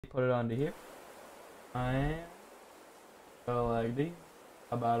Put it onto here. And go like this.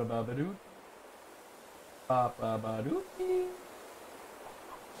 Ba-ba-da-ba-ba-doo. Ba-ba-ba-doo.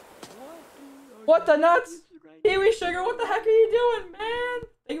 What the nuts? Kiwi Sugar, what the heck are you doing, man?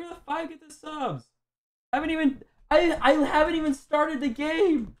 Thank you for the 5 get the subs. I haven't even started the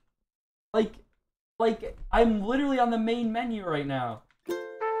game. Like I'm literally on the main menu right now.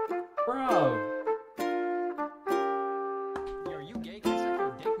 Bro. Are you gay? Can I suck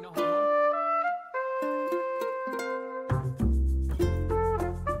your dick? No homo.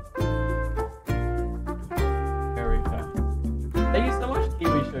 There we go. Thank you so much,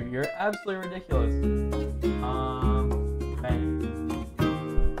 Kiwi Sugar. You're absolutely ridiculous.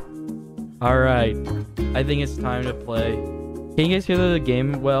 Alright. I think it's time to play. Can you guys hear the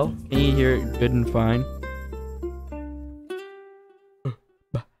game well? Can you hear it good and fine?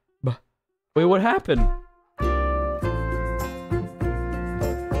 Wait, what happened?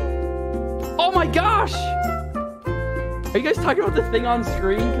 Oh my gosh! Are you guys talking about the thing on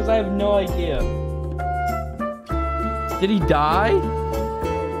screen? Because I have no idea. Did he die?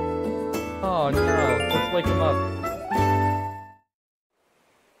 Oh no. Let's wake him up.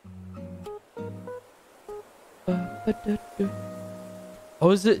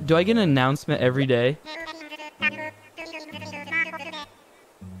 Oh, is it? Do I get an announcement every day?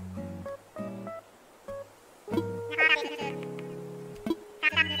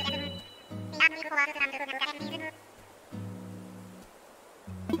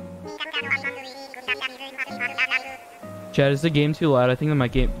 Chad, is the game too loud? I think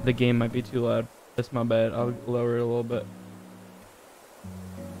the game might be too loud. That's my bad. I'll lower it a little bit.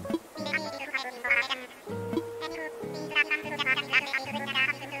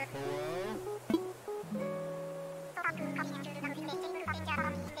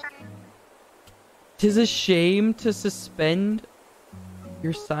 Tis a shame to suspend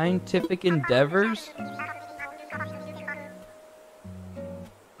your scientific endeavors.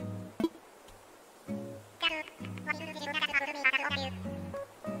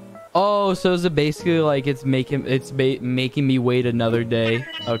 Oh, so is it basically like it's making me wait another day?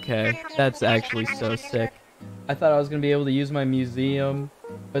 Okay, that's actually so sick. I thought I was gonna be able to use my museum,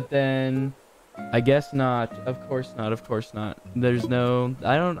 but then I guess not. Of course not. Of course not. There's no.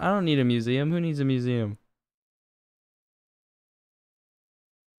 I don't need a museum. Who needs a museum?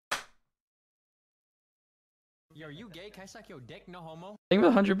 Yo, are you gay? Can I suck your dick? No homo. Think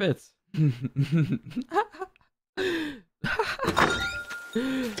about 100 bits.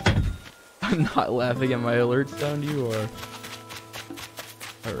 I'm not laughing at my alert sound. You are.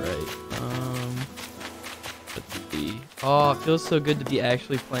 All right. Let's see. Oh, it feels so good to be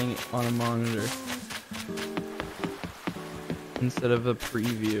actually playing it on a monitor instead of a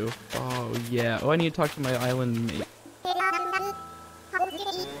preview. Oh yeah. Oh, I need to talk to my island mate.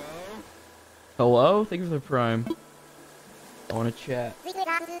 Hello? Thank you for the prime. I want to chat.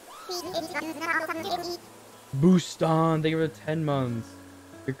 Boost on. Thank you for the 10 months.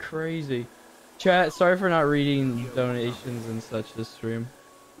 You're crazy. Chat, sorry for not reading donations and such this stream.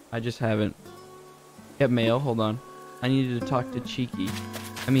 I just haven't. Get mail? Hold on. I needed to talk to Cheeky.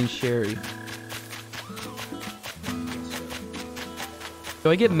 I mean Sherry.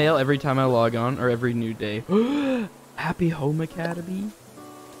 Do I get mail every time I log on or every new day? Happy Home Academy.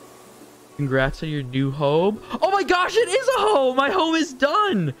 Congrats on your new home. Oh my gosh, it is a home! My home is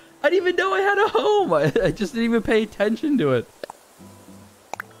done! I didn't even know I had a home! I just didn't even pay attention to it.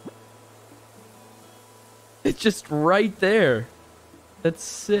 It's just right there. That's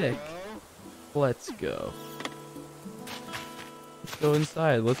sick. Let's go. Let's go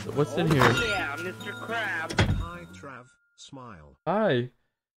inside. What's in here? Yeah, Mr. Crab. Hi, Trav. Smile. Hi.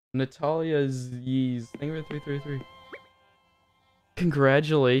 Natalia Z's. Thank you for 333.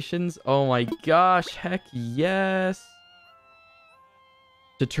 Congratulations. Oh my gosh. Heck yes.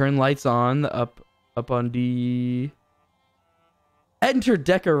 To turn lights on, up on the enter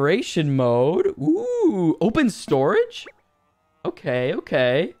decoration mode. Ooh, open storage? Okay,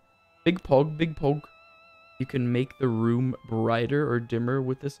 okay. Big poke, big poke. You can make the room brighter or dimmer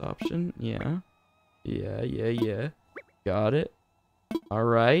with this option. Yeah. Yeah. Got it. All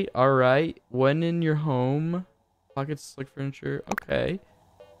right. When in your home, pocket slick furniture. Okay.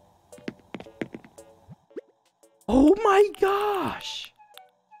 Oh my gosh.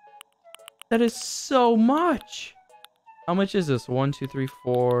 That is so much. How much is this? 1, 2, 3,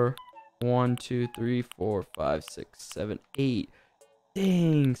 4. 1, 2, 3, 4, 5, 6, 7, 8.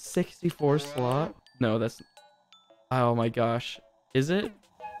 Dang, 64 slot. No, that's. Oh my gosh. Is it?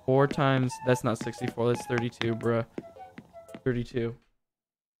 4 times. That's not 64. That's 32, bruh. 32.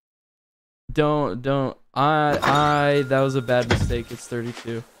 Don't. That was a bad mistake. It's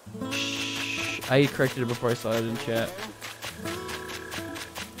 32. Shh. I corrected it before I saw it in chat.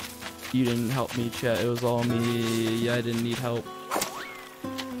 You didn't help me, chat. It was all me. Yeah, I didn't need help.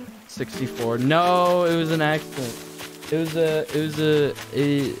 64. No, it was an accident.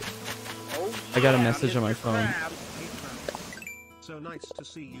 I got a message on my phone. So nice to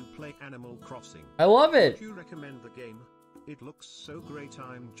see you play Animal Crossing. I love it. Do you recommend the game? It looks so great.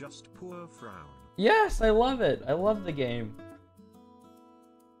 I'm just poor frown. Yes, I love it. I love the game.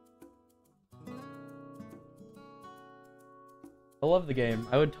 I love the game.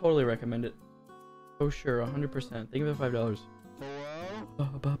 I would totally recommend it. Oh sure, 100%. Thank you for the $5.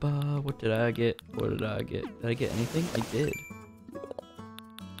 What did I get? What did I get? Did I get anything? I did.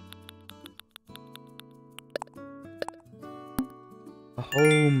 A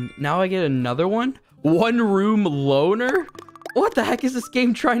home. Now I get another one? One room loner? What the heck is this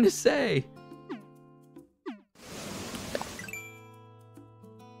game trying to say?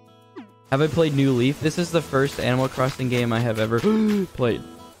 Have I played New Leaf? This is the first Animal Crossing game I have ever played.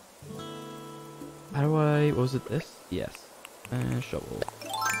 How do I... What was it, this? Yes. And shovel.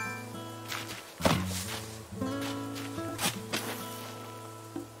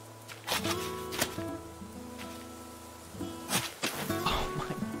 Oh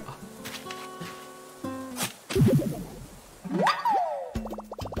my god.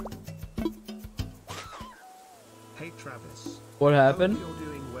 Hey Travis. What happened? Hope you're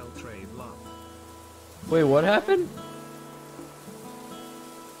doing well, trade love. Wait, what happened?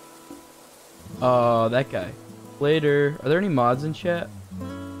 Oh, that guy. Later. Are there any mods in chat?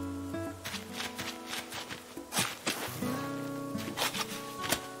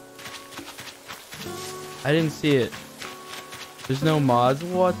 I didn't see it. There's no mods?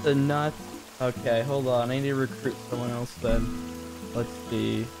 What the nuts? Okay, hold on. I need to recruit someone else then. Let's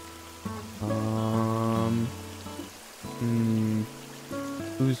see.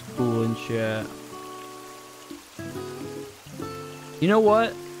 Who's cool in chat? You know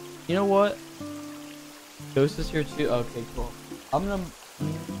what? You know what? Ghost is here too? Okay, cool. I'm gonna...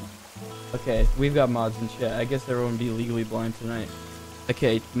 Okay, we've got mods in chat. I guess everyone be legally blind tonight.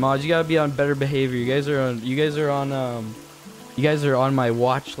 Okay, mods, you gotta be on better behavior. You guys are on my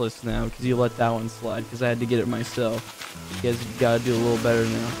watch list now because you let that one slide because I had to get it myself. You guys gotta do a little better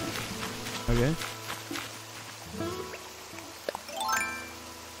now. Okay.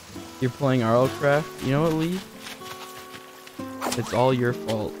 You're playing Arlcraft. You know what, Lee? It's all your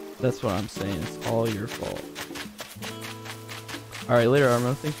fault. That's what I'm saying. It's all your fault. Alright, later,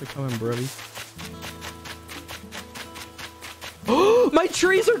 Armo. Thanks for coming, brody. Oh, my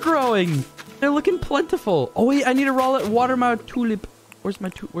trees are growing! They're looking plentiful. Oh, wait, I need to water my tulip. Where's my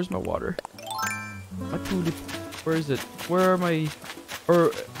water? My tulip. Where is it? Where are my...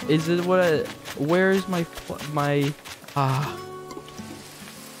 Or is it what I... Where is my...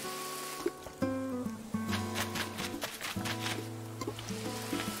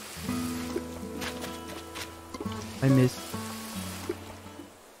 I missed.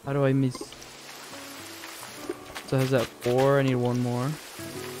 How do I miss? So has that 4? I need one more.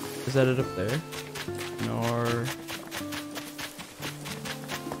 Is that it up there? No.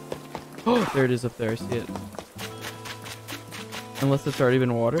 Oh, there it is up there. I see it. Unless it's already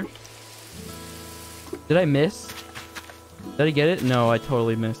been watered. Did I miss? Did I get it? No, I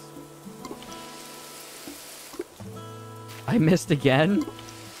totally missed. I missed again?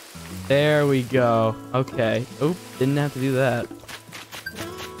 There we go. Okay. Oop, didn't have to do that.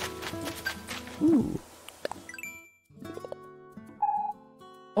 Ooh.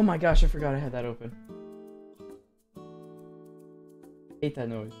 Oh my gosh, I forgot I had that open. Hate that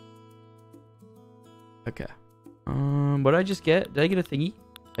noise. Okay. What did I just get? Did I get a thingy?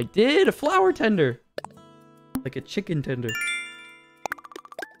 I did! A flower tender! Like a chicken tender.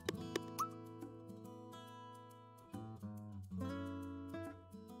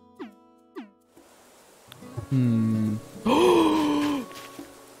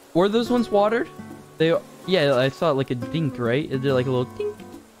 Were those ones watered? They... Yeah, I saw it like a dink, right? It did like a little dink.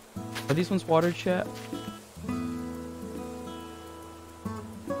 Are these ones watered, chat?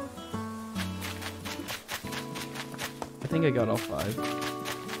 I think I got all 5.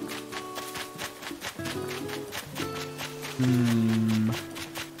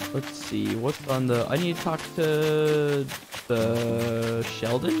 Let's see. What's on the... I need to talk to the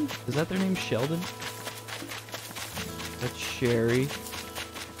Sheldon? Is that their name, Sheldon? That's Sherry.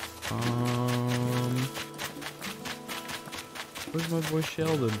 Where's my boy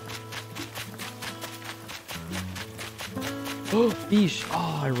Sheldon? Oh, Beesh.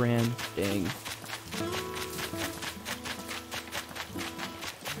 Oh, I ran. Dang.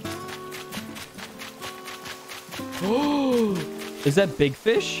 Oh, Is that big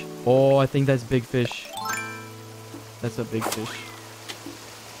fish? Oh, I think that's big fish. That's a big fish.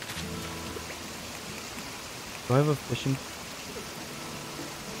 Do I have a fishing?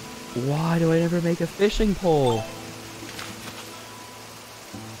 Why do I never make a fishing pole?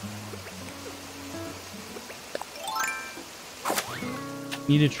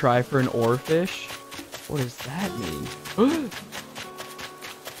 Need to try for an oarfish? What does that mean?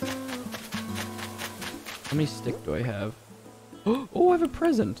 How many stick do I have? Oh, I have a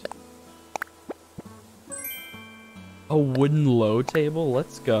present. A wooden low table?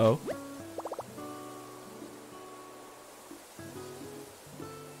 Let's go.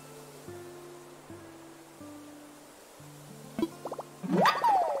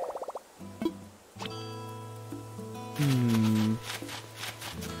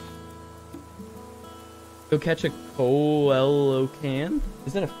 Go catch a coelacanth?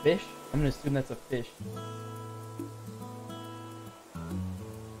 Is that a fish? I'm gonna assume that's a fish.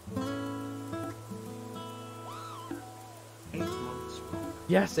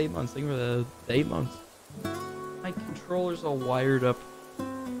 Yes, 8 months. Thank you for the 8 months. My controller's all wired up.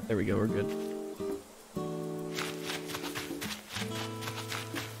 There we go, we're good.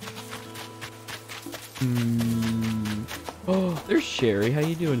 Oh, there's Sherry. How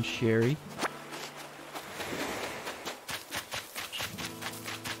you doing, Sherry?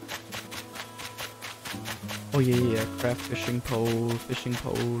 Oh yeah, craft fishing pole, fishing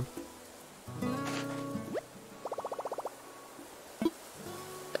pole.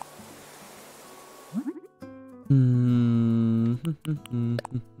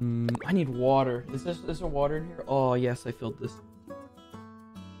 I need water. Is there water in here? Oh yes, I filled this.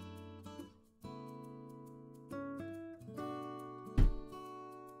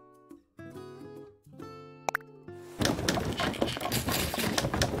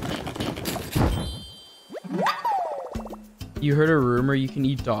 You heard a rumor you can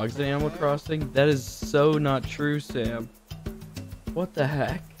eat dogs in Animal Crossing? That is so not true, Sam. What the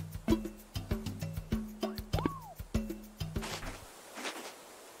heck?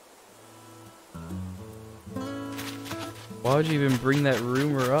 Why would you even bring that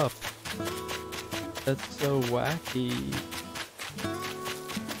rumor up? That's so wacky.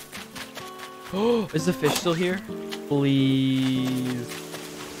 Oh, is the fish still here? Please.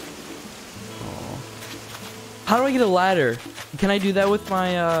 Oh. How do I get a ladder? Can I do that with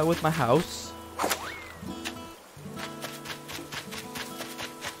my house?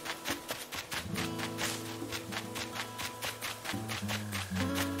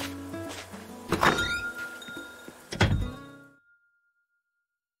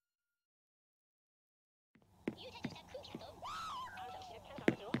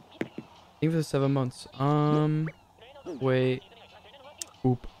 Thank you for the 7 months. Wait.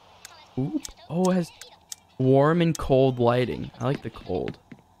 Oop. Oop. Oh, it has warm and cold lighting. I like the cold.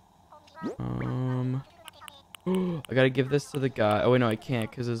 I gotta give this to the guy. Oh wait, no, I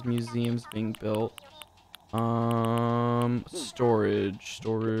can't because his museum's being built. Storage.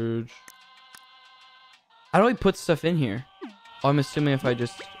 How do I put stuff in here? Oh, I'm assuming if I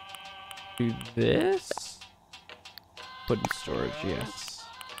just do this, put in storage. Yes.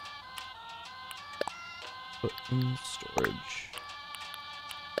 Put in storage.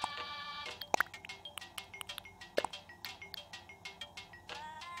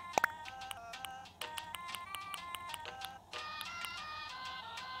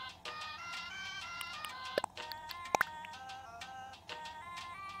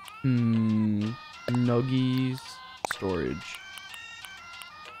 Nuggies, storage.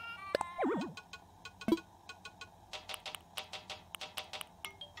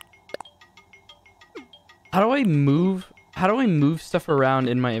 How do I move stuff around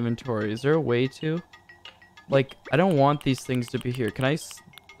in my inventory? Is there a way to? Like, I don't want these things to be here. Can I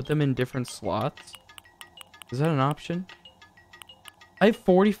put them in different slots? Is that an option? I have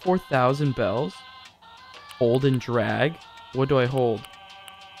 44,000 bells. Hold and drag. What do I hold?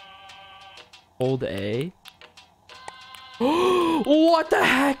 Hold A. What the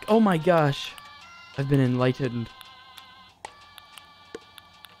heck? Oh my gosh. I've been enlightened.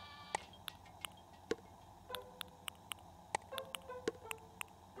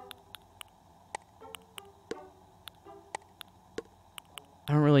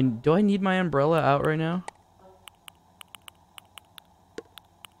 I don't really... Do I need my umbrella out right now?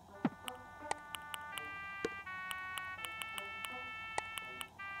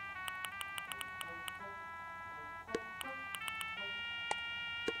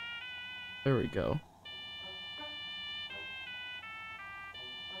 There we go.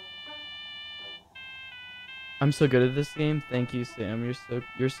 I'm so good at this game. Thank you, Sam.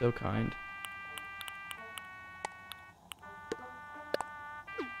 You're so kind.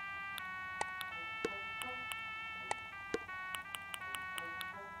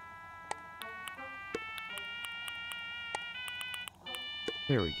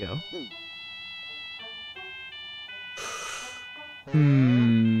 There we go.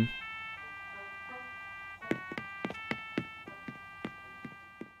 Hmm.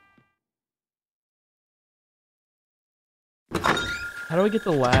 How do I get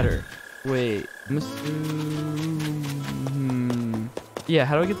the ladder? Wait, yeah,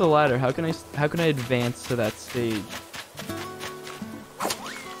 how do I get the ladder? How can I advance to that stage?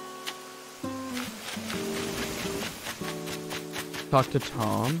 Talk to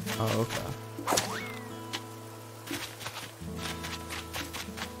Tom? Oh, okay.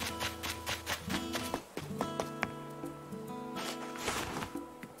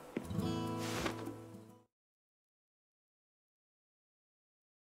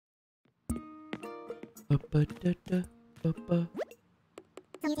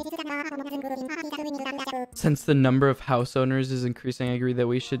 Since the number of house owners is increasing, I agree that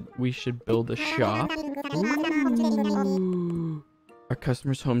we should build a shop. Ooh. Our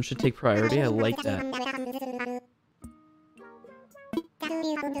customers' homes should take priority. I like that.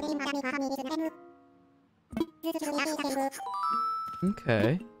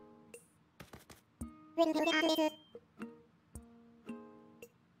 Okay.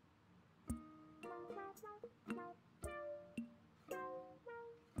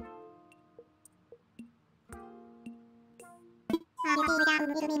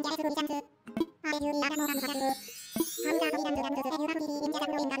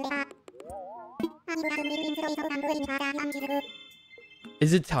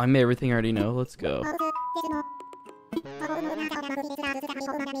 Is it telling me everything I already know? Let's go.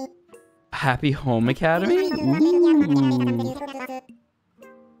 Happy Home Academy? Ooh.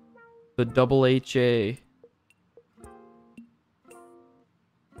 The double HA.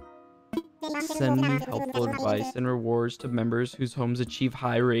 Send me helpful advice and rewards to members whose homes achieve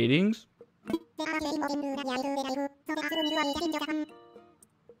high ratings.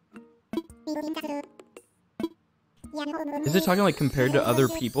 Is it talking like compared to other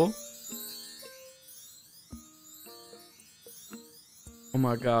people? Oh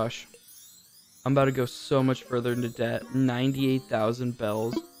my gosh. I'm about to go so much further into debt. 98,000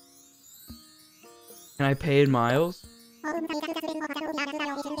 bells. Can I pay in miles?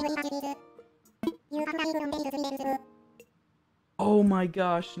 Oh my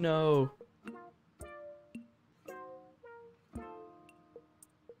gosh, no.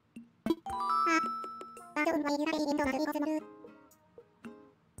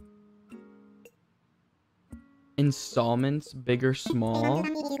 Installments, big or small.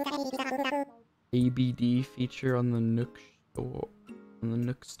 ABD feature on the Nook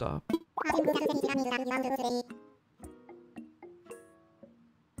stop.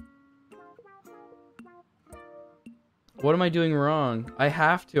 What am I doing wrong? I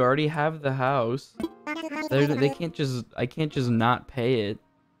have to. I already have the house. They can't just. I can't just not pay it.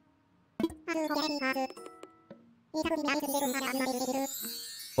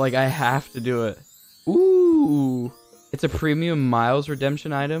 Like I have to do it. Ooh, it's a premium miles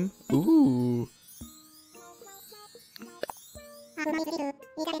redemption item. Ooh.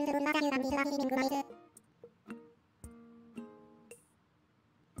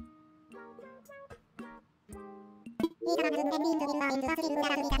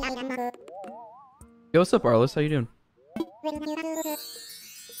 Yo, what's up, Arliss? How you doing?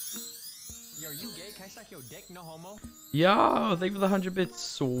 Yo, you gay? Can I suck your dick? No homo. Yo, thank you for the 100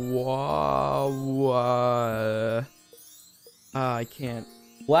 bits. I can't.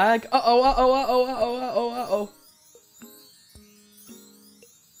 Lag. Uh-oh.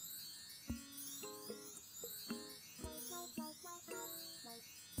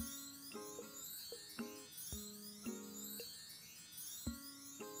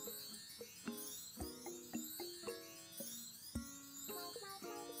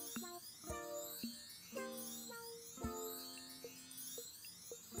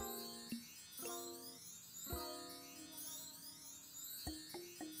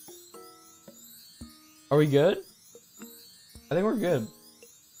 Are we good? I think we're good.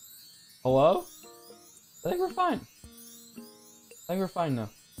 Hello? I think we're fine. I think we're fine now.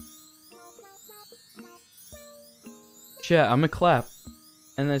 Chat, I'm gonna clap.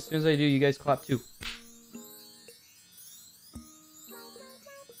 And as soon as I do, you guys clap too.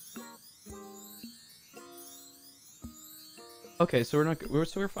 Okay, so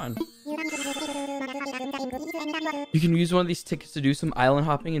we're fine. You can use one of these tickets to do some island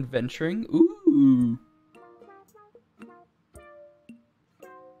hopping and venturing. Ooh.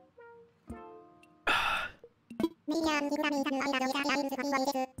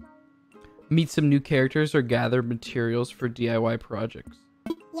 Meet some new characters or gather materials for DIY projects.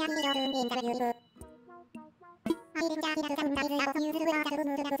 I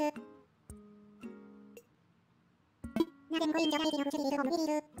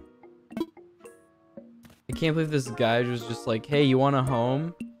can't believe this guy was just like, hey, you want a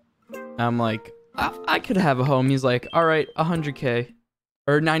home? I'm like, I could have a home. He's like, all right, 100K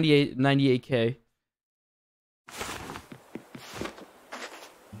or 98K.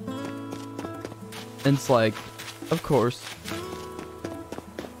 And it's like, of course.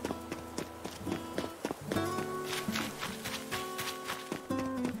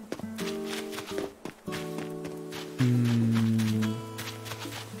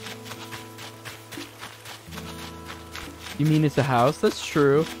 You mean it's a house? That's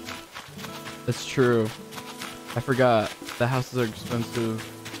true. That's true. I forgot. The houses are expensive.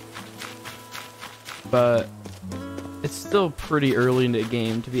 But it's still pretty early in the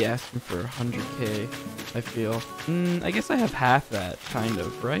game to be asking for 100K, I feel. I guess I have half that, kind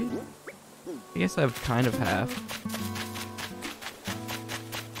of, right? I guess I have kind of half.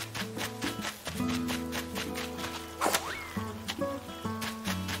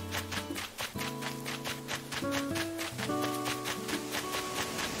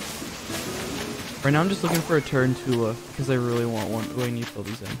 Right now I'm just looking for a tarantula because I really want one. Oh, I need to fill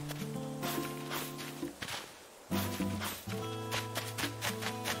these in.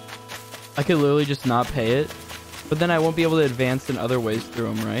 I could literally just not pay it, but then I won't be able to advance in other ways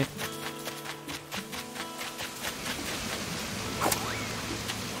through them, right?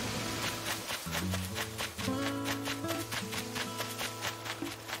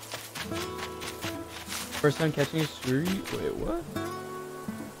 First time catching a street? Wait, what?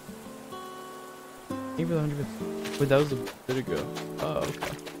 Maybe 100 bits. Wait, that was a bit ago. Oh,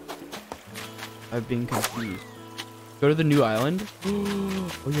 okay. I've been confused. Go to the new island?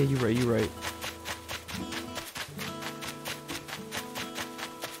 Oh yeah, you're right, you're right.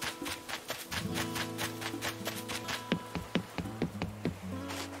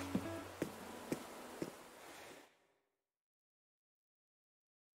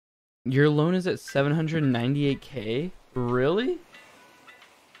 Your loan is at 798K? Really?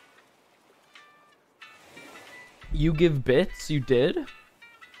 You give bits? You did?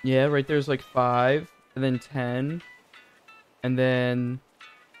 Yeah, right there's like 5, and then 10, and then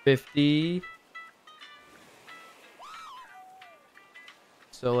 50.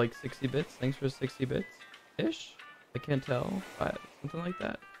 So like 60 bits. Thanks for 60 bits ish. I can't tell. Something like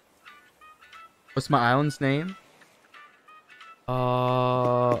that. What's my island's name?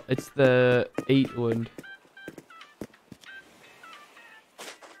 It's the 8 wood.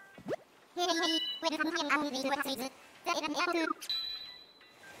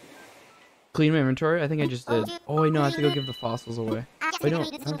 Clean my inventory? I think I just did. Oh wait, no, I have to go give the fossils away. Wait, no, I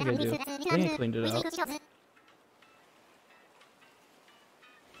don't think I do. I think I cleaned it out.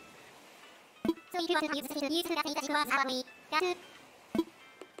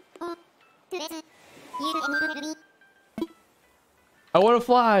 I want to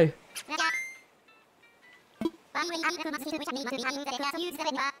fly!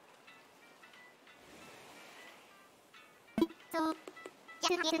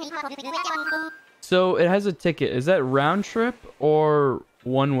 So it has a ticket. Is that round trip or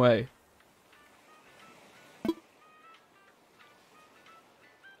one way?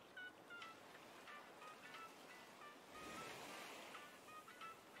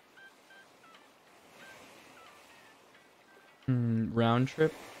 Round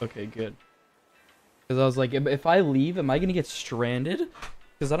trip? Okay, good. Because I was like, if I leave, am I going to get stranded?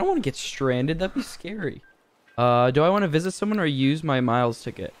 Because I don't want to get stranded. That'd be scary. Do I want to visit someone or use my miles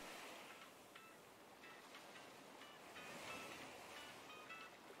ticket?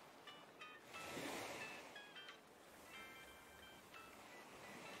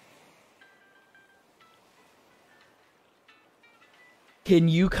 Can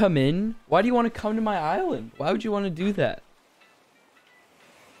you come in? Why do you want to come to my island? Why would you want to do that?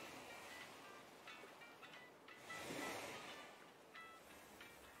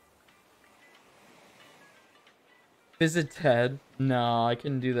 Visit Ted? No, I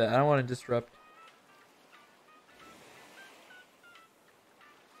couldn't do that. I don't want to disrupt.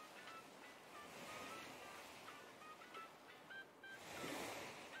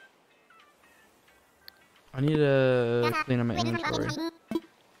 I need to clean up my inventory.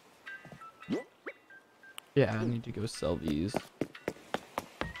 Yeah, I need to go sell these.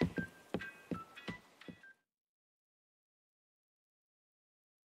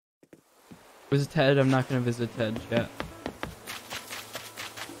 Visit Ted? I'm not gonna visit Ted yet.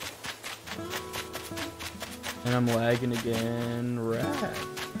 And I'm lagging again. Rad.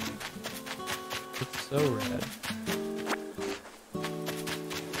 It's so rad.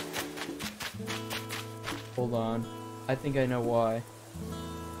 Hold on. I think I know why.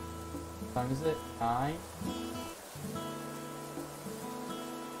 What time is it? 9?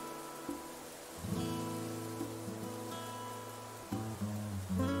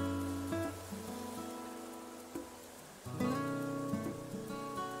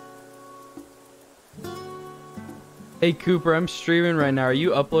 Hey Cooper, I'm streaming right now. Are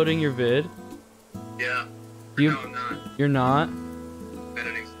you uploading your vid? Yeah. You, No, I'm not. You're not?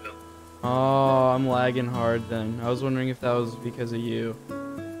 Editing still. Oh, I'm lagging hard then. I was wondering if that was because of you.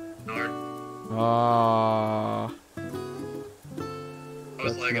 Hard. Oh, I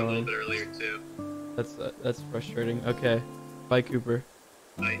was That's lagging a little annoying. bit earlier too. that's frustrating. Okay, bye Cooper.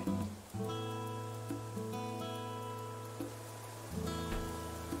 Bye.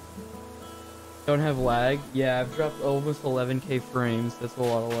 Don't have lag? Yeah, I've dropped almost 11k frames. That's a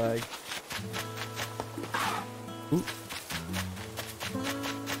lot of lag. Ooh.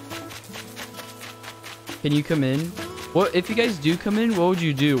 Can you come in? What if you guys do come in? What would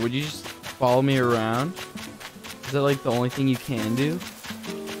you do? Would you just follow me around? Is that like the only thing you can do?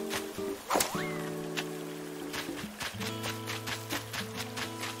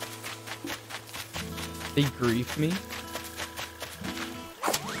 They grief me?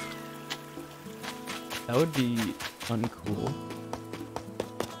 That would be uncool.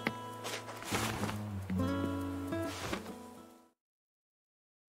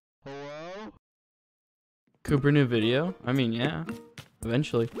 Hello? Cooper, new video? I mean, yeah.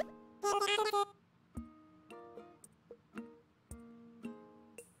 Eventually.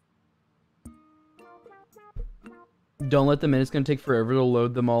 Don't let them in. It's gonna take forever to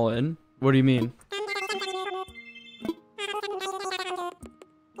load them all in. What do you mean?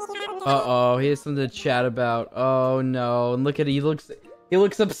 Uh-oh, he has something to chat about. Oh no, and look at it, he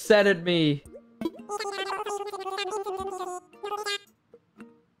looks upset at me.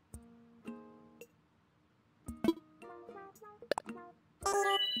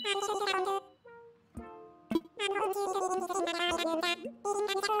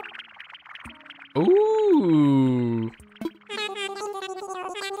 Ooh.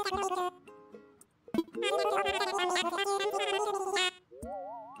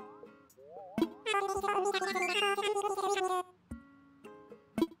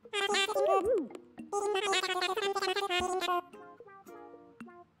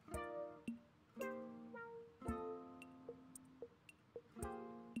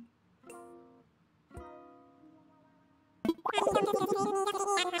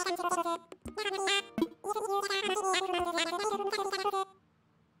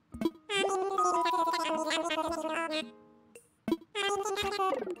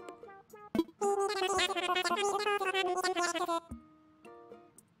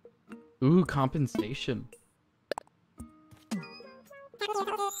 Ooh, compensation.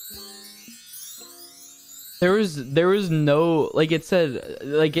 There was no, like it said,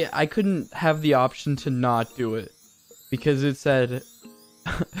 like I couldn't have the option to not do it because it said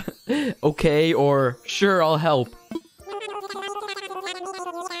okay or sure, I'll help.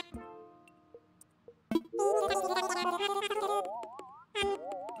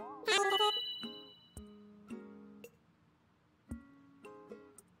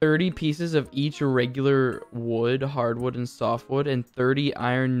 $30 pieces of each regular wood, hardwood, and softwood, and 30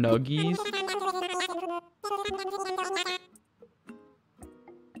 iron nuggies.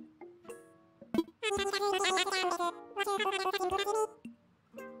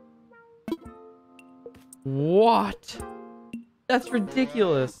 What? That's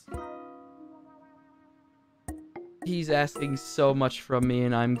ridiculous. He's asking so much from me,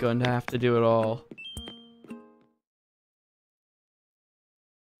 and I'm going to have to do it all.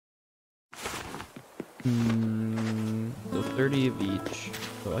 So 30 of each.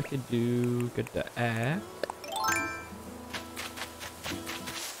 So I could do good to act.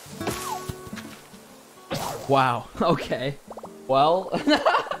 Wow. Okay. Well.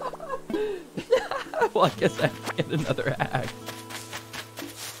 Well, I guess I have to get another axe.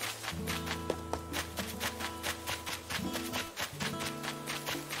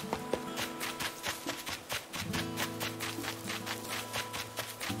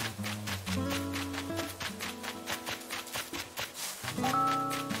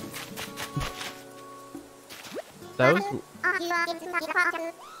 That was...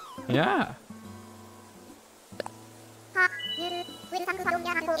 Yeah.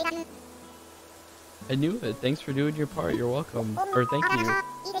 I knew it. Thanks for doing your part. You're welcome. Or thank you.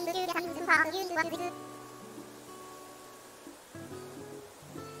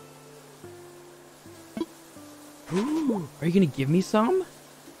 Ooh, are you gonna give me some?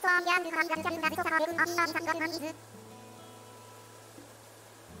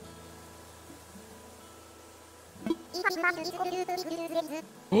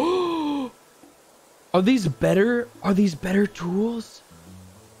 Are these better? Are these better tools?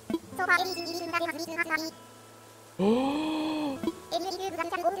 Oh.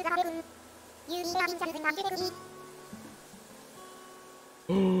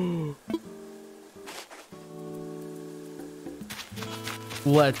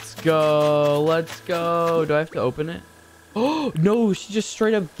 Let's go. Let's go. Do I have to open it? Oh, no. She just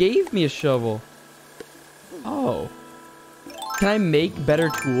straight up gave me a shovel. Oh. Can I make better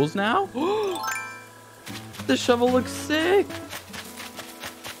tools now? The shovel looks sick.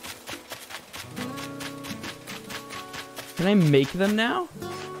 Can I make them now?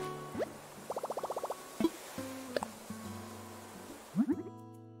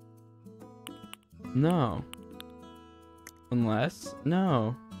 No. Unless,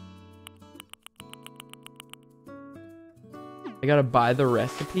 no. I gotta buy the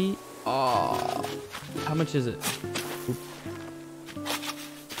recipe? Oh. How much is it? Oops.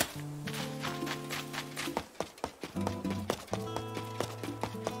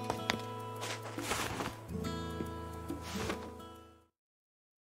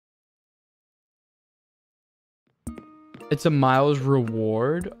 It's a Miles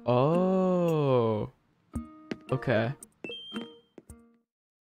reward? Oh. Okay.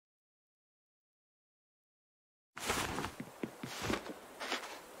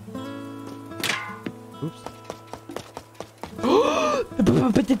 Oops. Oh,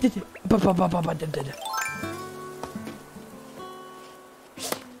 no,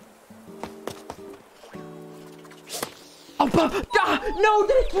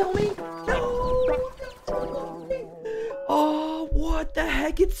 did it kill me? No. Oh, what the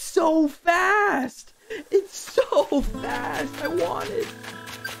heck? It's so fast. It's so fast. I want it.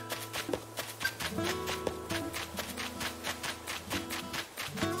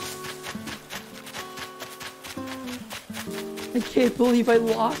 I can't believe I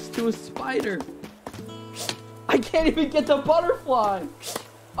lost to a spider. I can't even get the butterfly.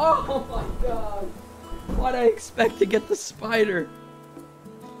 Oh my god. Why'd I expect to get the spider?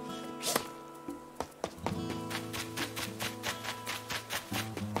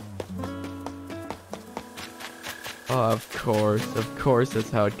 Oh, of course that's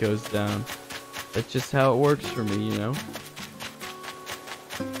how it goes down. That's just how it works for me, you know?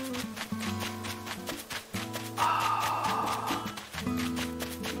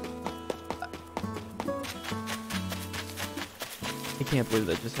 I can't believe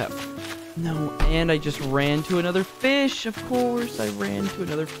that just happened. No, and I just ran to another fish, of course. I ran to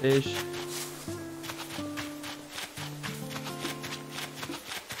another fish.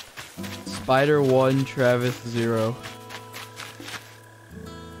 Spider 1, Travis 0.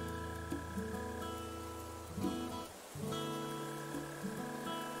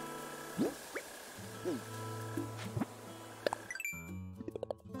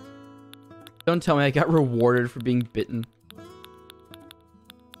 Don't tell me I got rewarded for being bitten.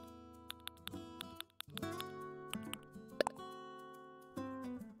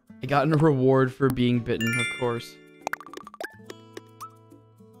 I got a reward for being bitten, of course.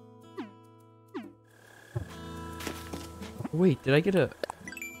 Wait, did I get a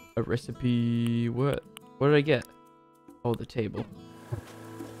recipe? What did I get? Oh, the table.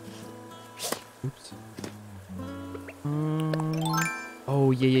 Oops.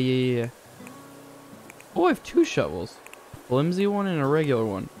 Oh, yeah. Oh, I have 2 shovels. A flimsy one and a regular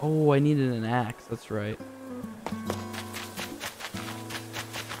one. Oh, I needed an axe. That's right.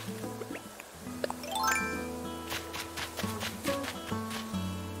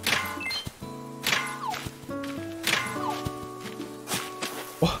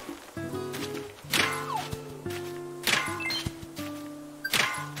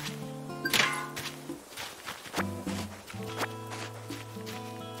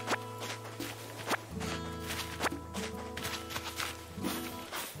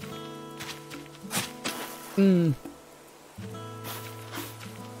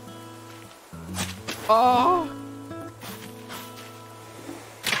 Oh.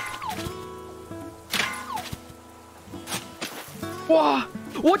 Whoa.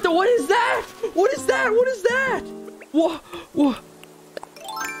 What is that? What is that? What is that? Whoa.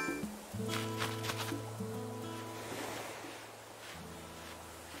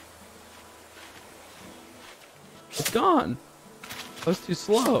 It's gone. That was too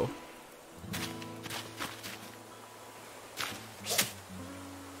slow.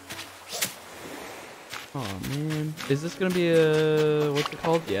 Oh man, is this gonna be a, what's it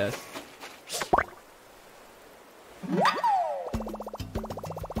called? Yes.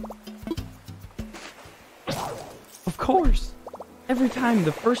 Of course. Every time,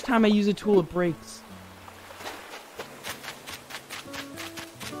 the first time I use a tool, it breaks.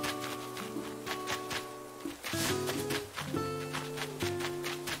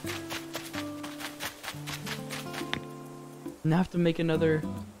 And I have to make another...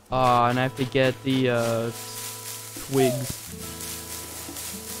 Ah, and I have to get the, twigs.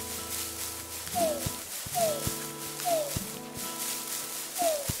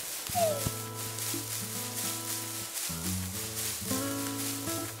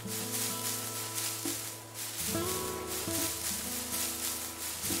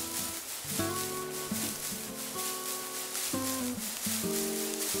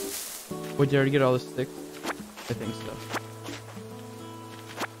 Wait, did I already get all the sticks? I think so.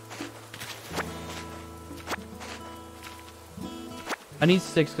 I need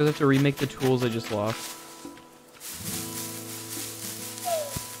sticks because I have to remake the tools I just lost.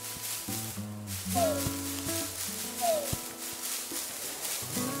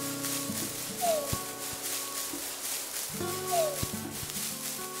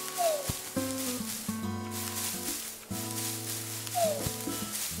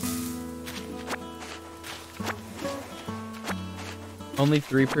 Only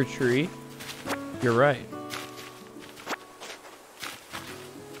 3 per tree? You're right.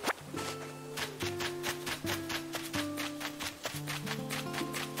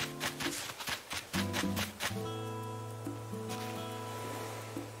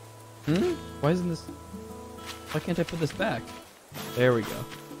 Why isn't this... Why can't I put this back? There we go.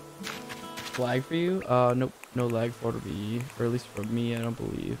 Lag for you? Nope. No lag for me. Or at least for me, I don't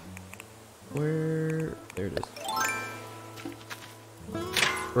believe. Where... There it is.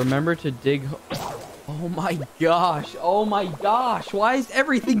 Remember to dig... Oh my gosh. Oh my gosh. Why is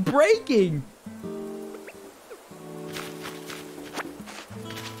everything breaking?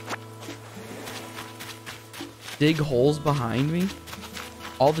 Dig holes behind me?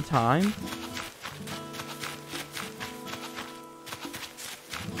 All the time?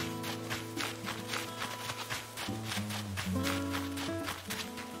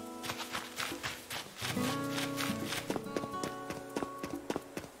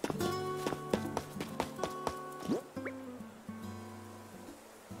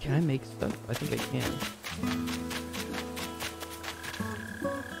 Can I make stuff? I think I can.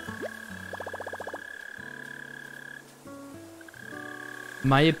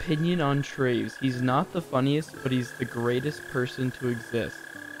 My opinion on Traves. He's not the funniest, but he's the greatest person to exist.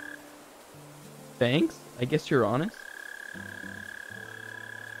 Thanks? I guess you're honest.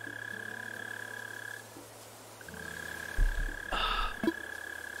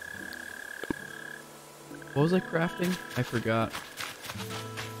 What was I crafting? I forgot.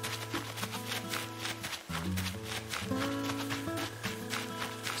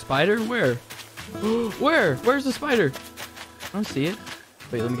 Spider? Where? Where? Where's the spider? I don't see it.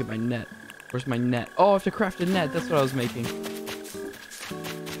 Wait, let me get my net. Where's my net? Oh, I have to craft a net. That's what I was making.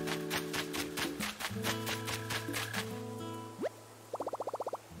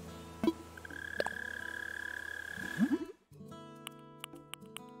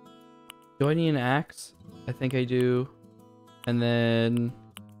 Do I need an axe? I think I do. And then...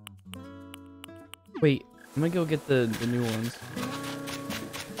 Wait, I'm gonna go get the new ones.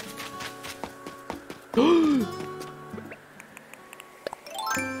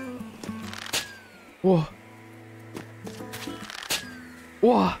 Whoa.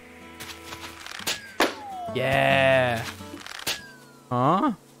 Whoa. Yeah.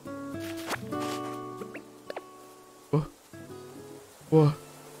 Huh? Whoa. Whoa.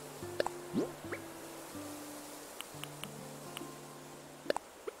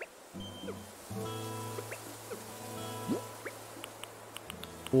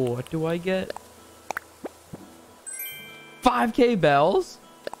 What do I get? 5K bells?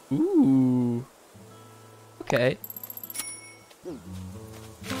 Ooh. Okay.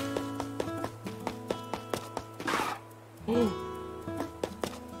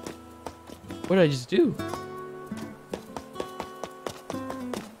 What did I just do?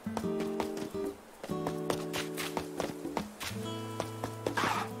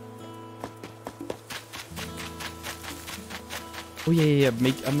 Oh yeah. I'm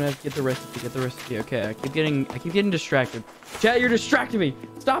gonna get the recipe. Okay, I keep getting distracted. Chat, you're distracting me.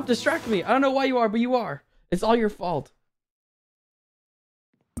 Stop distracting me. I don't know why you are, but you are. It's all your fault.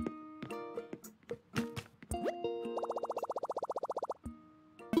 Yo,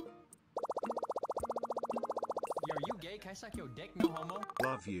 are you gay? Can I suck your dick? No homo.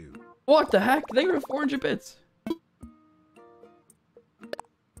 Love you. What the heck? They were 400 bits.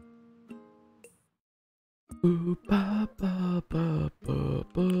 Boop, ba, ba, ba, ba,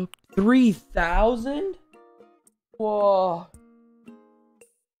 ba. 3,000? Whoa.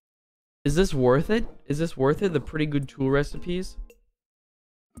 Is this worth it? Is this worth it? The pretty good tool recipes?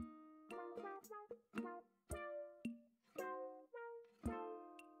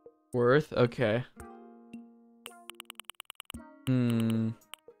 Worth? Okay.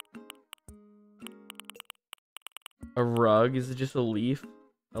 bug? Is it just a leaf?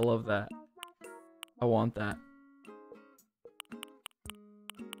 I love that. I want that.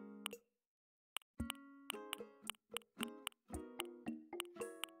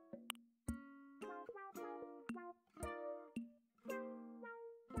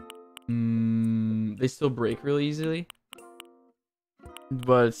 They still break really easily.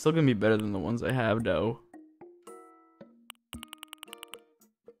 But it's still gonna be better than the ones I have, though.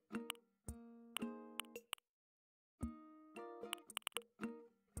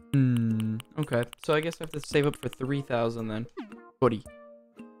 Okay. So I guess I have to save up for 3,000 then. Buddy.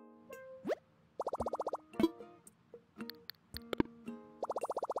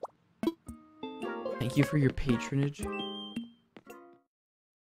 Thank you for your patronage.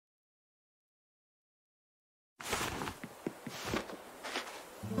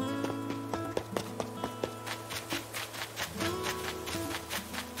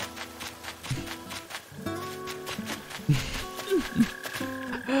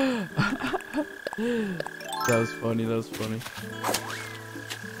 That was funny, that was funny.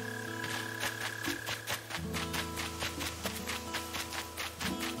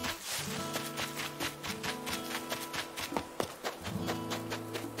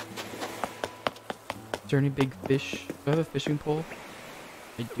 Is there any big fish? Do I have a fishing pole?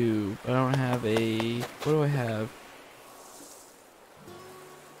 I do, but I don't have a... What do I have?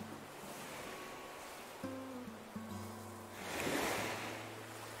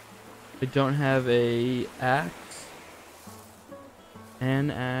 I don't have a axe, an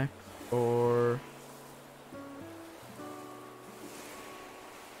axe, or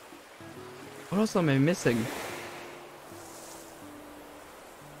what else am I missing?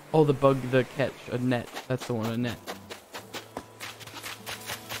 Oh, the bug, the catch, a net. That's the one, a net.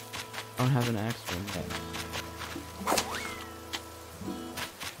 I don't have an axe or a net.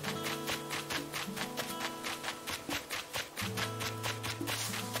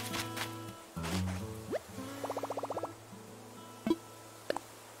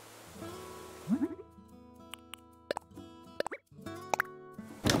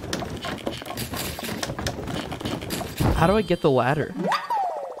 How do I get the ladder?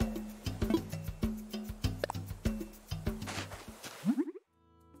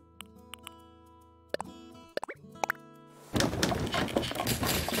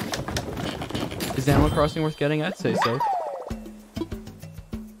 Is Animal Crossing worth getting? I'd say so.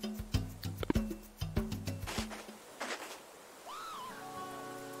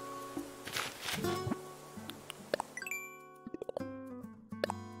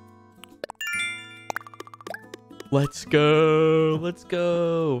 Let's go. Let's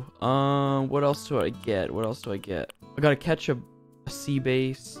go. What else do I get? What else do I get? I gotta catch a sea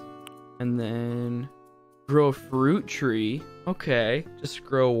base and then grow a fruit tree. Okay, just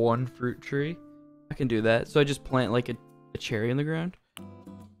grow one fruit tree. I can do that. So I just plant like a cherry in the ground.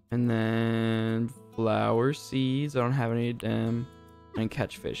 And then flower seeds. I don't have any of them. And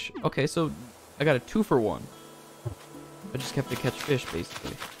catch fish. Okay, so I got a 2-for-1. I just have to catch fish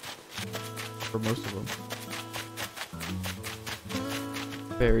basically. For most of them.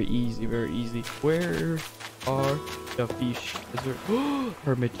 Very easy, very easy. Where are the fish? Is there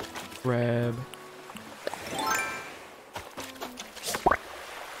hermit crab?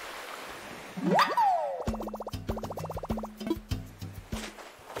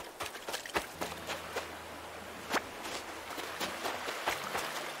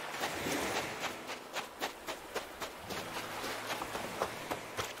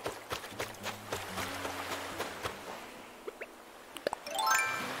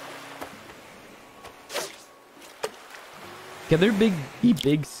 Can there be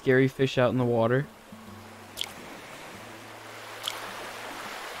big scary fish out in the water?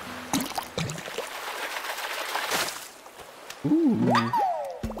 Ooh.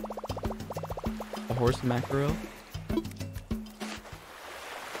 A horse mackerel?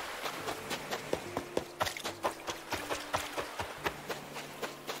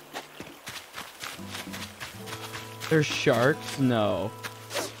 There's sharks? No.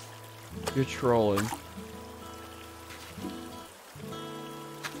 You're trolling.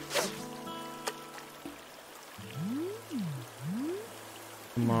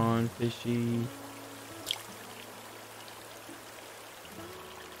 Come on, fishy.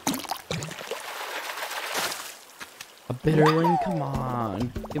 A bitterling? Come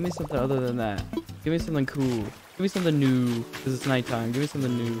on. Give me something other than that. Give me something cool. Give me something new. Because it's nighttime. Give me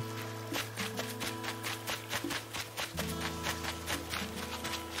something new.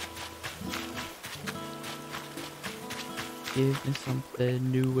 Give me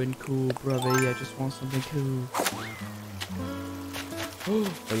something new and cool, brother. I just want something cool. Oh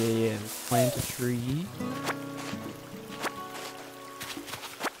yeah, yeah. Plant a tree.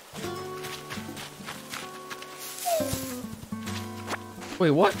 Wait,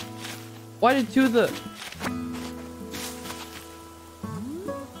 what? Why did two of the...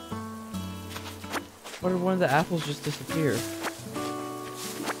 Why did one of the apples just disappear?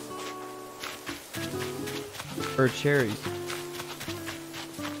 Or cherries.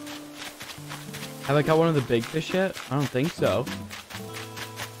 Have I got one of the big fish yet? I don't think so.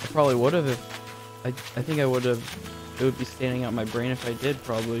 I probably would have if... I think I would have... It would be standing out in my brain if I did,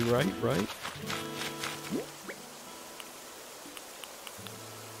 probably, right? Right?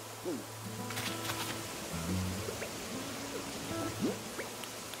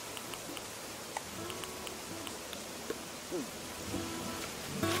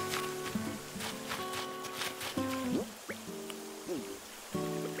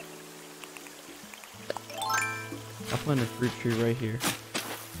 I'll plant a fruit tree right here.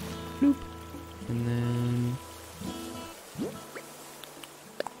 Bloop. And then...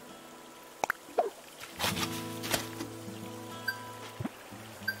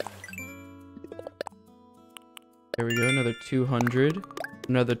 There we go, another 200.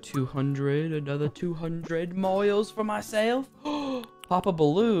 Another 200. Another 200 miles for myself. Pop a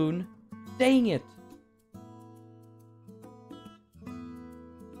balloon. Dang it.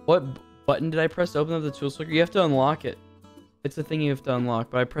 What button did I press to open up the tool slinger? You have to unlock it. It's a thing you have to unlock,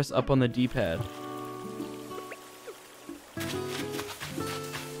 but I press up on the D-pad.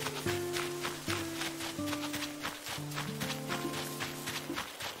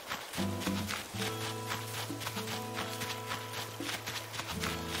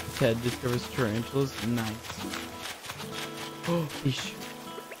 Ted discovers tarantulas. Nice. Oh, eesh.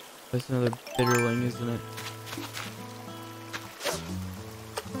 That's another bitterling, isn't it?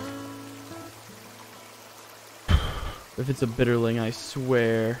 If it's a bitterling, I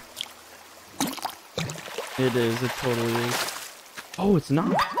swear. It is. It totally is. Oh, it's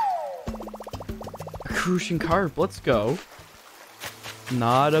not. A crucian carp. Let's go.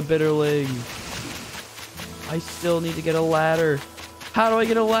 Not a bitterling. I still need to get a ladder. How do I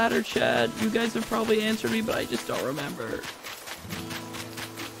get a ladder, Chad? You guys have probably answered me, but I just don't remember.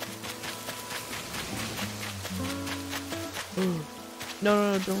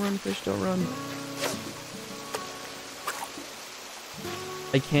 No, don't run, fish, don't run.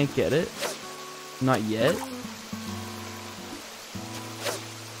 I can't get it. Not yet.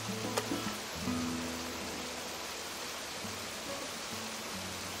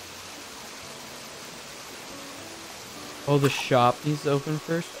 Oh, the shop needs to open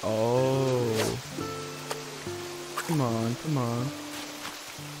first? Oh. Come on, come on.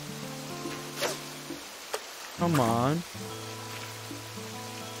 Come on.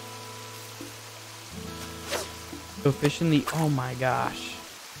 Go fish in the... Oh my gosh.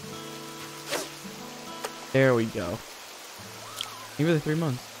 There we go. Maybe the 3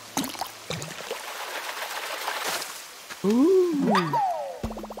 months. Ooh.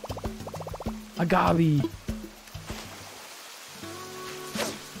 Agave.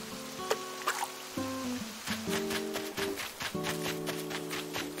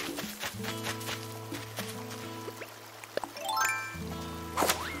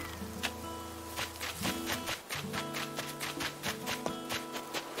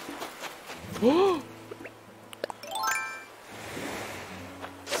 Oh!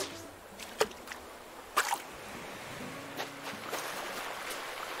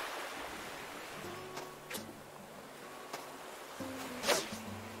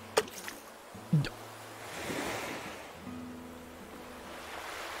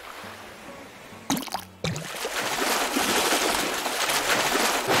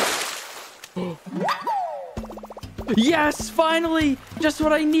 Yes, finally! Just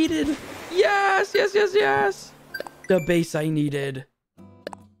what I needed! Yes, yes, yes, yes! The base I needed.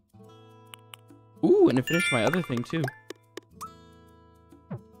 Ooh, and it finished my other thing too.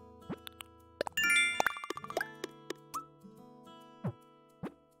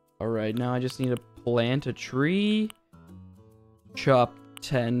 Alright, now I just need to plant a tree, chop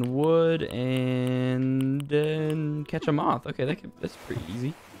 10 wood, and then catch a moth. Okay, that's pretty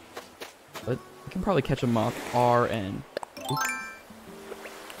easy. But I can probably catch a moth. RN. Oops.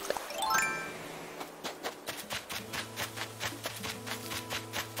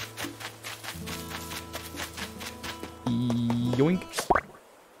 Yoink.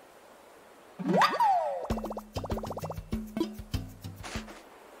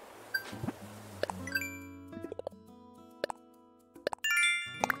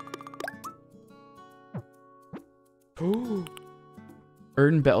 Ooh.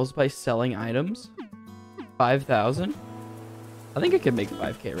 Earn bells by selling items. 5,000. I think I could make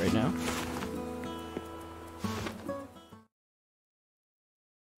 5K right now.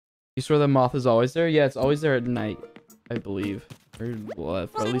 You swear the moth is always there? Yeah, it's always there at night, I believe. Or, well,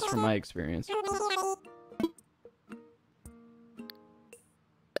 at least from my experience.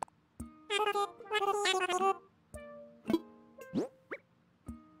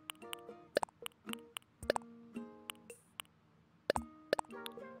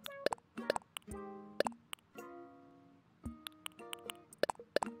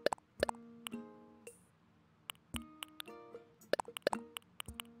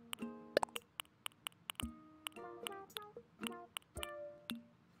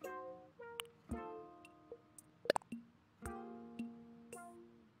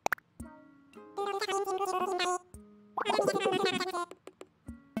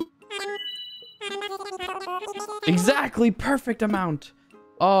 Exactly, perfect amount.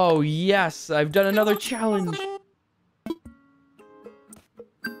 Oh, yes, I've done another challenge.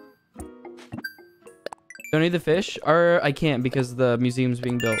 Donate the fish? Or I can't because the museum's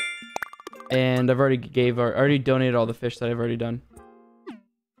being built. And I've already donated all the fish that I've already done.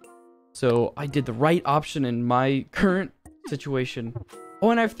 So I did the right option in my current situation.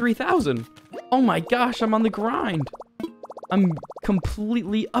 Oh, and I have 3,000. Oh my gosh, I'm on the grind. I'm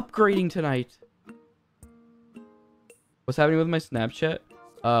completely upgrading tonight. What's happening with my Snapchat?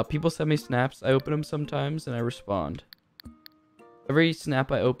 People send me snaps. I open them sometimes and I respond. Every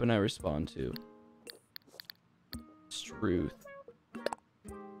snap I open, I respond to. It's truth.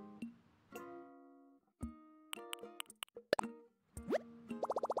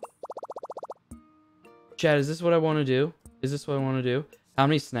 Chad, is this what I want to do? Is this what I want to do? How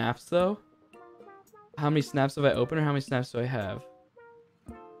many snaps, though? How many snaps have I opened, or how many snaps do I have?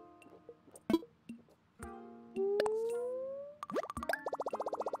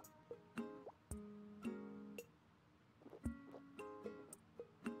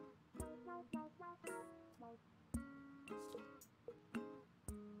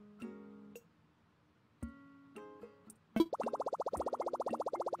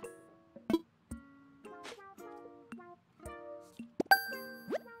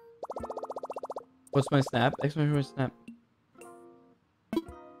 What's my snap? Exclamation point snap.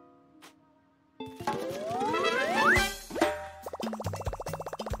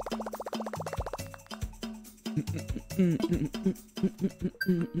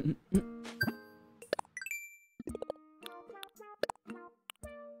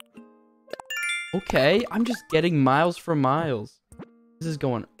 Okay, I'm just getting miles from miles. This is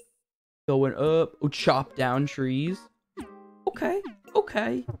going up. Oh, chop down trees. Okay,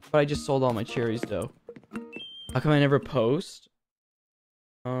 okay. But I just sold all my cherries, though. How come I never post?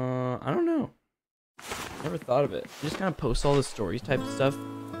 I don't know. Never thought of it. I just kind of post all the stories type stuff.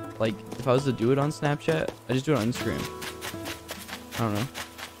 Like, if I was to do it on Snapchat, I just do it on Instagram. I don't know.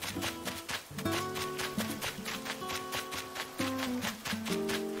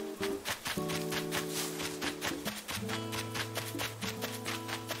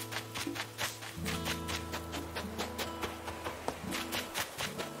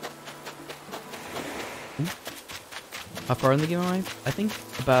 How far in the game am I? I think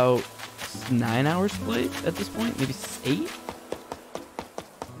about 9 hours played at this point. Maybe 8?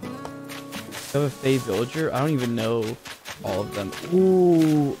 I have a Fey villager. I don't even know all of them.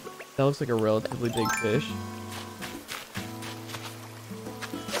 Ooh, that looks like a relatively big fish.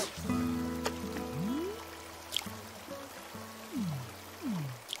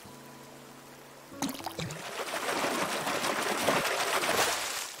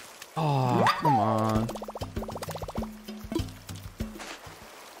 Oh, come on.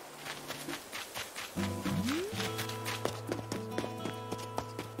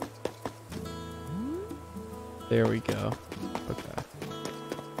 There we go. Okay.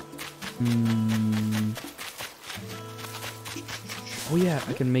 Oh yeah,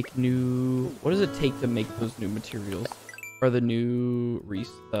 I can make new... What does it take to make those new materials? Or the new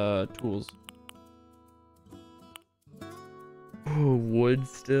tools? Oh, wood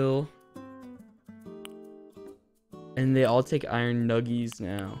still. And they all take iron nuggies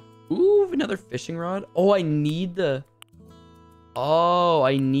now. Ooh, another fishing rod. Oh, I need the... Oh,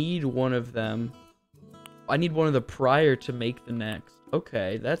 I need one of them. I need one of the prior to make the next.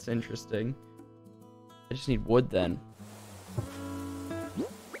 Okay, that's interesting. I just need wood then.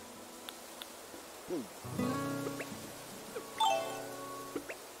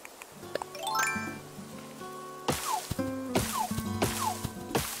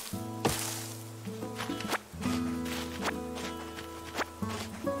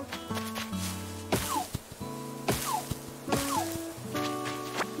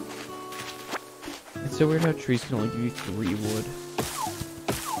 It's so weird how trees can only give you 3 wood.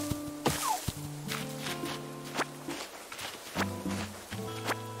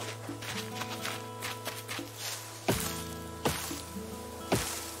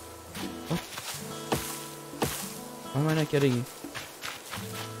 Why am I not getting...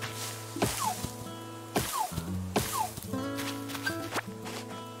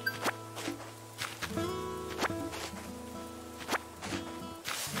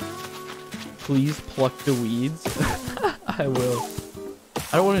 Please pluck the weeds. I will.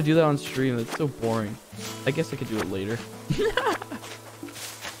 I don't want to do that on stream. That's so boring. I guess I could do it later.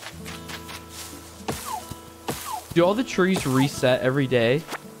 Do all the trees reset every day?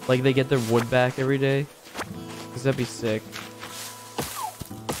 Like they get their wood back every day? Because that'd be sick.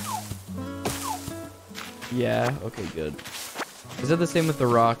 Yeah, okay, good. Is that the same with the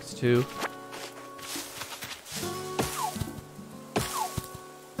rocks too?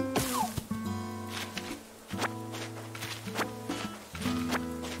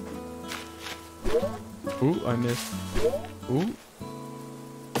 Ooh, I missed. Ooh.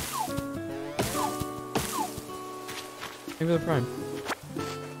 Maybe the prime.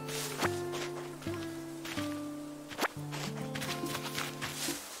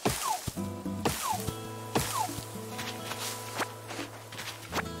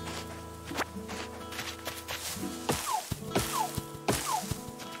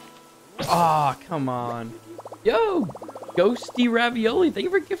 Ah, oh, come on. Yo, Ghosty Ravioli, thank you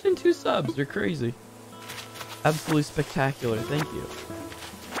for gifting 2 subs. You're crazy. Absolutely spectacular. Thank you.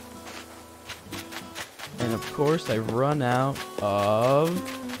 And of course, I've run out of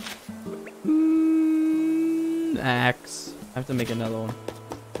axe. I have to make another one.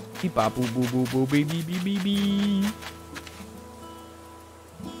 Beep bop boo boo boo boo bee bee bee bee bee.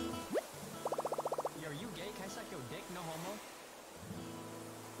 Yo, you gay? Can I suck your dick? No homo.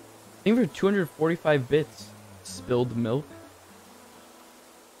 I think for 245 bits. Spilled milk.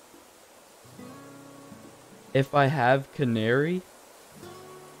 If I have canary?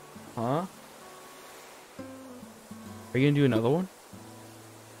 Huh? Are you gonna do another one?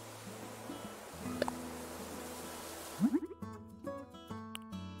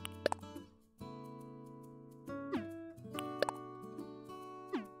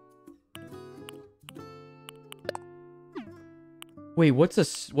 Wait, what's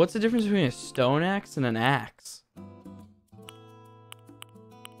the difference between a stone axe and an axe?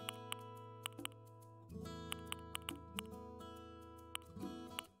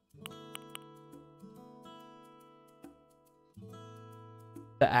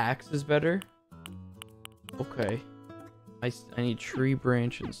 The axe is better? Okay. I need tree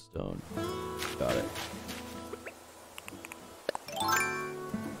branch and stone. Got it.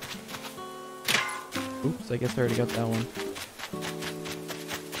 Oops, I guess I already got that one.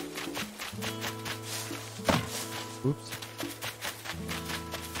 Oops.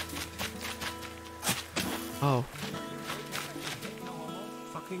 Oh.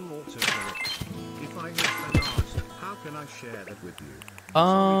 Fucking autocorrect. If I hit fan art, how can I share that with you?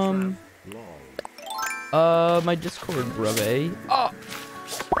 My Discord, bruv. Oh,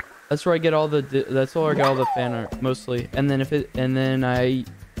 that's where I get all the. That's where I get all the fan art mostly, and then I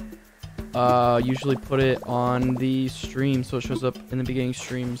usually put it on the stream so it shows up in the beginning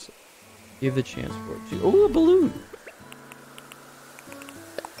streams. You have the chance for it too. Oh, a balloon!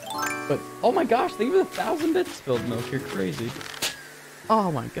 But oh my gosh, think of 1,000 bits spilled milk. You're crazy.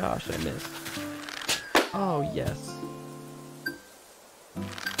 Oh my gosh, I missed. Oh yes.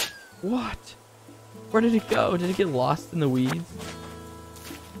 What? Where did it go? Did it get lost in the weeds?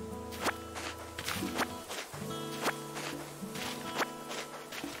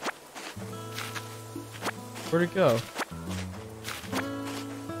 Where'd it go?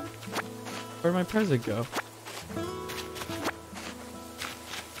 Where'd my present go?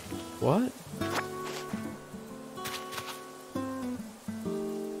 What?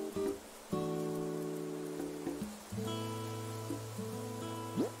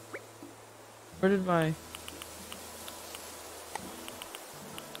 Where did my...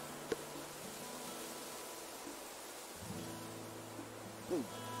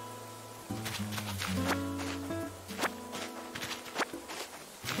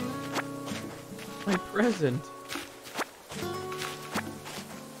 my present?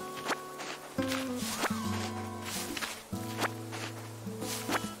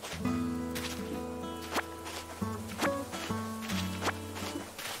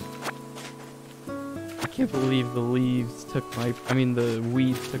 I can't believe the leaves took my... the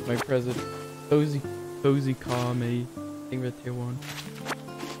weeds took my present. Cozy Kame. Thing right there one.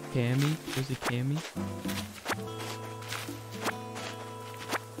 Cammy? Cozy Cammy?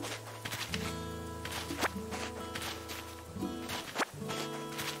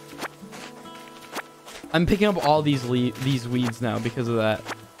 I'm picking up all these weeds now because of that.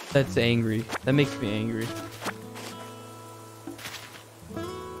 That's angry. That makes me angry.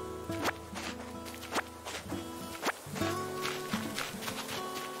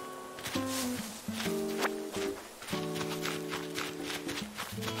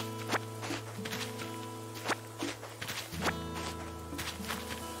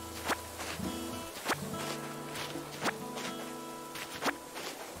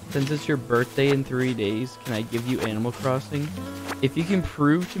 Since it's your birthday in 3 days, can I give you Animal Crossing? If you can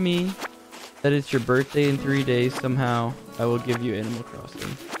prove to me that it's your birthday in 3 days somehow, I will give you Animal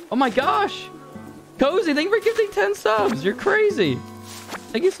Crossing. Oh my gosh! Cozy, thank you for gifting 10 subs. You're crazy.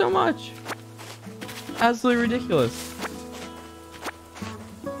 Thank you so much. Absolutely ridiculous.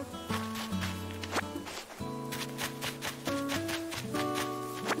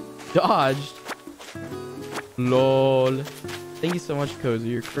 Dodged. Lol. Thank you so much, Cozy.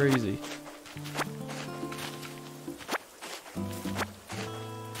 You're crazy.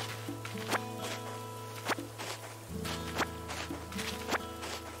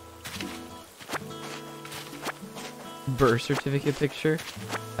 Birth certificate picture.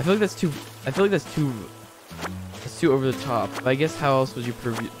 I feel like that's too. That's too over the top. But I guess how else would you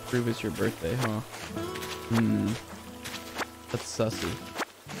prove it's your birthday, huh? That's sussy.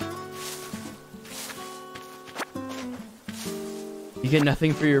 You get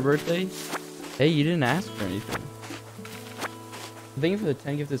nothing for your birthday? Hey, you didn't ask for anything. Thank you for the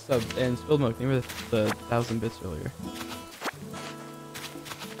 10 gifted subs and spilled milk. Thank you for the 1,000 bits earlier.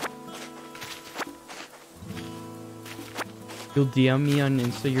 You'll DM me on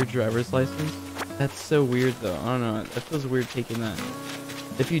Insta your driver's license? That's so weird though. I don't know. That feels weird taking that.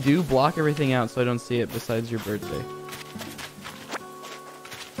 If you do, block everything out so I don't see it besides your birthday.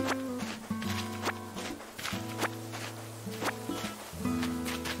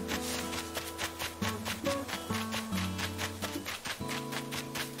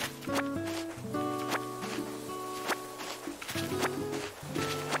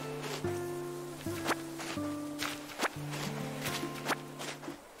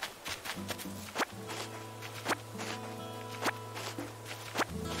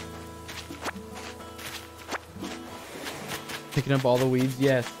 Picking up all the weeds?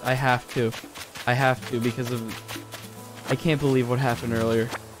 Yes, I have to. I have to because of... I can't believe what happened earlier.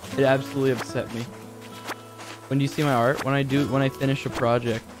 It absolutely upset me. When do you see my art? When I finish a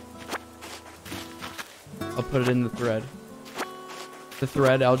project, I'll put it in the thread. The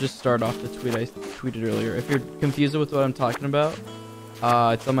thread, I'll just start off the tweet I tweeted earlier. If you're confused with what I'm talking about,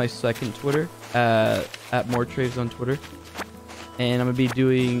 it's on my second Twitter, at more traves on Twitter. And I'm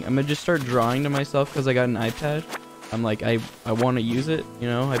gonna just start drawing to myself because I got an iPad. I'm like, I want to use it, you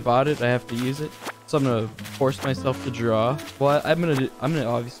know, I bought it, I have to use it. So I'm gonna force myself to draw. Well, I'm gonna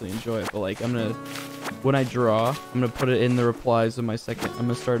obviously enjoy it, but like, when I draw, I'm gonna put it in the replies of my second, I'm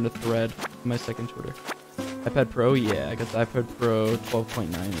gonna start in a thread on my second Twitter. iPad Pro, yeah, I got the iPad Pro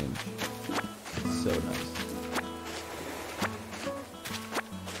 12.9 inch. It's so nice.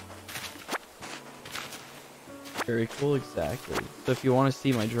 Very cool, exactly. So if you want to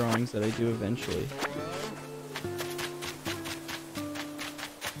see my drawings that I do eventually.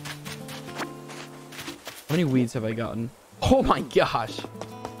 How many weeds have I gotten? Oh my gosh!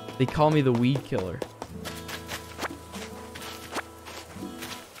 They call me the weed killer.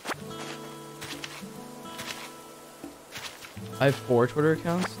 I have 4 Twitter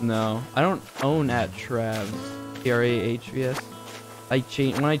accounts? No. I don't own @traves. TRAHVS.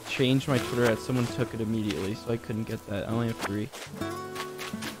 When I changed my Twitter someone took it immediately, so I couldn't get that. I only have 3.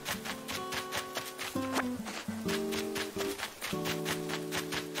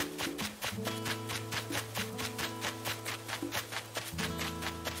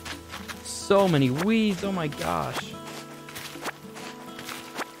 So many weeds, oh my gosh.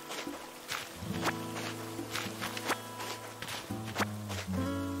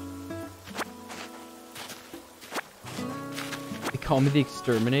 They call me the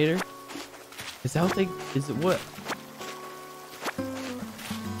exterminator? Is that what they, is it what?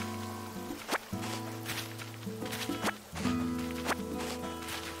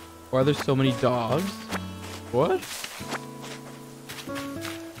 Why are there so many dogs? What?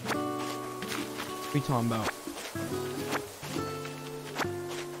 What are you talking about?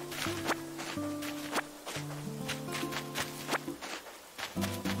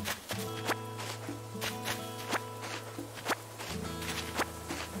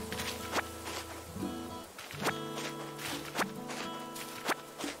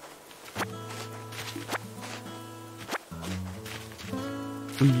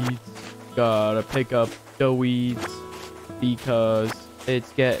 Weeds. Gotta pick up the weeds because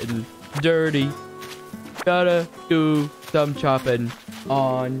it's getting dirty. Gotta do some chopping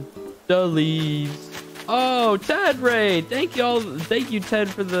on the leaves. Oh, Ted raid! Thank you all. Thank you, Ted,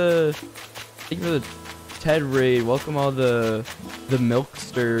 for the. Thank you for the Ted raid. Welcome all the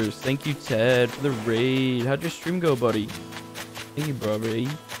milksters. Thank you, Ted, for the raid. How'd your stream go, buddy? Thank you, bro.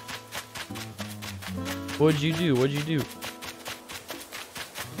 What'd you do? What'd you do?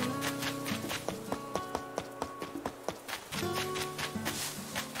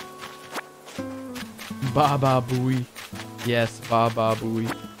 Baba Booey. Yes, Baba Booey.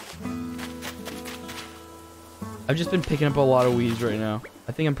 I've just been picking up a lot of weeds right now.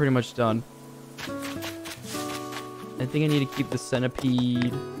 I think I'm pretty much done. I think I need to keep the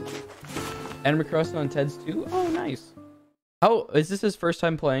centipede. Animal Crossing on Ted's too? Oh, nice. How is this his first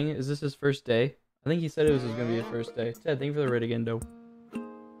time playing? Is this his first day? I think he said it was going to be his first day. Ted, thank you for the raid again, though.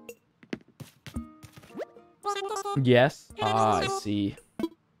 Yes. Ah, I see.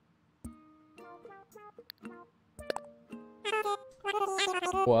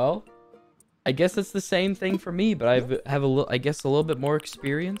 Well, I guess it's the same thing for me, but I guess a little bit more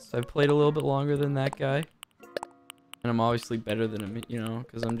experience. I've played a little bit longer than that guy. And I'm obviously better than him, you know,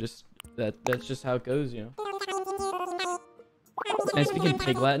 because I'm just that's just how it goes, you know. Can I speak in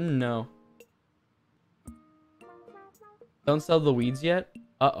Pig Latin? No. Don't sell the weeds yet?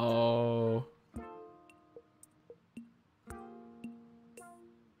 Uh-oh.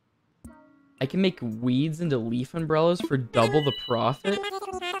 I can make weeds into leaf umbrellas for double the profit?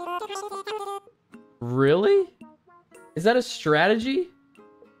 Really? Is that a strategy?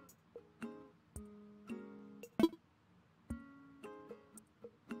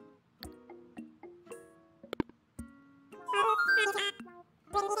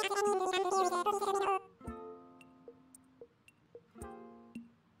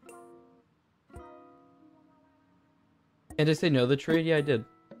 And did I say no to the trade? Yeah, I did.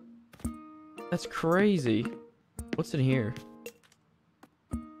 That's crazy. What's in here?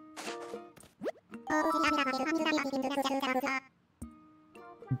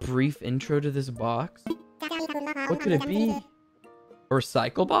 Brief intro to this box? What could it be? A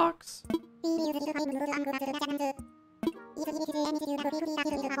recycle box?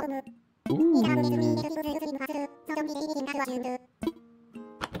 Ooh.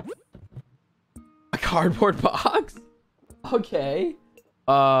 A cardboard box? Okay.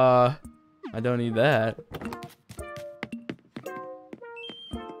 I don't need that.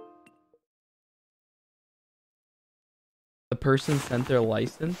 The person sent their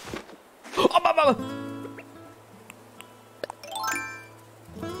license.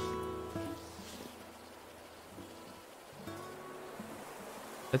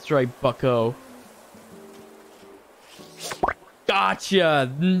 That's right, bucko.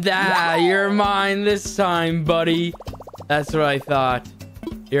 Gotcha! Nah, you're mine this time, buddy. That's what I thought.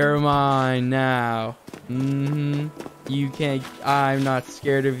 You're mine now. You can't... I'm not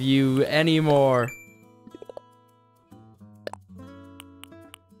scared of you anymore.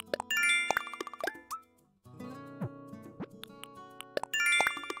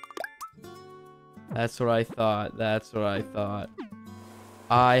 That's what I thought. That's what I thought.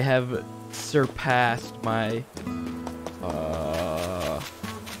 I have surpassed my... I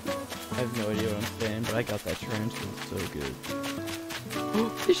have no idea what I'm saying, but I got that tarantula so good. Oh,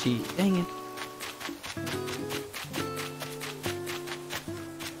 fishy! Dang it!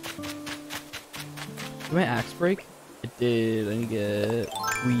 Did my axe break? It did. I need to get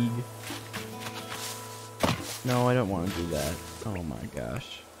twig. No, I don't want to do that. Oh my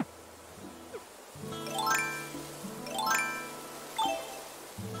gosh.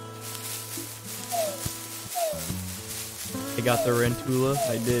 I got the Rentula.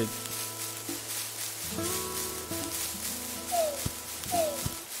 I did.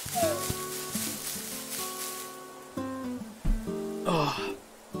 Oh,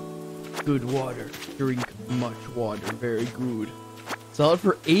 good water. Drink much water. Very good. Sell it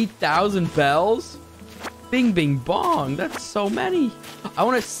for 8,000 bells? Bing, bing, bong. That's so many. I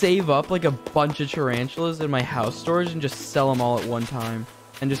want to save up like a bunch of tarantulas in my house storage and just sell them all at one time.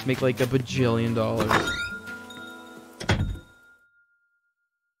 And just make like a bajillion dollars.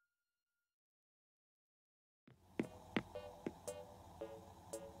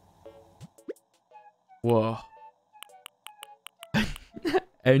 Whoa.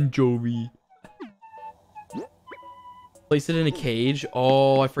 Anchovy. Place it in a cage.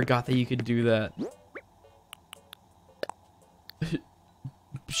 Oh, I forgot that you could do that.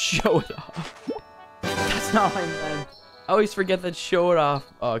 Show it off. That's not what I meant. I always forget that show it off.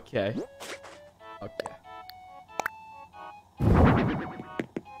 Okay. Okay.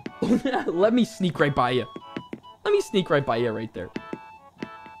 Let me sneak right by you. Let me sneak right by you right there.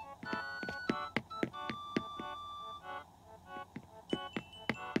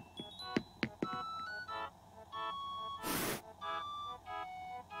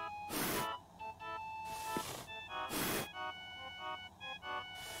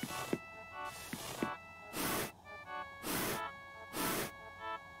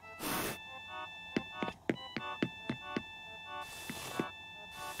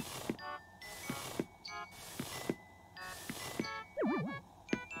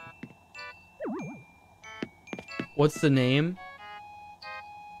 What's the name?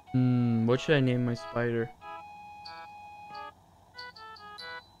 What should I name my spider?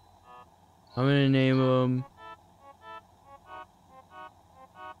 I'm gonna name him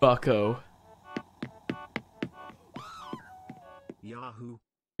Bucko. Yahoo!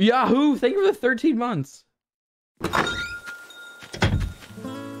 Yahoo! Thank you for the 13 months.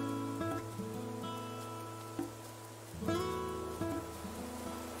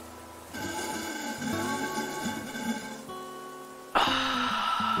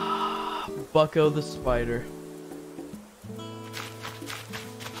 Bucko the spider.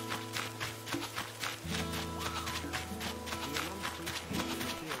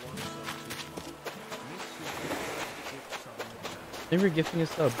 Thank you for gifting a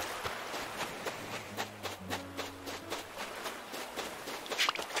sub.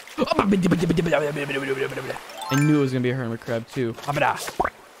 I knew it was gonna be a hermit crab too.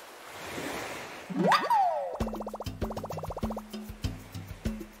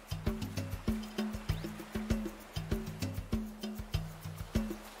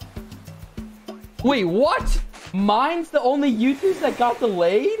 Wait, what? Mine's the only YouTubes that got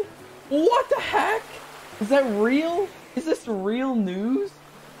delayed? What the heck? Is that real? Is this real news?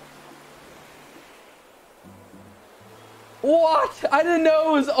 What? I didn't know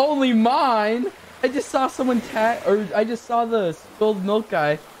it was only mine. I just saw someone I just saw the spilled milk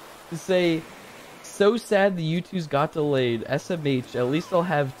guy to say, so sad the YouTubes got delayed. SMH, at least I'll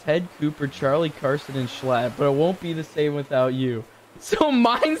have Ted, Cooper, Charlie, Carson, and Schlatt, but it won't be the same without you. So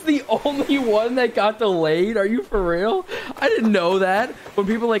mine's the only one that got delayed? Are you for real? I didn't know that. When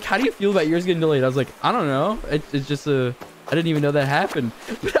people are like, how do you feel about yours getting delayed? I was like, I don't know. It's just I didn't even know that happened.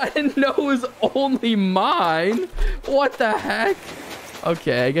 But I didn't know it was only mine. What the heck?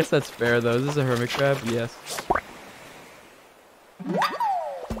 Okay, I guess that's fair though. Is this a hermit crab? Yes.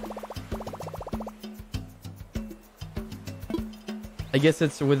 I guess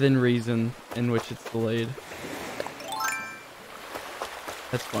it's within reason in which it's delayed.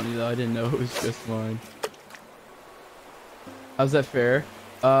 That's funny though, I didn't know it was just mine. How's that fair?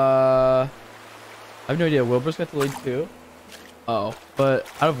 I have no idea. Wilbur's got delayed too? Oh, but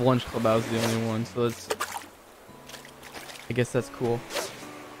out of Lunch Club I was the only one, so that's... I guess that's cool.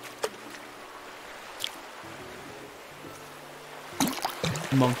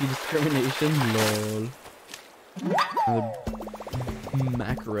 Monkey discrimination, lol. And the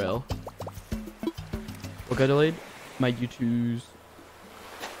mackerel. What got delayed? My YouTubes.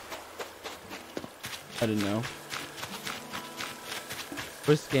 I didn't know. What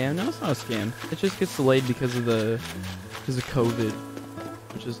a scam? No, it's not a scam. It just gets delayed because of COVID,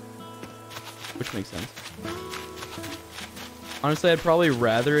 which makes sense. Honestly, I'd probably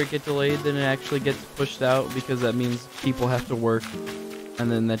rather it get delayed than it actually gets pushed out, because that means people have to work,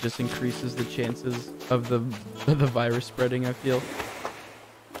 and then that just increases the chances of the virus spreading, I feel.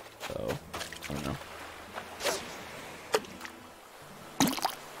 So, I don't know.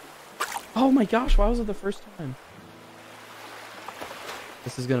 Oh my gosh, why was it the first time?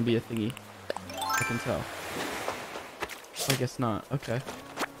 This is gonna be a thingy. I can tell. I guess not. Okay.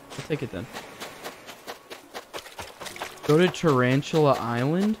 I'll take it then. Go to Tarantula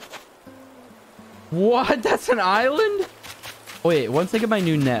Island? What? That's an island? Wait, once I get my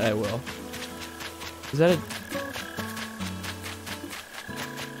new net, I will. Is that a...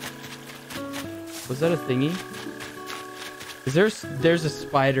 Was that a thingy? There's a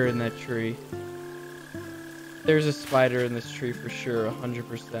spider in that tree. There's a spider in this tree for sure,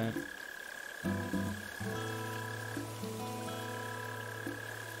 100%.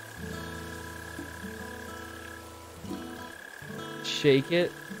 Shake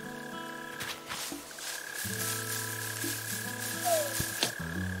it.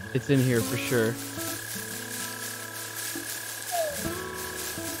 It's in here for sure.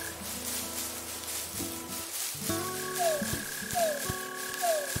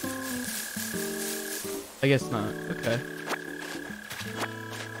 I guess not. Okay.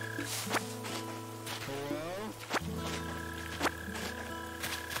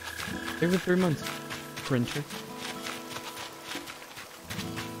 Every 3 months. Printer.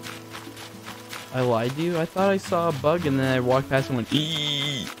 I lied to you? I thought I saw a bug and then I walked past and went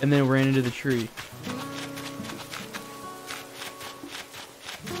eee, and then ran into the tree.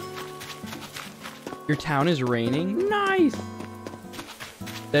 Your town is raining? Nice!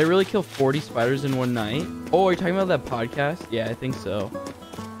 Did I really kill 40 spiders in one night? Oh, are you talking about that podcast? Yeah, I think so.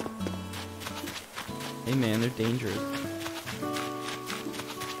 Hey man, they're dangerous.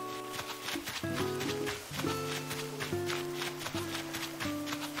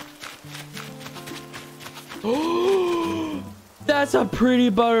 Oh, that's a pretty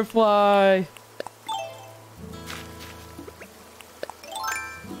butterfly.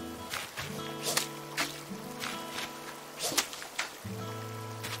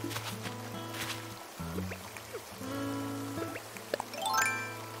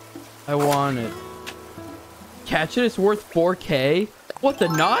 I want it. Catch it, it's worth 4K? What, the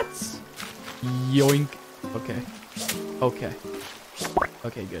knots? Yoink. Okay. Okay.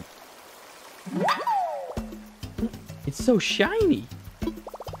 Okay, good. It's so shiny.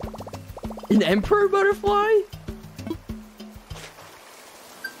 An emperor butterfly?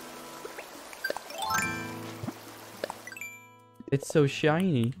 It's so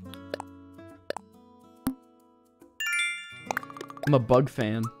shiny. I'm a bug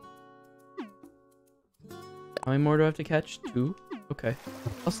fan. How many more do I have to catch? 2? Okay.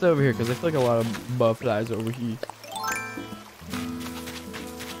 I'll stay over here because I feel like a lot of butterflies over here.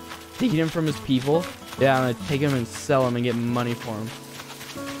 Taking him from his people? Yeah, I'm gonna take him and sell him and get money for him.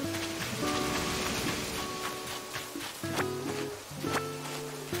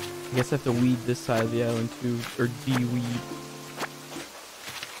 I guess I have to weed this side of the island too, or de-weed.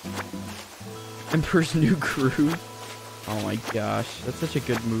 Emperor's New Groove. Oh my gosh, that's such a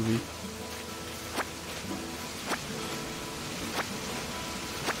good movie.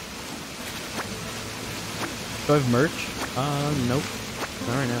 Do I have merch? Nope.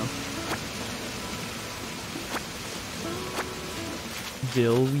 Not right now.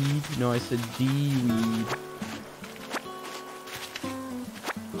 Dillweed? No, I said D-weed.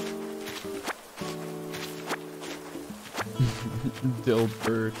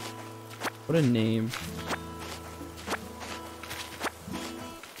 Dillbird. What a name.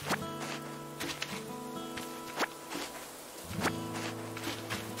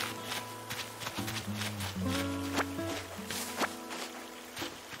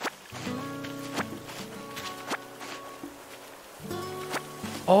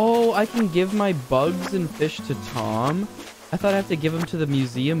 Oh, I can give my bugs and fish to Tom? I thought I have to give them to the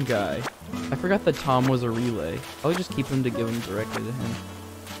museum guy. I forgot that Tom was a relay. I'll just keep him to give them directly to him.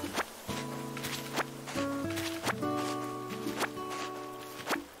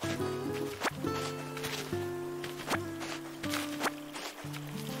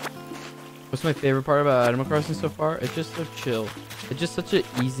 What's my favorite part about Animal Crossing so far? It's just so chill. It's just such an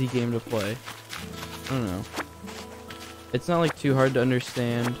easy game to play. I don't know. It's not like too hard to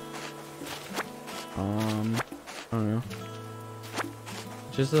understand. I don't know.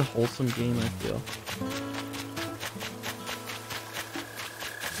 It's just a wholesome game, I feel.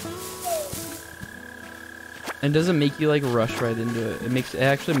 And it doesn't make you like rush right into it. It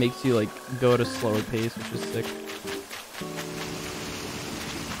actually makes you like go at a slower pace, which is sick.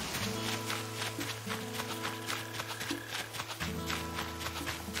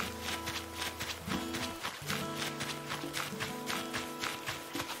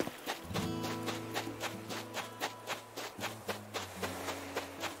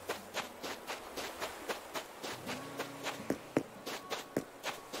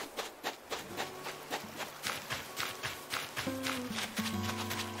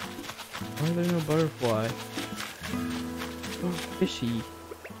 Why is there no butterfly? Oh, fishy.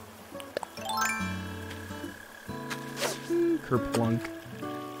 Kerplunk.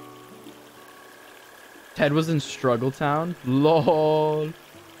 Ted was in Struggle Town? LOL.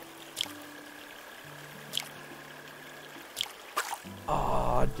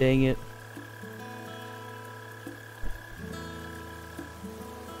 Aw, dang it.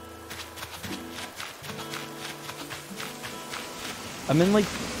 I'm in like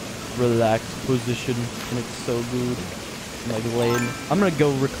relaxed position and it's so good. I'm like laying. I'm gonna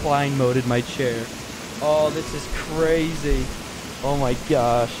go recline mode in my chair. Oh, this is crazy. Oh my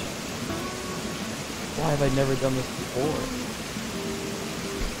gosh. Why have I never done this before?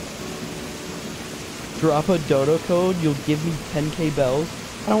 Drop a dodo code, you'll give me 10k bells.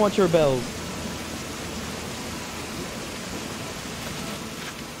 I don't want your bells.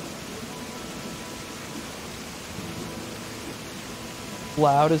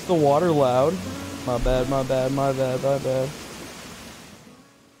 Loud, is the water loud? My bad, my bad, my bad, my bad.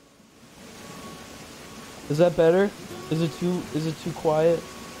 Is that better? Is it too quiet?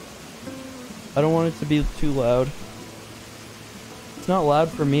 I don't want it to be too loud. It's not loud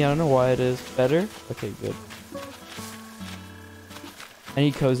for me, I don't know why it is. Better? Okay, good. I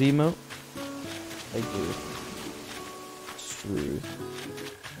need cozy emote? I do. True.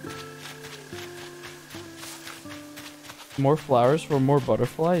 More flowers for more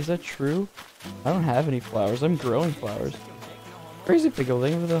butterfly? Is that true? I don't have any flowers. I'm growing flowers. Crazy Pickle,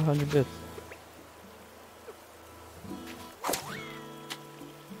 thank you for the 100 bits.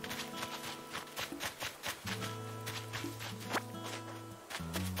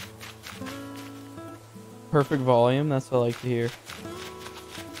 Perfect volume, that's what I like to hear.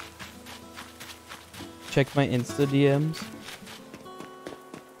 Check my Insta DMs.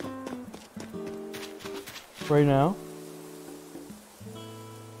 right now.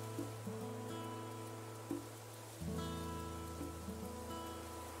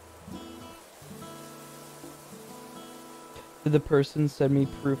 Did the person send me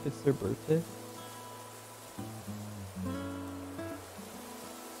proof it's their birthday?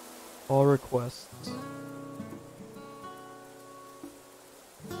 All requests.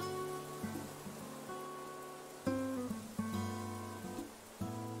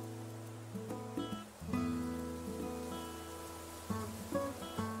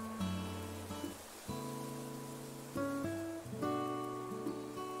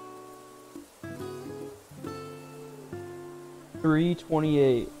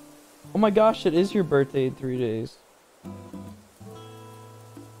 $3.28. Oh my gosh, it is your birthday in 3 days.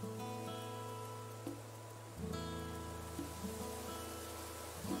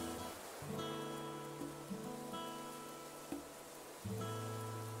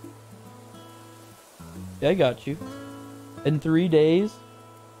 Yeah, I got you. In 3 days.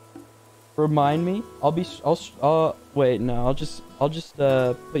 Remind me. Wait, no, I'll just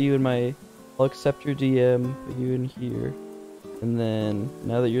put you in my, I'll accept your DM, put you in here. And then,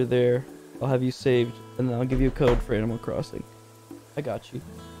 now that you're there, I'll have you saved, and then I'll give you a code for Animal Crossing. I got you.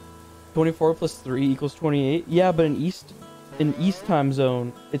 24 plus 3 equals 28? Yeah, but in East time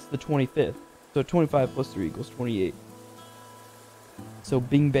zone, it's the 25th. So 25 plus 3 equals 28. So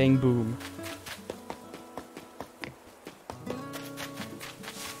bing bang boom.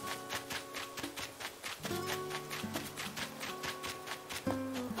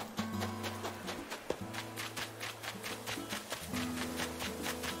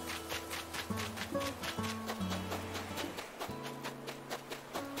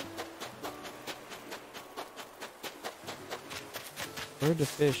 Where to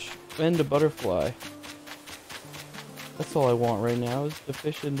fish? And a butterfly. That's all I want right now is the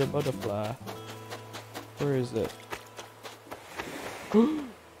fish and the butterfly. Where is it?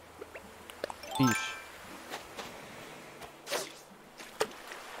 Fish.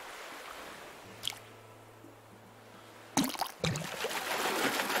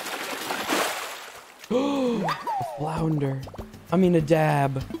 A flounder. I mean a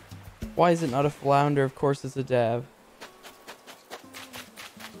dab. Why is it not a flounder? Of course it's a dab.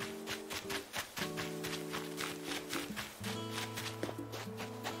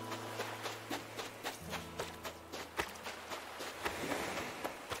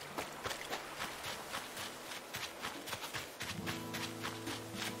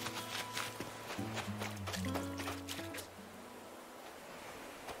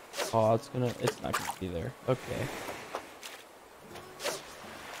 Oh, it's not gonna be there. Okay.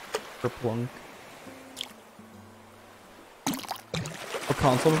 Kerplunk. What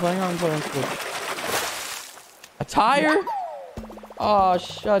console am I playing on? I'm playing on Switch. A tire? Oh,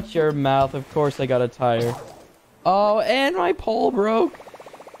 shut your mouth. Of course I got a tire. Oh, and my pole broke.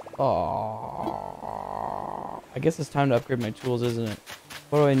 Oh. I guess it's time to upgrade my tools, isn't it?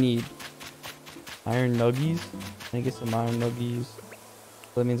 What do I need? Iron nuggies? Can I get some iron nuggies?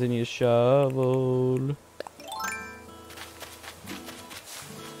 That means I need a shovel.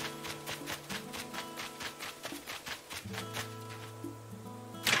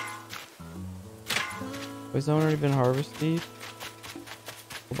 Has that one already been harvested?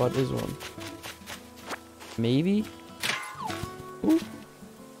 What about this one? Maybe? Ooh.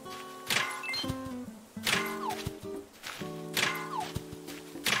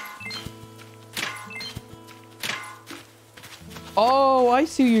 Oh, I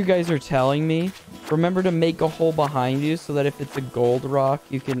see what you guys are telling me. Remember to make a hole behind you so that if it's a gold rock,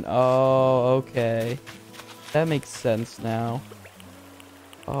 you can... Oh, okay. That makes sense now.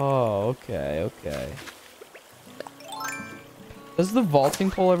 Oh, okay, okay. Does the vaulting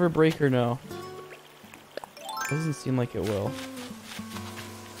pole ever break or no? Doesn't seem like it will.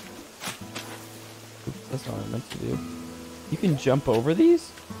 Oops, that's not what I meant to do. You can jump over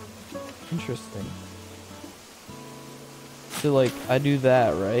these? Interesting. So like I do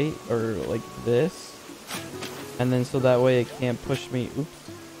that, right? Or like this. And then so that way it can't push me. Oops.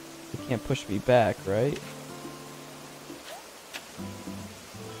 It can't push me back, right?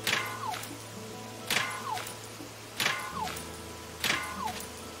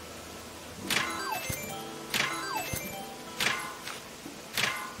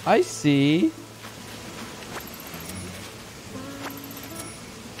 I see.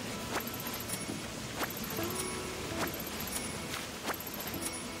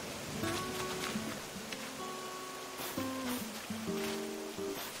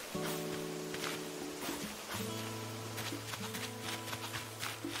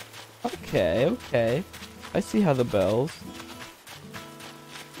 Okay, okay. I see how the bells.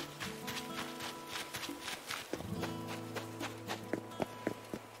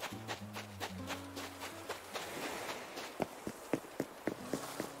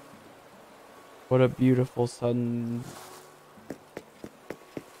 What a beautiful sun.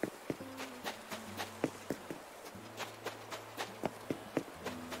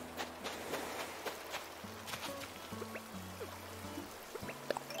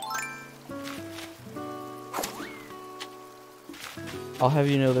 I'll have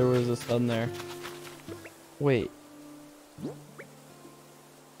you know there was a sun there. Wait.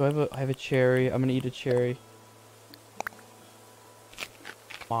 Do I have a cherry? I'm gonna eat a cherry.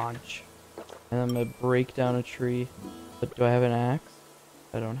 Munch. And I'm gonna break down a tree. But do I have an axe?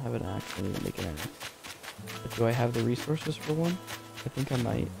 I don't have an axe. I need to make an axe. But do I have the resources for one? I think I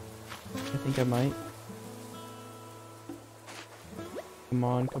might. I think I might. Come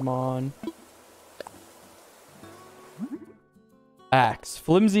on, come on. Axe.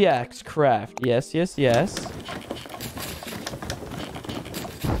 Flimsy axe. Craft. Yes, yes, yes.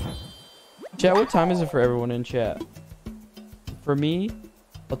 Chat, what time is it for everyone in chat? For me,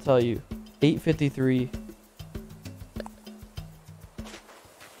 I'll tell you. 8:53.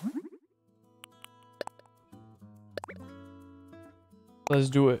 Let's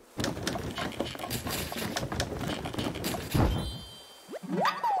do it.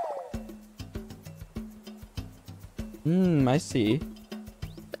 I see. Do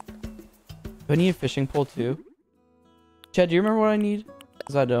I need a fishing pole too? Chad, do you remember what I need?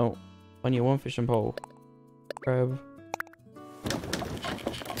 Because I don't. I need one fishing pole. Crab.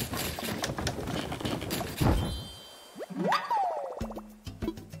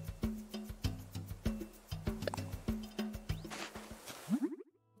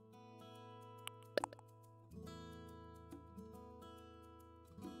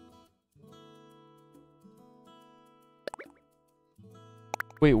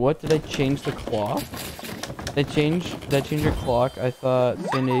 Wait, what? Did I change the clock? Did I change your clock? I thought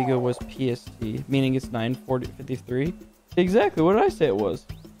San Diego was PST, meaning it's 9:53. Exactly, what did I say it was?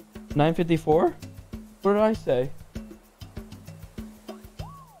 9:54? What did I say? Did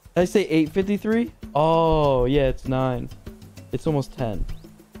I say 8:53? Oh, yeah, it's 9. It's almost 10.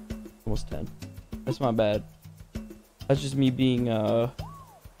 Almost 10. That's my bad. That's just me being,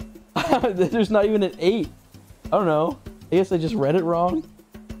 there's not even an 8. I don't know. I guess I just read it wrong.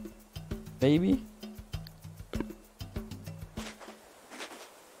 Maybe.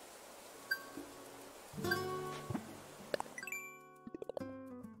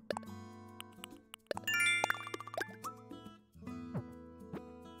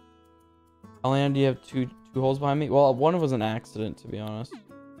 Alana, do you have two holes behind me? Well, one was an accident, to be honest.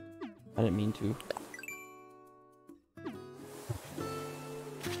 I didn't mean to.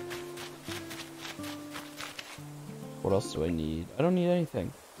 What else do I need? I don't need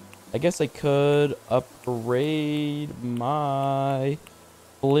anything. I guess I could upgrade my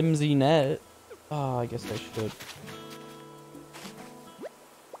flimsy net. Oh, I guess I should.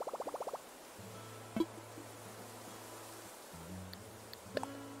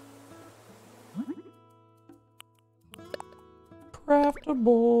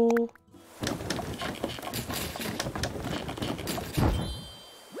 Craftable.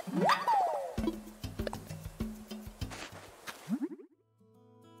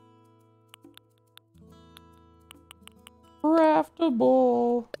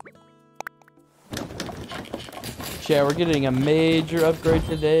 Craftable. Yeah, we're getting a major upgrade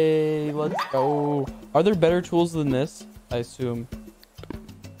today. Let's go. Are there better tools than this? I assume.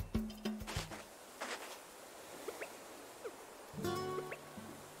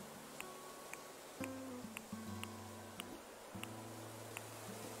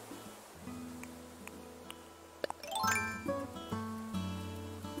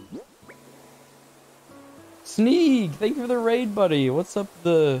 Sneak, thank you for the raid, buddy. What's up,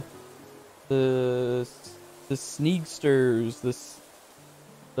 the sneaksters,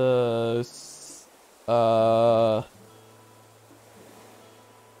 the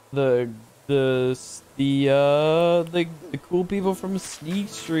cool people from Sneak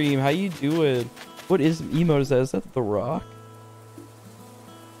Stream. How you doing? What emote is that? Is that The Rock?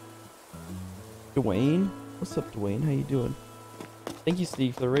 Dwayne? What's up, Dwayne? How you doing? Thank you,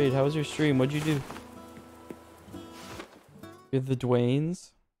 Sneak, for the raid. How was your stream? What'd you do? You're the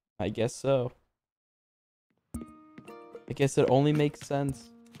Dwaynes? I guess so. I guess it only makes sense.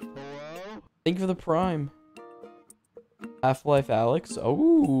 Thank you for the prime. Half-Life Alex?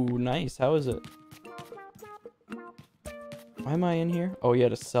 Oh, nice. How is it? Why am I in here? Oh, yeah,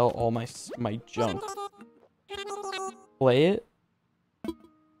 to sell all my junk. Play it?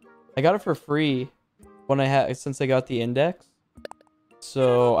 I got it for free since I got the index.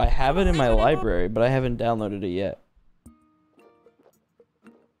 So I have it in my library, but I haven't downloaded it yet.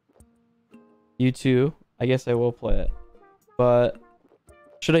 You too? I guess I will play it. But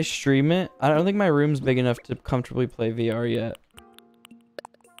Should I stream it? I don't think my room's big enough to comfortably play VR yet.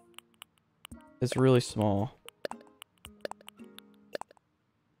 It's really small.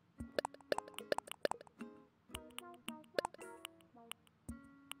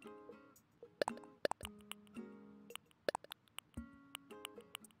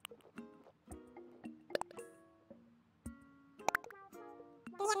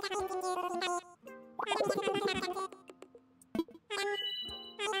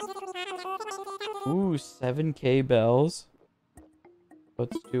 Ooh, 7K bells.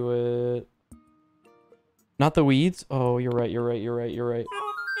 Let's do it. Not the weeds? Oh, you're right, you're right, you're right, you're right.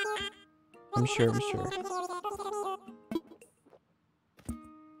 I'm sure, I'm sure.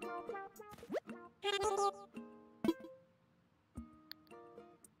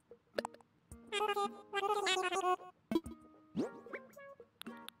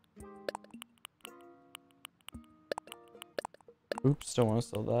 Oops, don't want to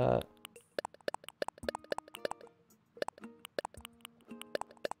sell that.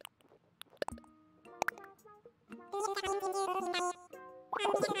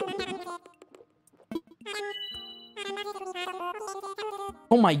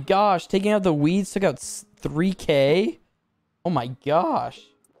 Oh my gosh, taking out the weeds took out 3K? Oh my gosh.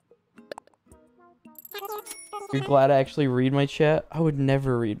 You're glad I actually read my chat? I would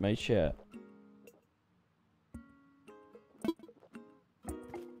never read my chat.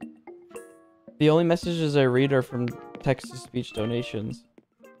 The only messages I read are from text-to-speech donations.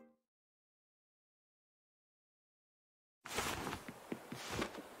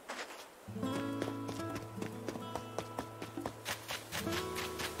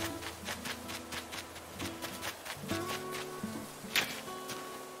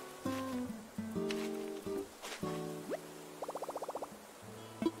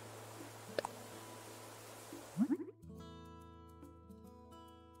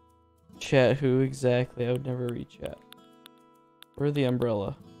 Chat, who exactly? I would never read chat. Where's the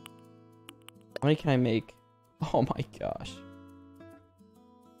umbrella? How many can I make? Oh my gosh.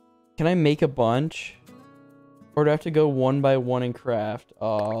 Can I make a bunch? Or do I have to go one by one and craft?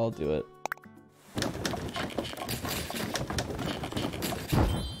 Oh, I'll do it.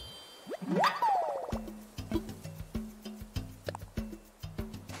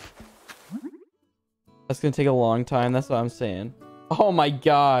 That's gonna take a long time, that's what I'm saying. Oh my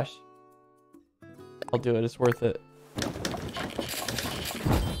gosh. I'll do it, it's worth it.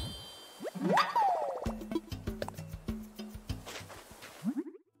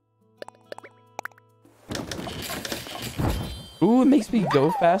 Ooh, it makes me go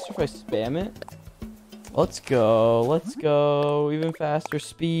faster if I spam it. Let's go, even faster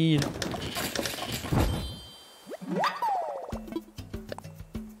speed.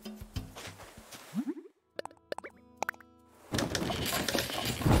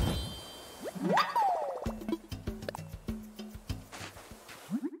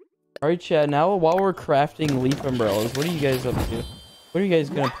 Alright, Chad, now while we're crafting leaf umbrellas, what are you guys up to? What are you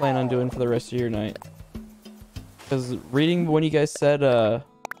guys gonna plan on doing for the rest of your night? Because reading when you guys said,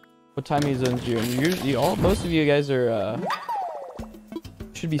 what time is it in June? Most of you guys are,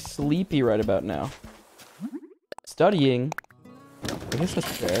 should be sleepy right about now. Studying? I guess that's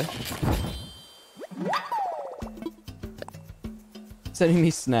fair. Sending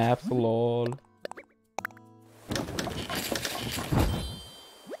me snaps, lol.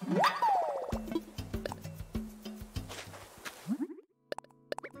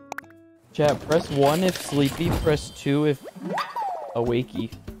 Chat, press 1 if sleepy, press 2 if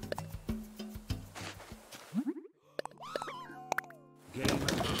awakey.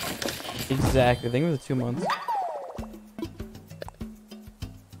 Exactly, I think it was 2 months.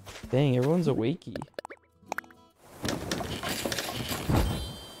 Dang, everyone's awakey.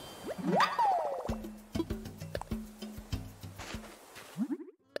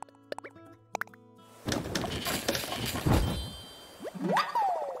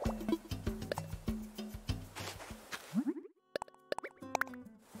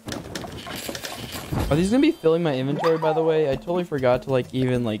 Are these gonna be filling my inventory, by the way? I totally forgot to like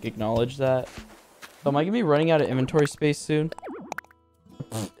even like acknowledge that. So am I gonna be running out of inventory space soon?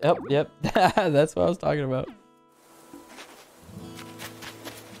 Yep. That's what I was talking about.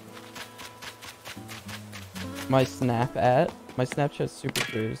 My Snapchat's super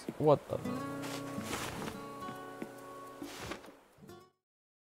curious. What the?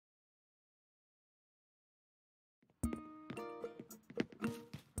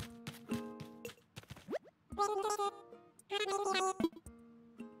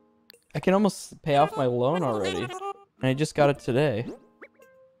 I can almost pay off my loan already. And I just got it today.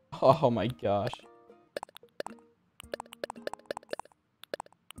 Oh my gosh.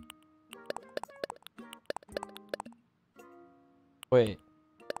 Wait.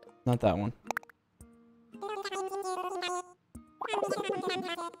 Not that one.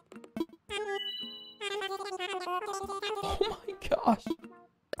 Oh my gosh.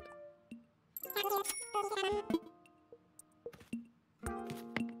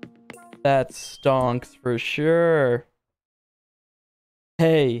 That stonks for sure.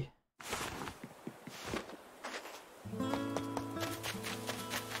 Hey.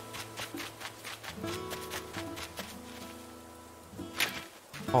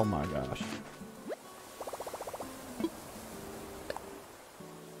 Oh my gosh.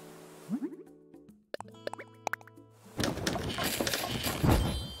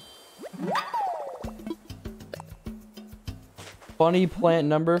 Funny plant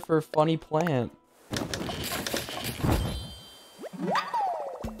number for funny plant.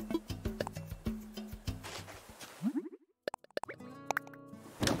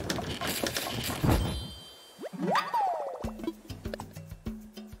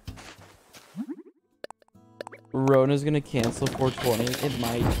 Rona's gonna cancel 420. It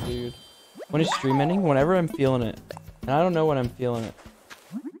might, dude. When is stream ending? Whenever I'm feeling it. And I don't know when I'm feeling it.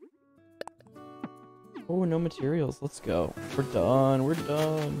 Oh, no materials. Let's go. We're done. We're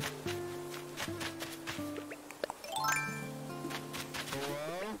done.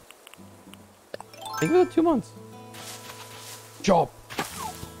 Think about 2 months. Chop.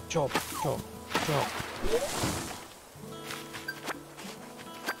 Chop. Chop. Chop.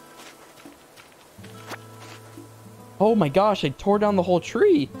 Oh my gosh, I tore down the whole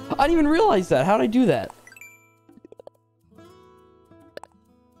tree. I didn't even realize that. How'd I do that?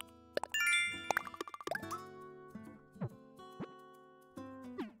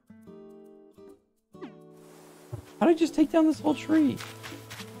 How'd I just take down this whole tree?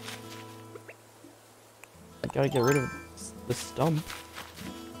 I gotta get rid of the stump.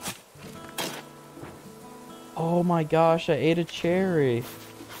 Oh my gosh, I ate a cherry.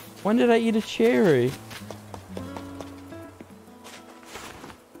 When did I eat a cherry?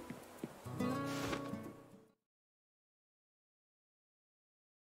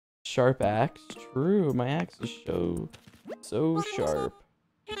 Sharp axe? True, my axe is so sharp.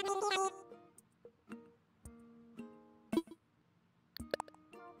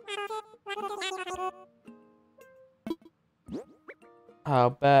 How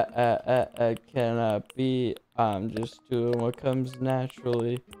bad can I be? I'm just doing what comes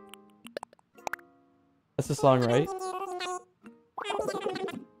naturally. That's the song, right?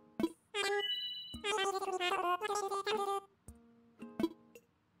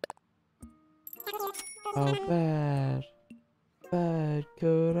 How bad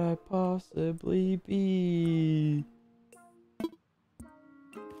could I possibly be?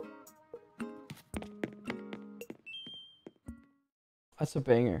 That's a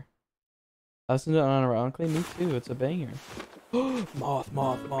banger. I listened to it unironically. Me too. It's a banger. Moth.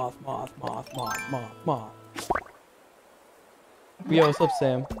 Yo, what's up,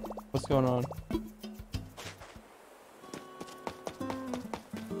 Sam? What's going on?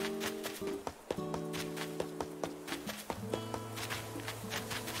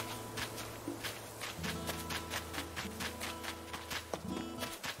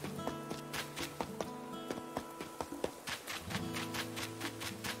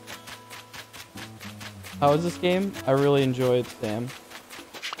 How is this game? I really enjoy it, Sam.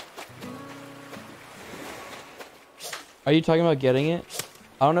 Are you talking about getting it?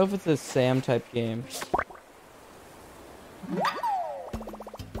 I don't know if it's a Sam type game.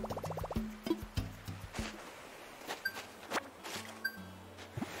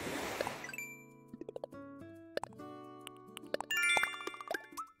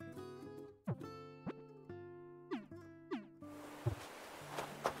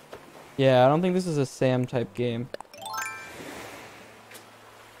 Yeah, I don't think this is a Sam type game.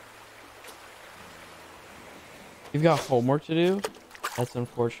 You've got homework to do? That's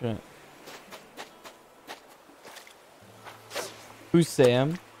unfortunate. Who's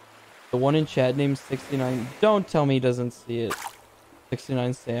Sam? The one in chat named 69. Don't tell me he doesn't see it.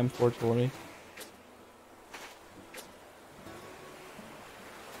 69 Sam 420.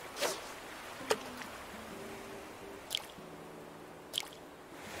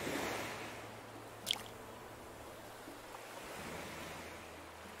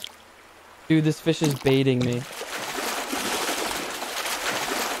 Dude, this fish is baiting me.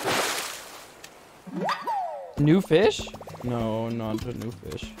 New fish? No, not a new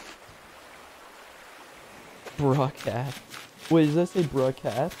fish. Brocat. Wait, does that say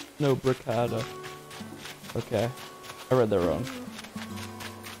brocat? No, brocata. Okay. I read that wrong.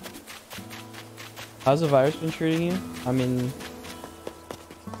 How's the virus been treating you? I mean,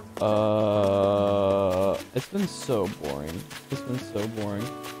 It's been so boring. It's been so boring.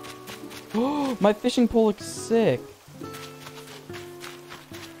 Oh, my fishing pole looks sick.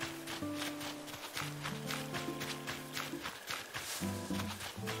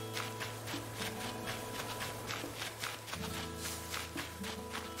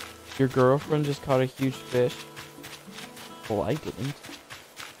 Your girlfriend just caught a huge fish. Well, I didn't.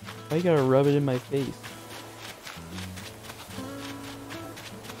 Why you gotta rub it in my face?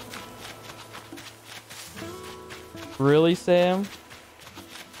 Really, Sam?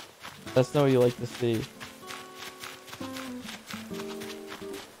 That's not what you like to see.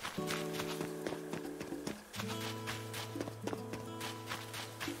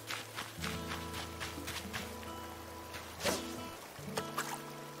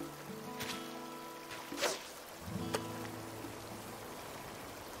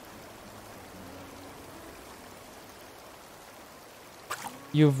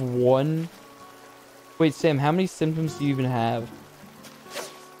 You have one... Wait, Sam, how many symptoms do you even have?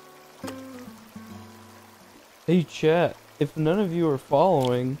 Hey, chat. If none of you are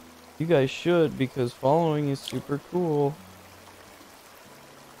following, you guys should, because following is super cool.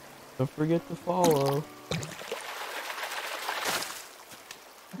 Don't forget to follow.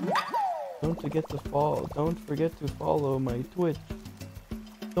 Don't forget to follow. Don't forget to follow my Twitch.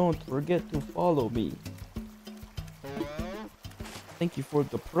 Don't forget to follow me. Thank you for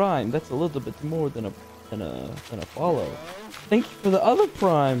the prime. That's a little bit more than a follow. Thank you for the other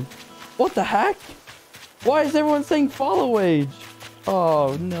prime. What the heck? Why is everyone saying follow age?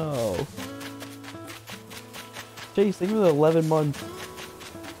 Oh no. Chase, thank you for the 11 months.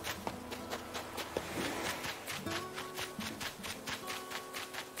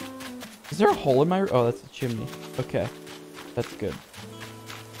 Is there a hole in my... Oh, that's a chimney. Okay. That's good.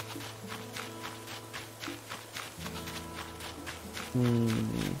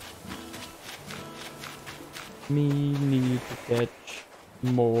 Me need to catch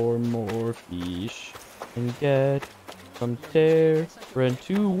more fish and get some tear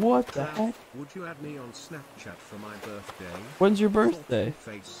into what the heck? Would you add me on Snapchat for my birthday? When's your birthday?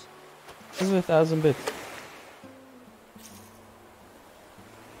 Face. Give me 1,000 bits.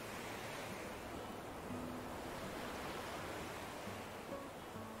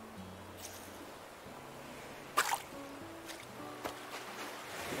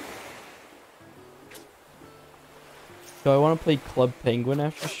 So I want to play Club Penguin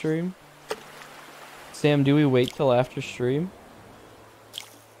after stream. Sam, do we wait till after stream?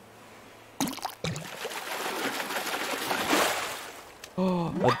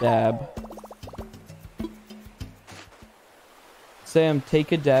 Oh, a dab. Sam,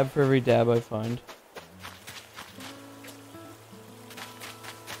 take a dab for every dab I find.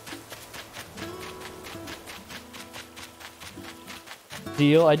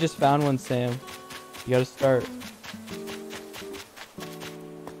 Deal? I just found one, Sam. You gotta start.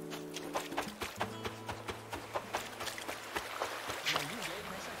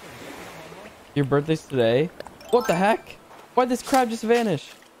 Your birthday's today? What the heck? Why'd this crab just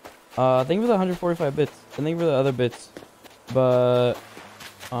vanish? Thank you for the 145 bits. And thank you for the other bits. But,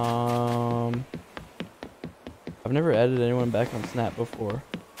 I've never added anyone back on Snap before.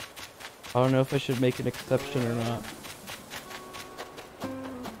 I don't know if I should make an exception or not.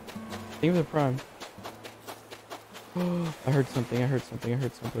 Thank you for the prime. I heard something, I heard something, I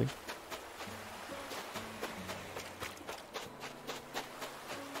heard something.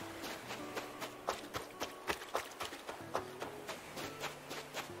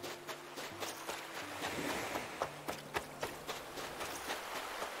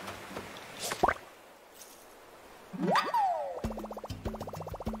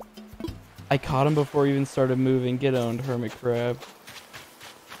 I caught him before he even started moving. Get owned, hermit crab.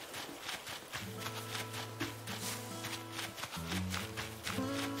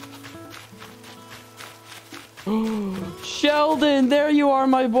 Sheldon, there you are,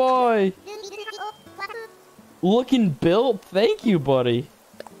 my boy. Looking built. Thank you, buddy.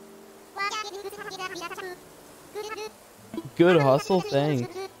 Good hustle.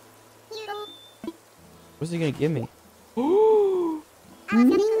 Thanks. What's he gonna give me?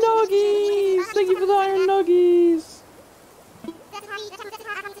 Nuggies! Thank you for the iron nuggies!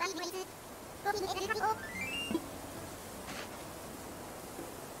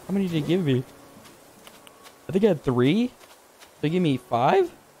 How many did he give me? I think I had 3. So he gave me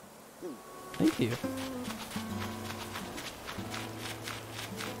 5? Thank you.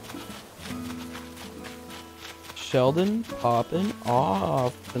 Sheldon popping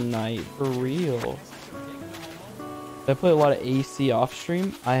off tonight, for real. I play a lot of AC off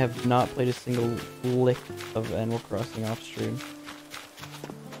stream. I have not played a single lick of Animal Crossing off stream.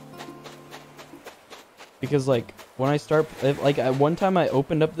 Because like when I start, like at one time I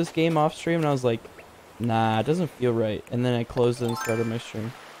opened up this game off stream and I was like, nah, it doesn't feel right. And then I closed it and started my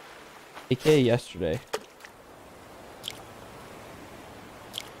stream. AKA yesterday.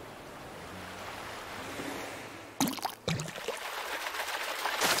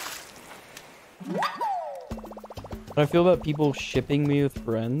 What I feel about people shipping me with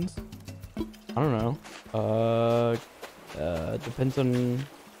friends, I don't know. Depends on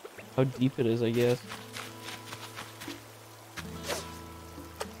how deep it is, I guess.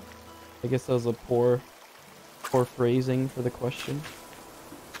 I guess that was a poor phrasing for the question.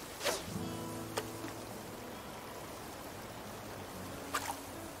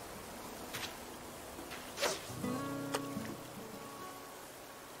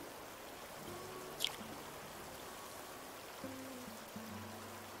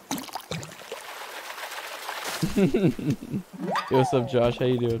 Yo, what's up, Josh? How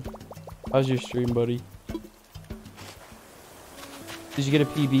you doing? How's your stream, buddy? Did you get a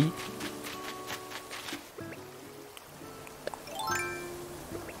PB?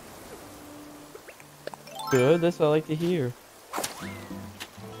 Good, that's what I like to hear.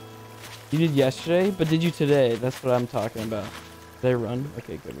 You did yesterday, but did you today? That's what I'm talking about. Did I run?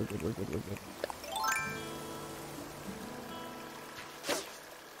 Okay, good, we're good, we're good, we're good.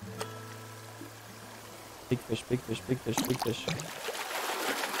 Big fish, big fish, big fish, big fish.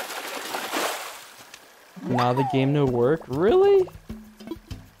 Now the game no work? Really?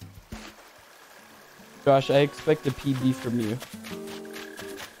 Josh, I expect a PB from you.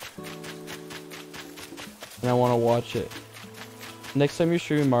 And I want to watch it. Next time you're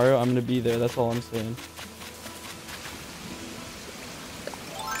streaming Mario, I'm gonna be there. That's all I'm saying.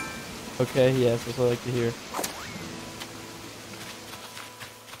 Okay, yes, that's what I like to hear.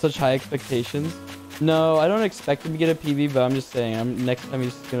 Such high expectations. No, I don't expect him to get a PB, but I'm just saying, next time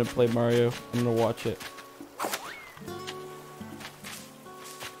he's gonna play Mario, I'm gonna watch it.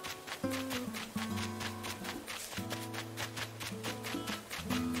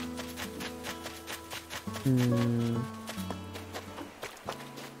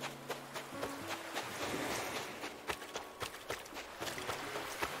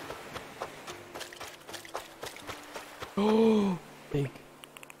 Oh, big.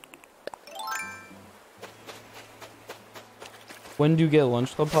 When do you get a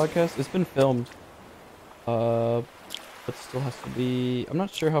Lunch Club podcast? It's been filmed. But still has to be... I'm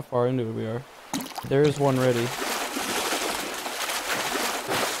not sure how far into it we are. There is one ready.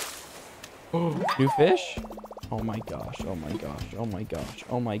 Oh, new fish? Oh my gosh, oh my gosh, oh my gosh,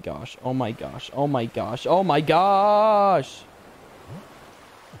 oh my gosh, oh my gosh, oh my gosh, oh my gosh!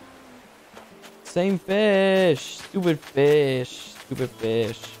 Same fish! Stupid fish! Stupid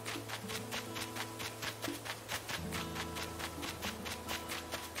fish.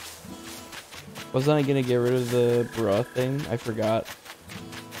 Wasn't I gonna get rid of the bruh thing? I forgot.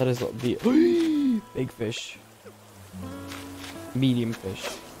 That is the big fish. Medium fish.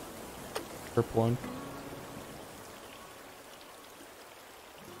 Purple one.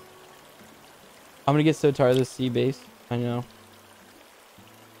 I'm gonna get so tired of this sea base. I know.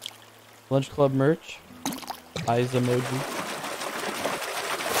 Lunch Club merch. Eyes emoji.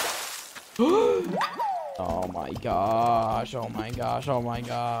 Oh my gosh. Oh my gosh. Oh my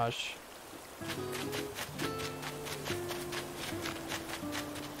gosh.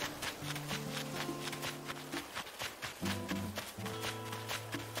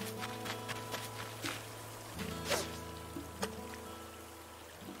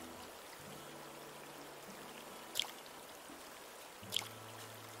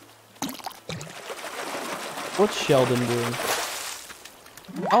 What's Sheldon doing?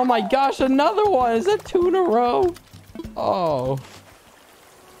 Oh my gosh, another one! Is that 2 in a row? Oh.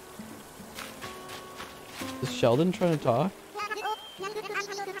 Is Sheldon trying to talk?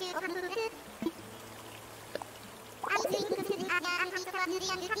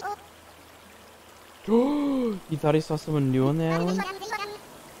 He thought he saw someone new on the island?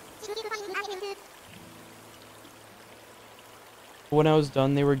 When I was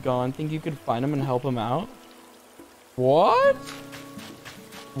done, they were gone. Think you could find them and help them out? What?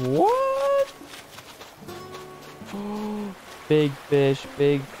 What? Big fish,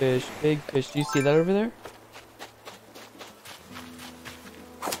 big fish, big fish. Do you see that over there?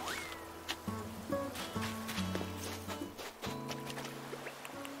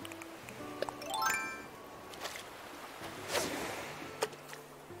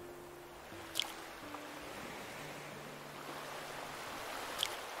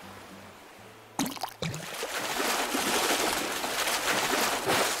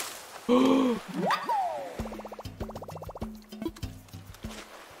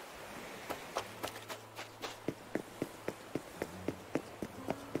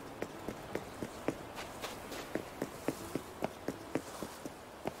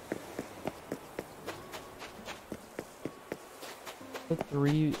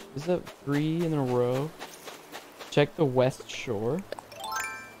 Is that 3 in a row? Check the west shore.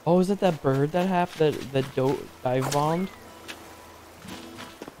 Oh, is it that bird that dive bombed?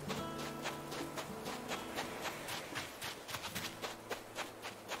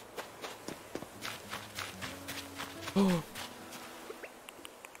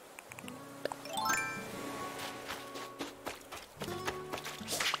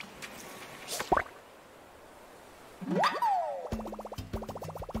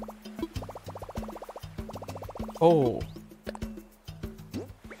 Oh.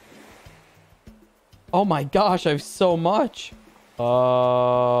 Oh my gosh, I have so much. A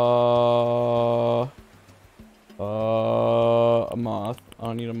moth. I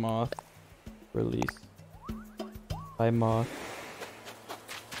don't need a moth. Release. Buy moth.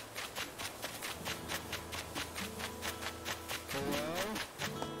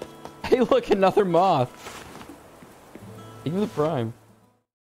 Hey, look, another moth. Thank you for the prime.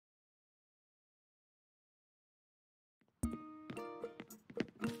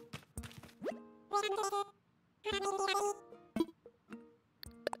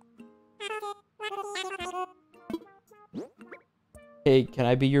 Hey, can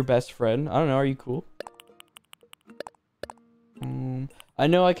I be your best friend? I don't know, are you cool? I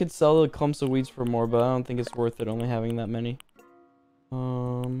know I could sell the clumps of weeds for more, but I don't think it's worth it only having that many.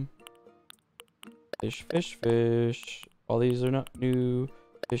 Fish, fish, fish. All these are not new.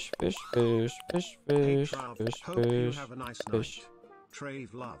 Fish, fish, fish, fish, Hey, fish, Trav, fish, hope you fish, have a nice fish. night.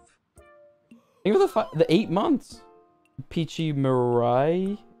 Trave love. Think of the 8 months. Peachy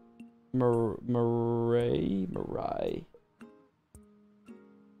Mirai. Mirai.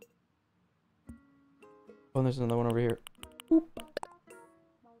 Oh, and there's another one over here. Boop.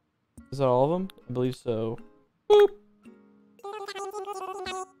 Is that all of them? I believe so. Boop.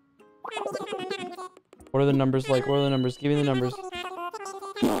 What are the numbers like? What are the numbers? Give me the numbers.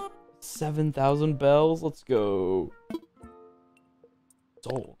 7,000 bells. Let's go.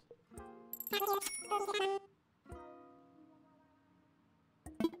 Sold.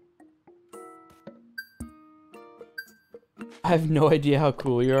 I have no idea how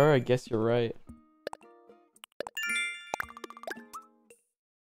cool you are. I guess you're right.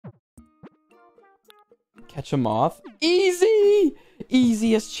 Catch a moth. Easy!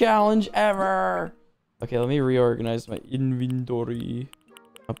 Easiest challenge ever. Okay, let me reorganize my inventory.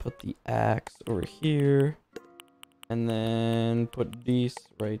 I'll put the axe over here. And then put this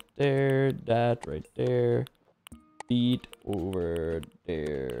right there. That right there. Feet over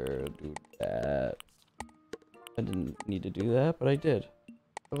there. Do that. I didn't need to do that, but I did.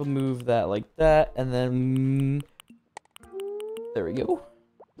 I'll move that like that. And then... there we go.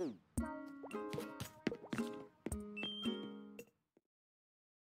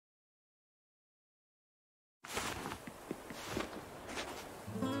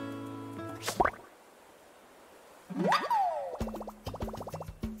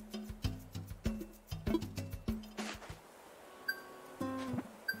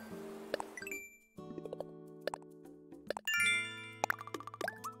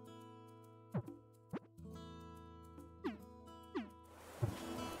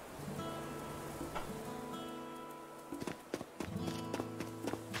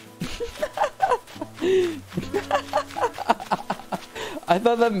 I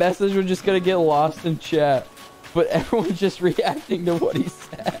thought that message was just gonna get lost in chat, but everyone's just reacting to what he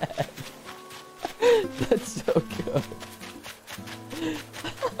said. That's so good.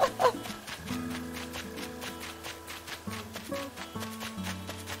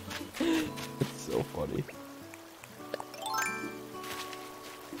 It's so funny.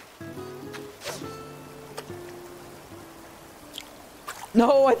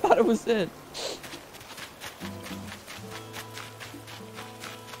 No, I thought it was it.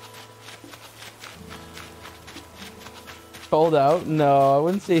 Called out? No, I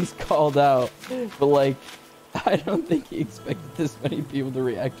wouldn't say he's called out. But like, I don't think he expected this many people to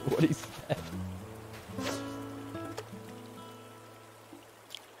react to what he said.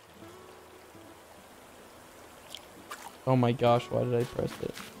 Oh my gosh, why did I press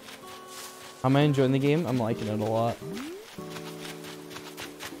it? Am I enjoying the game? I'm liking it a lot.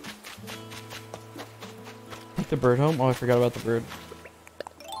 Take the bird home? Oh, I forgot about the bird.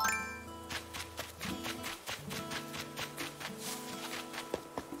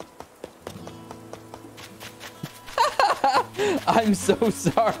 I'm so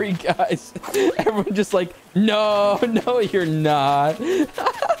sorry, guys. Everyone just like, no, no, you're not.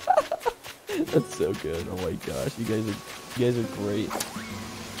 That's so good. Oh my gosh, you guys are great.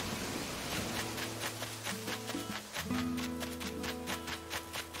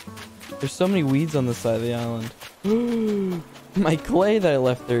 There's so many weeds on the side of the island. My clay that I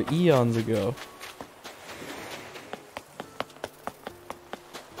left there eons ago.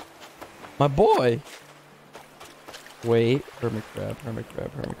 My boy. Wait, hermit crab, hermit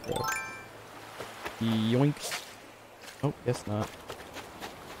crab, hermit crab. Yoink. Oh, guess not.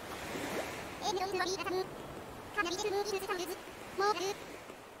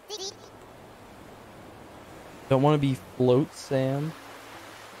 Don't want to be float Sam.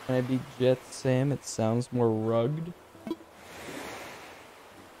 Can I be jet Sam? It sounds more rugged.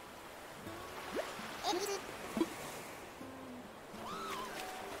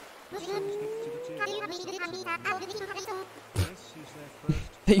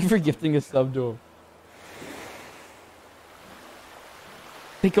 Thank you for gifting a sub to him.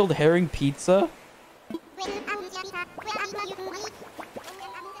 Pickled herring pizza?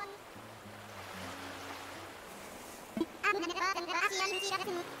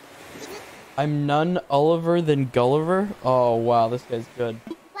 I'm none Oliver than Gulliver? Oh wow, this guy's good.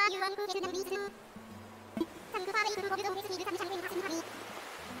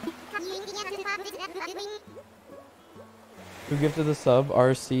 Who gifted the sub?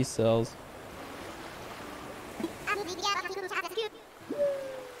 RC sells.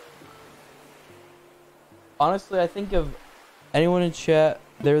 Honestly, I think of anyone in chat,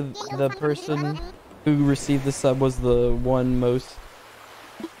 they're the person who received the sub was the one most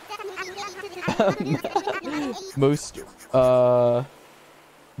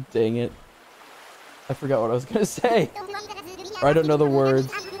dang it. I forgot what I was gonna say. Or I don't know the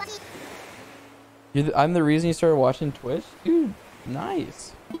words. I'm the reason you started watching Twitch? Dude,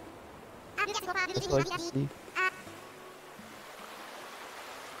 nice. That's what I like to see.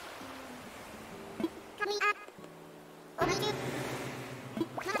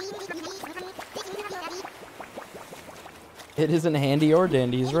 It isn't handy or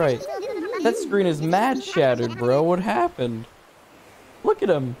dandy, he's right. That screen is mad shattered, bro. What happened? Look at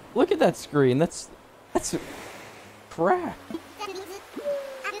him. Look at that screen. That's crap.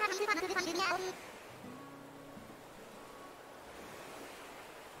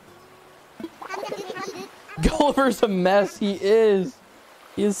 Gulliver's a mess. He is.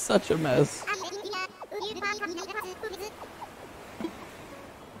 He is such a mess.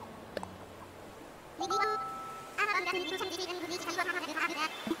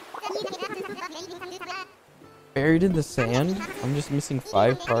 Buried in the sand? I'm just missing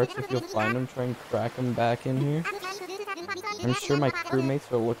 5 parts. If you'll find them, try and crack them back in here. I'm sure my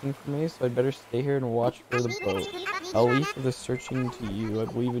crewmates are looking for me, so I'd better stay here and watch for the boat. I'll leave for the searching to you. I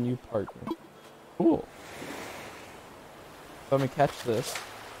believe in you, partner. Cool. So I'm gonna catch this.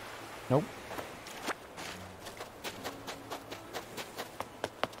 Nope.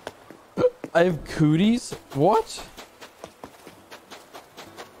 I have cooties? What?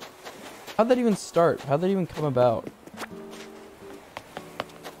 How'd that even start? How'd that even come about?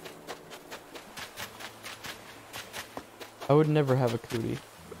 I would never have a cootie.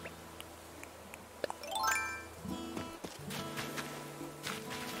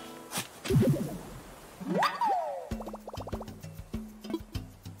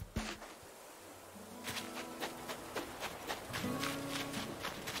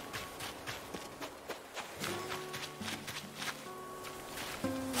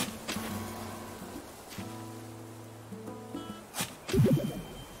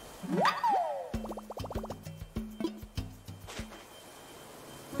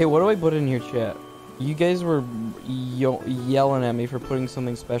 Hey, what do I put in here, chat? You guys were yelling at me for putting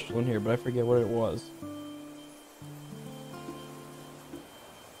something special in here, but I forget what it was.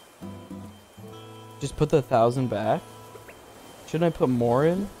 Just put the 1,000 back? Shouldn't I put more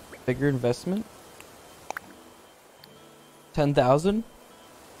in? Bigger investment? 10,000?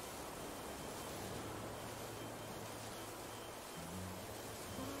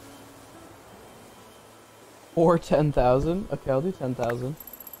 Or 10,000? Okay, I'll do 10,000.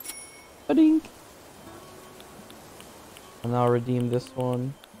 Ba-dink. And I'll redeem this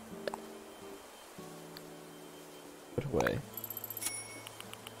one. Put away.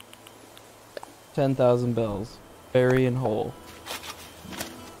 10,000 bells. Berry and whole.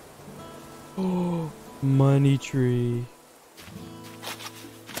 Oh, money tree.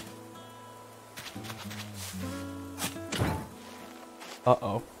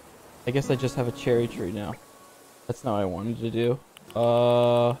 Uh-oh. I guess I just have a cherry tree now. That's not what I wanted to do.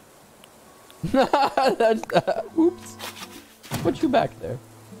 That's, oops. Put you back there.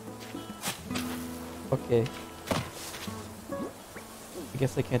 Okay. I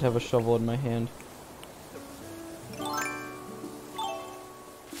guess I can't have a shovel in my hand.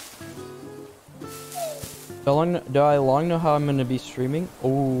 Do I long know how I'm gonna be streaming?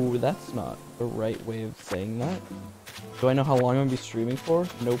 Oh, that's not the right way of saying that. Do I know how long I'm gonna be streaming for?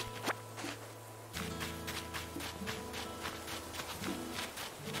 Nope.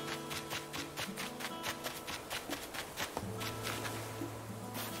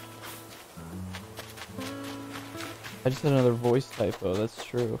 I just had another voice typo, that's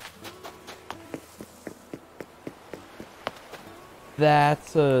true.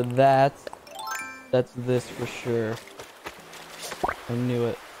 That's this for sure. I knew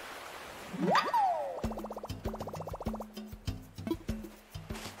it.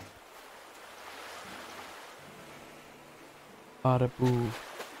 Bada boo.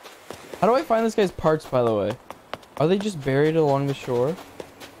 How do I find this guy's parts, by the way? Are they just buried along the shore?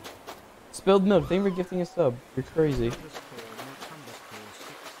 Spilled milk, thank you for gifting a sub. You're crazy.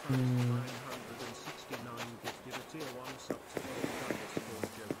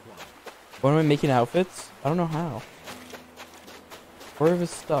 What am I making outfits? I don't know how. Where are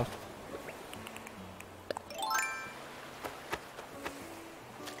his stuff?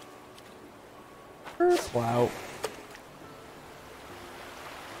 Wow.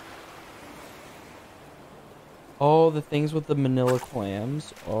 Oh, the things with the manila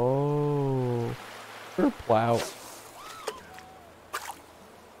clams. Oh. Plow.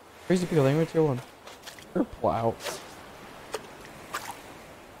 Crazy people, thank you for tier 1. Plow.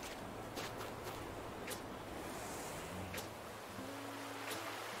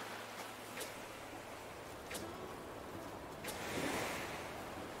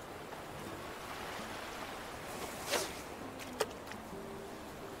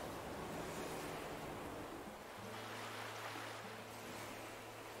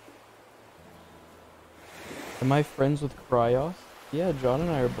 Am I friends with Cryos? Yeah, John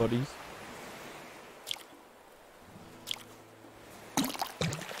and I are buddies.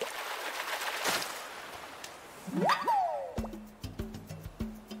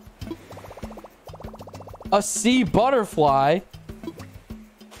 A sea butterfly?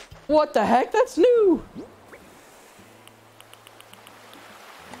 What the heck? That's new!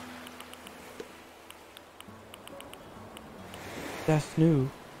 That's new.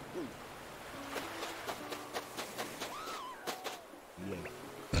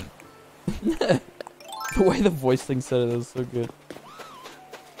 The way the voice thing said it was so good.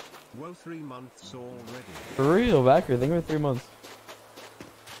 Whoa, 3 months already. For real, Backer, think of it 3 months.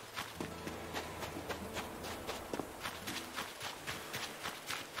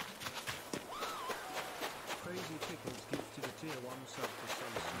 Crazy Pickles gifted a tier 1 sub for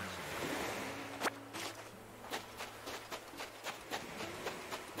some snazzy.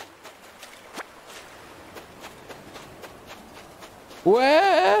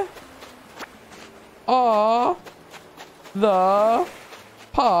 Where are the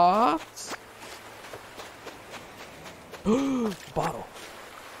parts? Bottle.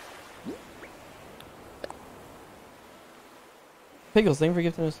 Pickles, thank you for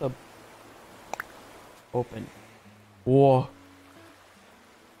gifting a sub. Open. Whoa.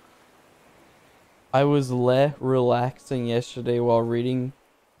 I was relaxing yesterday while reading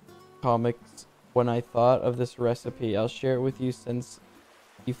comics when I thought of this recipe. I'll share it with you since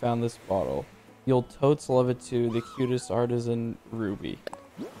you found this bottle. You'll totes love it too. The cutest artisan Ruby.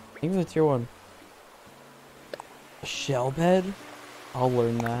 Thank you for the tier 1. A shell bed? I'll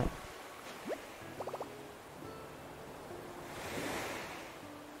learn that.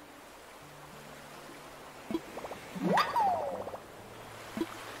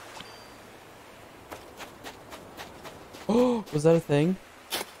 Oh, was that a thing?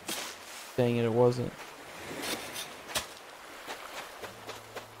 Dang it, it wasn't.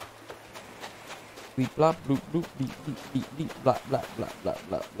 Beep blop bloop bloop beep beep beep beep blop blop blop blop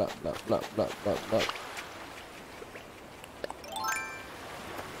blop blop blop blop blop blop blop.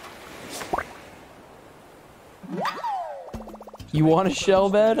 You want a shell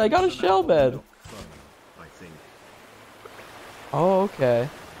bed? I got a shell bed. Oh, okay.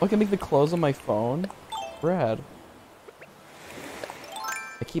 Oh, I can make the clothes on my phone? Rad.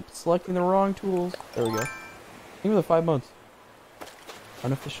 I keep selecting the wrong tools. There we go. Think of the 5 months.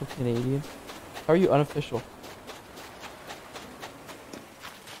 Unofficial Canadian. How are you unofficial?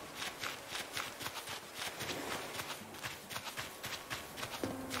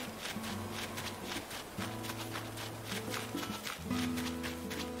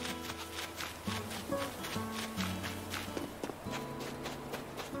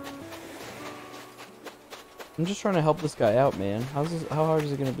 I'm just trying to help this guy out, man. How hard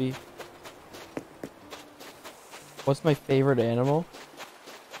is it gonna be? What's my favorite animal?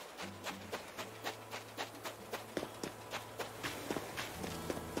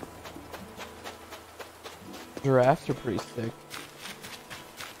 Giraffes are pretty sick.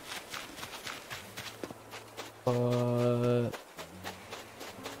 But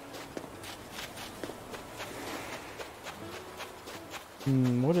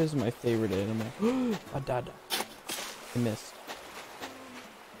what is my favorite animal? A dada. I missed.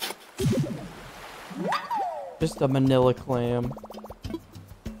 Just a manila clam.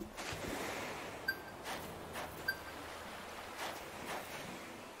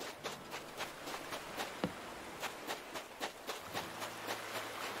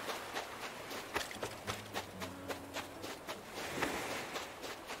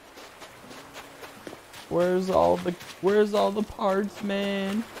 Where's all the parts,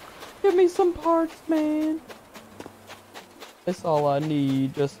 man? Give me some parts, man. That's all I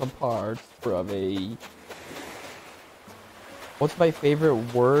need, just some parts, bruv. What's my favorite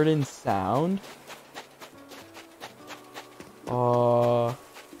word and sound? I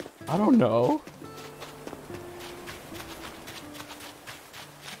don't know.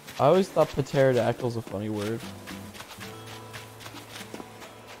 I always thought pterodactyl's a funny word.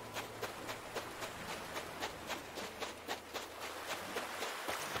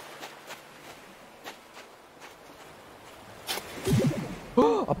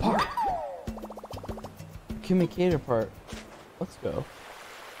 A part. Communicator part. Let's go.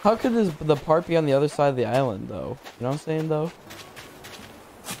 How could the part be on the other side of the island, though? You know what I'm saying, though?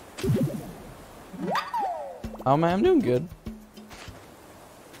 Oh man, I'm doing good.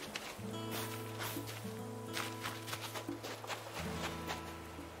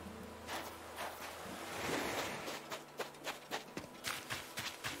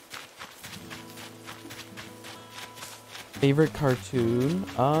 Favorite cartoon?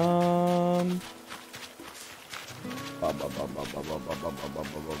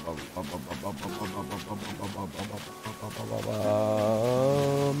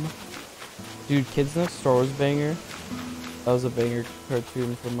 Dude, Kids Next Door was banger. That was a banger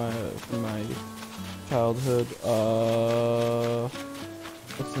cartoon from my childhood.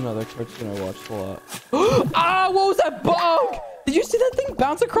 What's another cartoon I watched a lot? Ah, what was that bug? Did you see that thing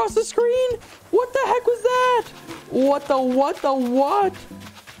bounce across the screen? What the heck was that? What the what?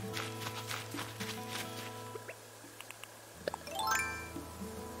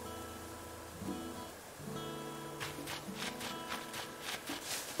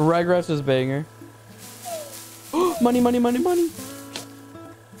 Rugrats is banger. Money.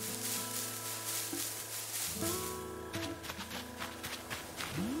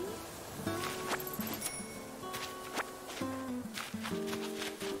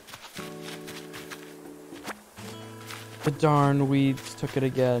 The darn weeds took it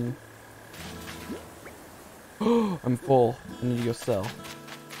again. I'm full. I need to go sell.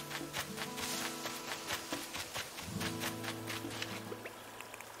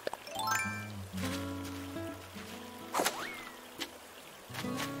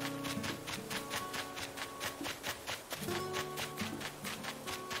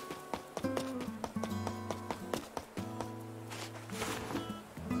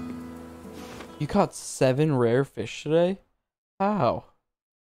 You caught 7 rare fish today? How?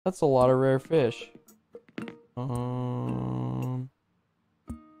 That's a lot of rare fish.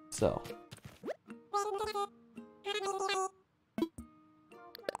 Sell.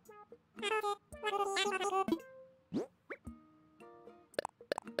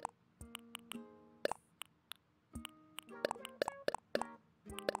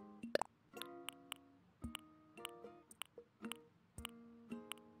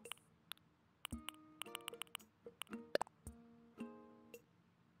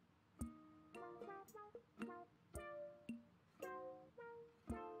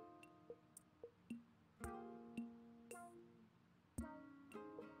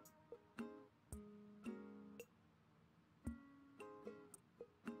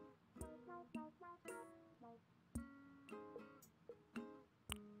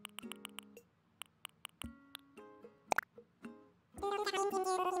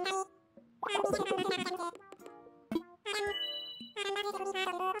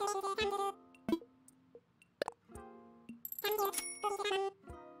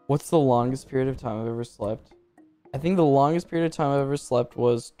 What's the longest period of time I've ever slept? I think the longest period of time I've ever slept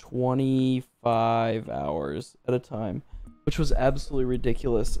was 25 hours at a time, which was absolutely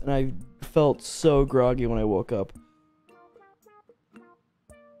ridiculous, and I felt so groggy when I woke up.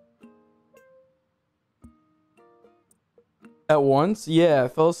 At once? Yeah, I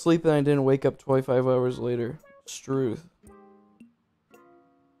fell asleep and I didn't wake up 25 hours later. It's truth.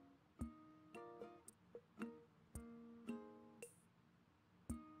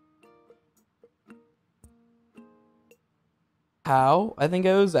 How? I think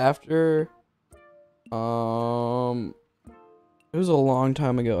I was after It was a long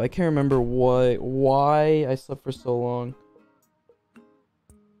time ago. I can't remember why I slept for so long.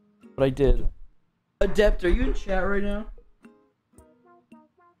 But I did. Adept, are you in chat right now?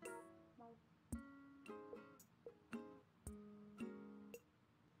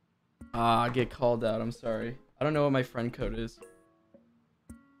 Ah, I get called out. I'm sorry. I don't know what my friend code is.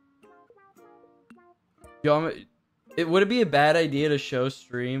 Yo, would it be a bad idea to show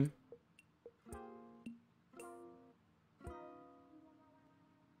stream?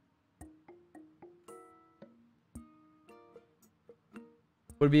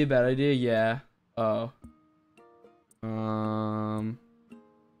 Would it be a bad idea? Yeah. Oh.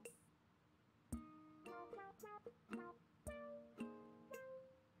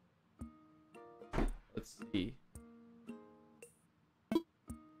 Let's see.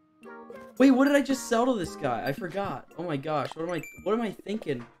 Wait, what did I just sell to this guy? I forgot. Oh my gosh, what am I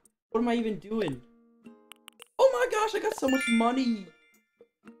thinking? What am I even doing? Oh my gosh, I got so much money.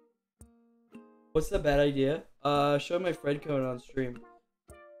 What's the bad idea? Show my friend code on stream.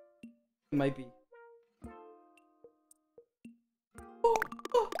 It might be.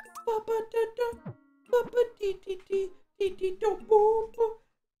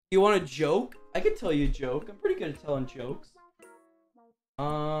 You want a joke? I could tell you a joke. I'm pretty good at telling jokes.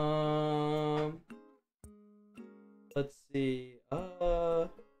 Let's see. Yo,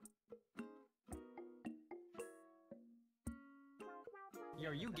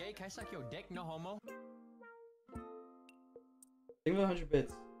 you gay? Can I suck your dick? No homo. Think of 100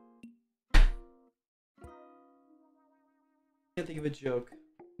 bits. Can't think of a joke.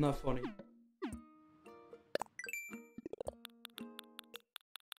 Not funny.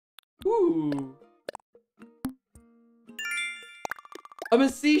 Ooh. I'm a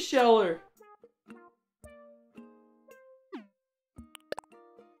seasheller.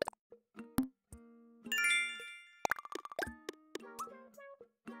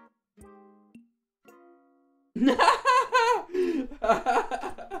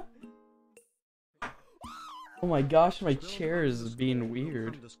 Oh my gosh, my chair is being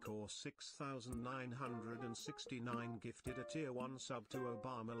weird. Underscore 6969 gifted a tier 1 sub to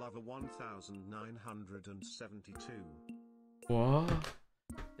Obama Lover 1972. What?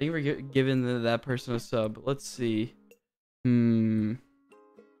 Thank you for giving that person a sub. Let's see.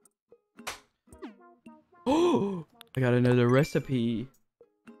 Oh, I got another recipe.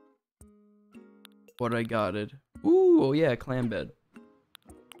 What I got it? Ooh, oh yeah, clam bed.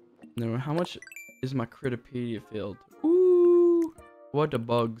 No, how much is my Critipedia field? Ooh, what the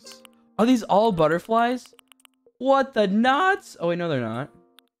bugs? Are these all butterflies? What the nuts? Oh wait, no, they're not.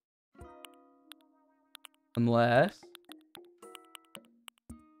 Unless.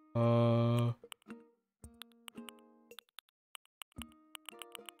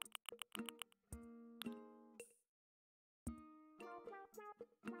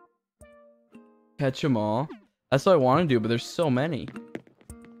 Catch them all. That's what I want to do, but there's so many.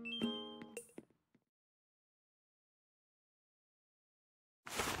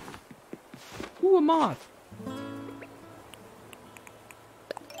 Ooh, a moth.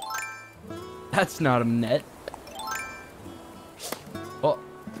 That's not a net. Oh.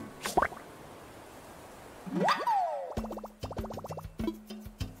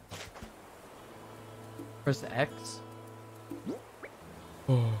 Press X.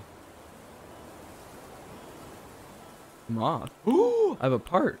 Oh. Moth. Ooh, I have a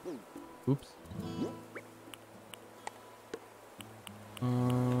part. Oops.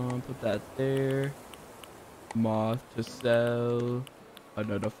 Put that there. Moth to sell.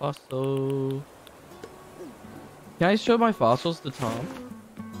 Another fossil. Can I show my fossils to Tom?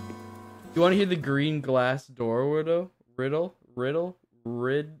 You want to hear the green glass door riddle? Riddle?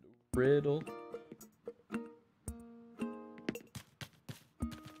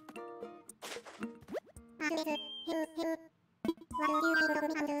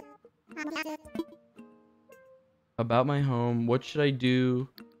 About my home, what should I do?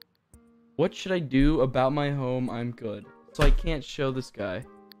 What should I do about my home? I'm good. So I can't show this guy.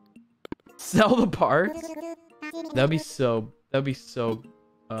 Sell the parts? That'd be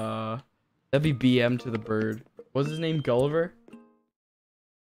BM to the bird. What's his name? Gulliver?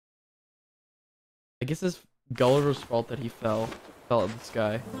 I guess it's Gulliver's fault that he fell out of the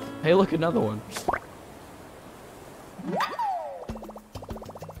sky. Hey, look, another one.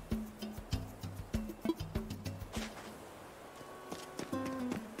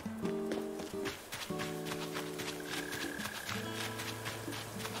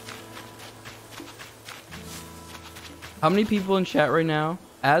 How many people in chat right now,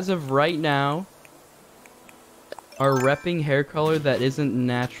 as of right now, are repping hair color that isn't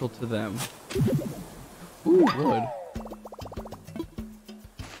natural to them? Ooh, wood.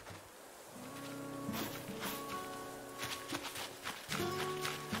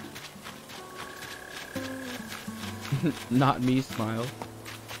 Not me, smile.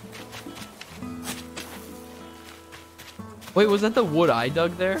 Wait, was that the wood I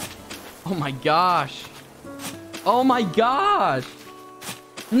dug there? Oh my gosh. Oh my gosh.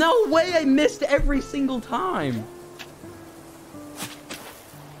 No way, I missed every single time.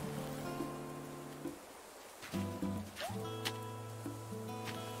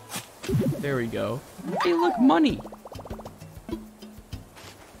 There we go. Hey, look, money.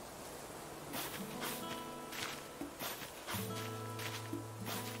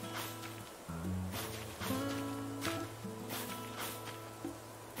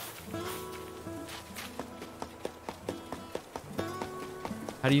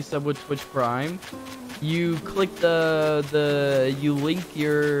 How do you sub with Twitch Prime? You click you link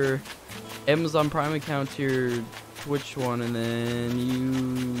your Amazon Prime account to your Twitch one, and then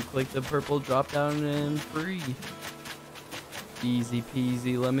you click the purple drop down and free. Easy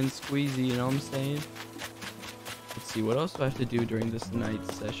peasy lemon squeezy, you know what I'm saying? Let's see, what else do I have to do during this night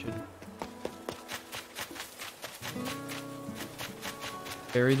session?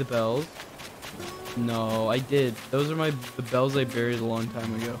 Bury the bells. No, I did. Those are the bells I buried a long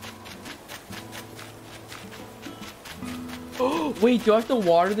time ago. Oh, wait, do I have to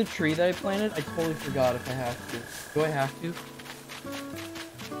water the tree that I planted? I totally forgot if I have to. Do I have to?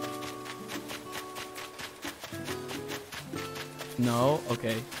 No?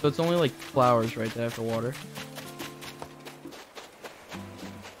 Okay. So it's only like flowers, right, that I have to water?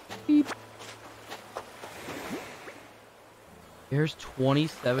 Beep. Here's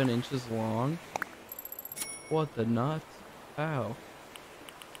 27 inches long. What the nuts? Ow.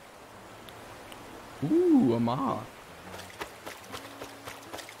 Ooh, a moth.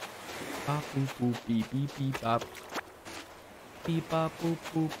 Bop boop boop beep beep beep bop. Beep bop boop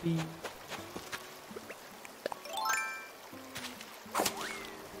boop beep.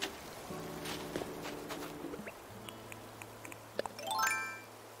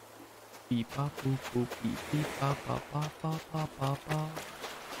 Beep bop boop boop beep beep bop bop bop bop bop bop bop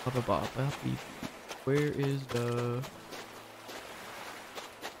bop bop bop beep beep. Where is the...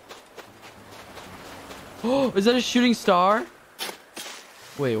 Oh, is that a shooting star?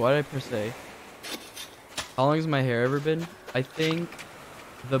 Wait, why did I press A? How long has my hair ever been? I think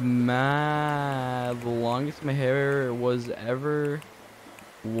the longest my hair was ever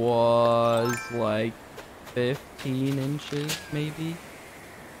was like 15 inches, maybe.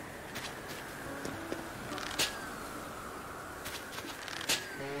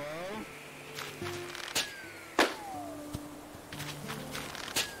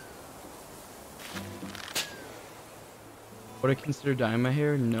 Would I consider dyeing my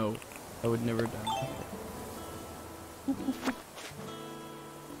hair? No. I would never dye my hair.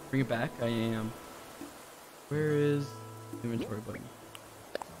 Bring it back? I am. Where is inventory button?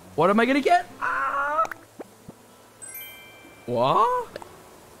 What am I gonna get? Ah! What?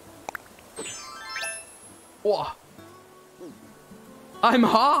 What? I'm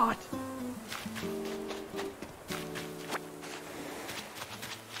hot!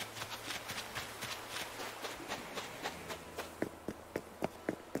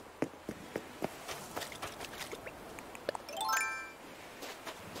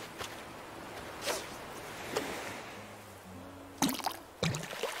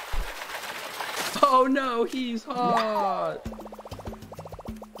 Oh no, he's hot.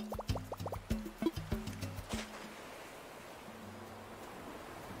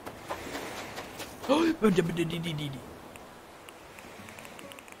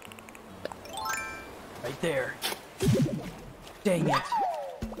 Right there. Dang it.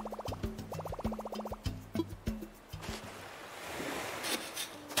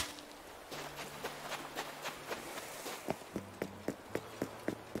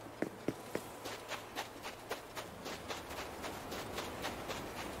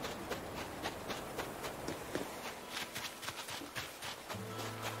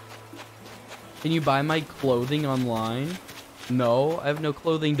 Can you buy my clothing online? No, I have no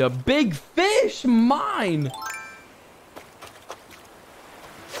clothing to big fish mine.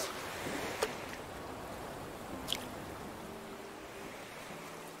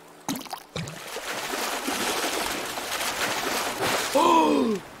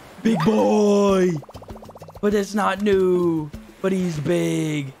 Oh, big boy. But it's not new, but he's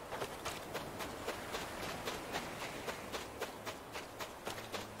big.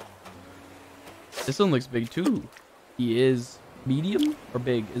 This one looks big too. He is medium or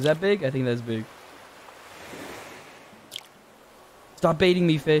big? Is that big? I think that's big. Stop baiting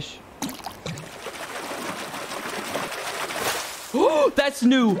me, fish. Oh, that's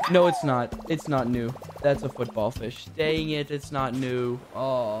new. No, it's not. It's not new. That's a football fish. Dang it, it's not new.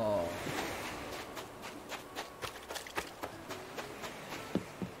 Oh.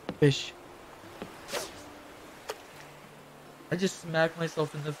 Fish. I just smacked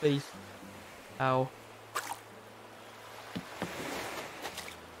myself in the face. Ow.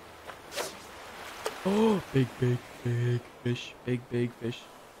 Oh, big fish. Big fish. Big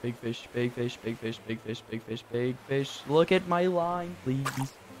fish, big fish, big fish, big fish, big fish, big fish. Look at my line,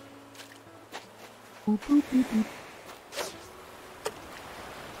 please. Boop, boop, boop, boop.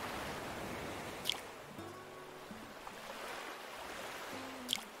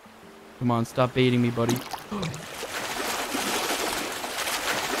 Come on, stop baiting me, buddy.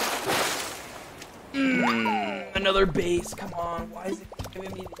 Another base. Come on. Why is it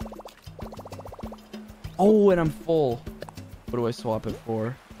giving me? Oh, and I'm full. What do I swap it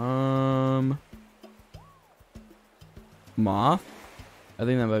for? Moth? I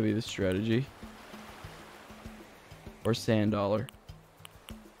think that might be the strategy. Or sand dollar.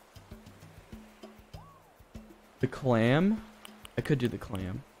 The clam? I could do the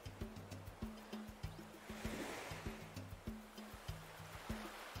clam.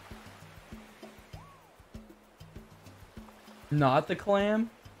 Not the clam?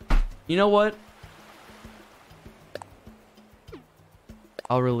 You know what?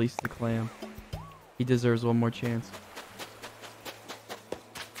 I'll release the clam. He deserves one more chance.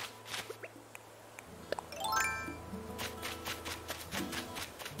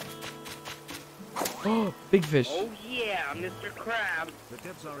 Oh, big fish. Oh yeah, Mr. Crab. The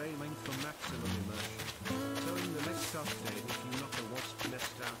devs are aiming for maximum immersion. So in the next update, if you knock a wasp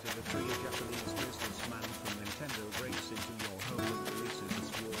nest out of a tree, a Japanese businessman from Nintendo breaks into your home and releases a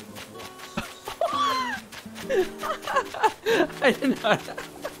swarm of wasps. I did not.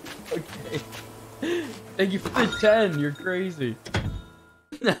 Okay. Thank you for the 10. You're crazy.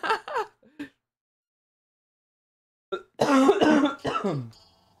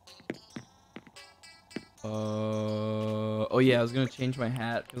 Oh yeah, I was gonna change my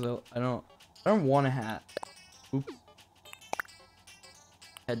hat because I don't want a hat. Oops.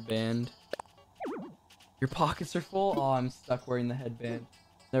 Headband. Your pockets are full? Oh, I'm stuck wearing the headband.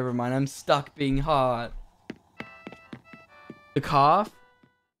 Never mind, I'm stuck being hot. The cough?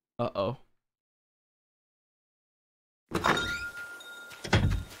 Uh-oh.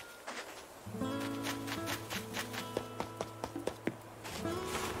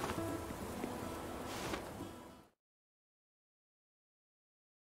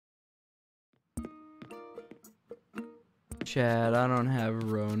 Chad, I don't have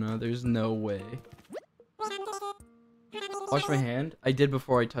Rona. There's no way. Wash my hand? I did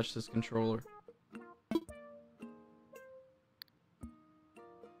before I touched this controller.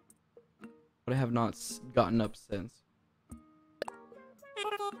 But I have not gotten up since.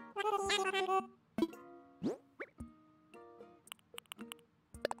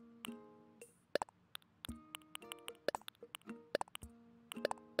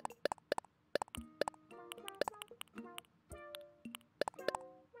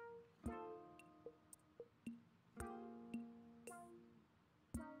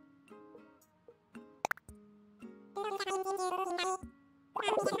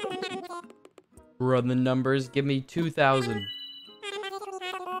 Run the numbers. Give me 2,000.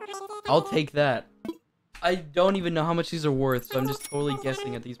 I'll take that. I don't even know how much these are worth, so I'm just totally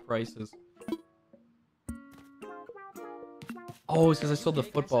guessing at these prices. Oh, it's because I sold the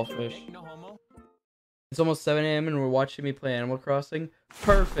football fish. It's almost 7 a.m. and we're watching me play Animal Crossing.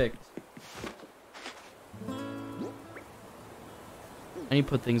 Perfect. I need to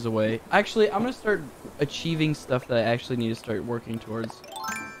put things away. Actually, I'm going to start achieving stuff that I actually need to start working towards.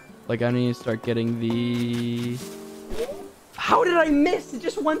 Like, I need to start getting the... How did I miss? It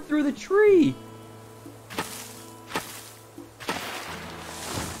just went through the tree.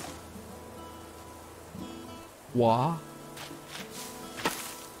 Wah.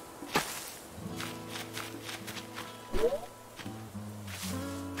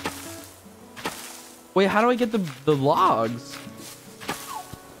 Wait, how do I get the logs?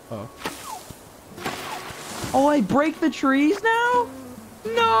 Oh. Oh, I break the trees now?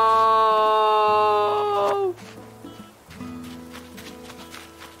 No!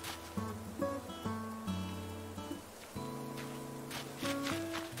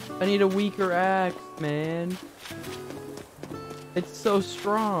 I need a weaker axe, man. It's so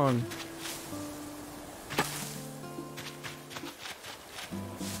strong.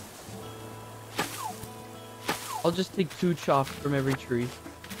 I'll just take 2 chops from every tree.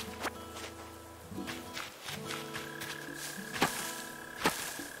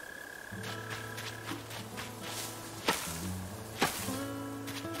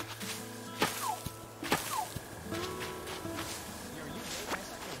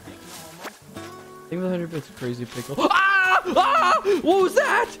 I think the 100 bits crazy pickle. Ah! Ah! Ah! What was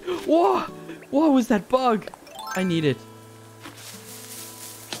that? What was that bug? I need it.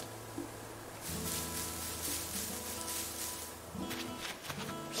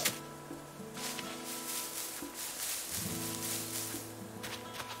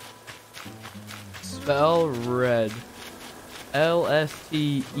 Spell red.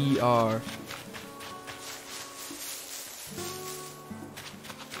 Lster.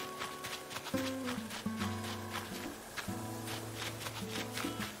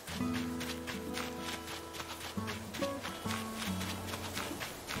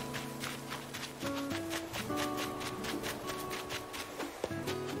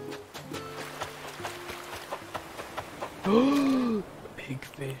 Big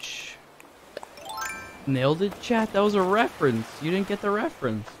fish. Nailed it, chat. That was a reference. You didn't get the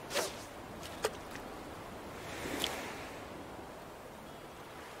reference.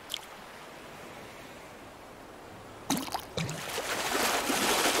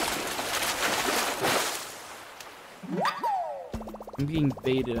 I'm getting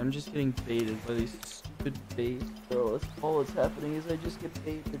baited. I'm just getting baited by these stupid baits, bro. That's all that's happening is I just get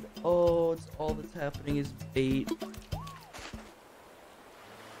baited. Oh, it's all that's happening is bait.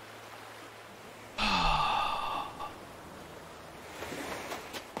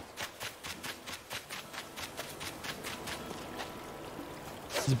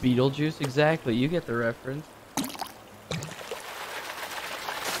 This is Beetlejuice? Exactly. You get the reference.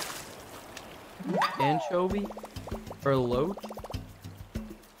 Anchovy? Or loach?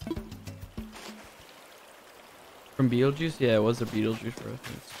 From Beetlejuice? Yeah, it was a Beetlejuice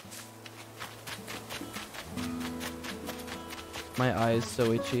reference. My eye is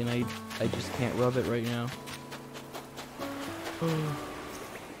so itchy and I just can't rub it right now.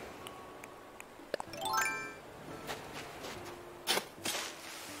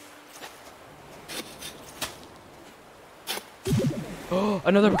 Oh,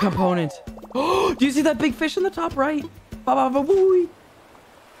 another component. Oh, do you see that big fish in the top right? Ba ba ba woo.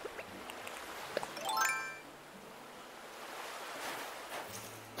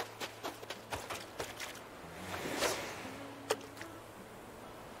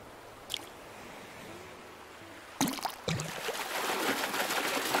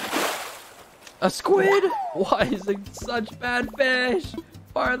 A squid? Why is it such bad fish?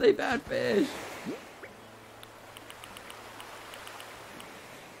 Why are they bad fish?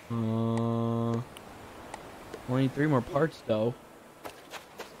 23 more parts though.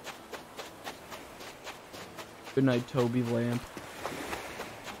 Good night, Toby Lamp.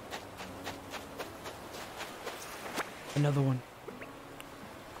 Another one.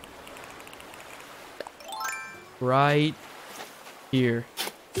 Right here.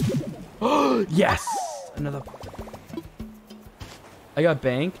 Oh, yes! Another part. I got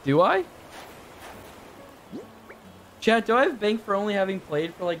bank. Do I? Chat, do I have bank for only having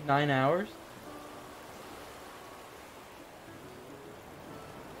played for like 9 hours?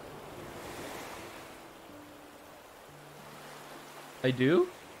 I do?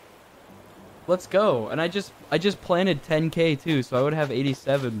 Let's go. And I just planted 10k too, so I would have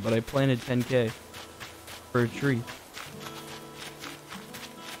 87, but I planted 10k for a tree.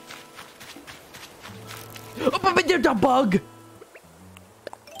 Oh, but there's a bug!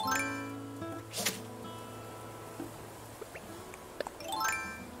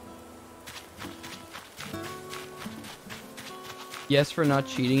 Yes for not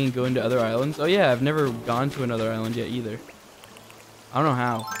cheating and going to other islands. Oh yeah, I've never gone to another island yet either. I don't know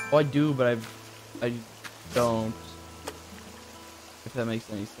how. Oh, I do, but I don't. If that makes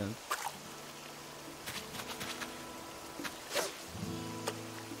any sense.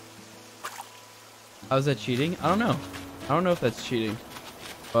 How's that cheating? I don't know. I don't know if that's cheating.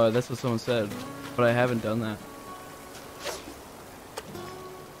 That's what someone said, but I haven't done that.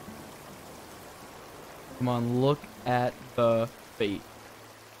 Come on, look at the bait.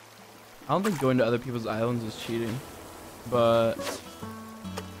 I don't think going to other people's islands is cheating, but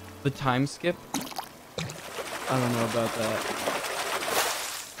the time skip, I don't know about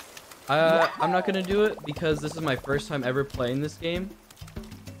that. I'm not gonna do it because this is my first time ever playing this game.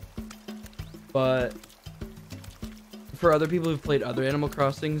 But for other people who've played other Animal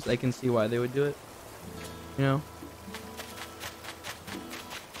Crossings, I can see why they would do it. You know?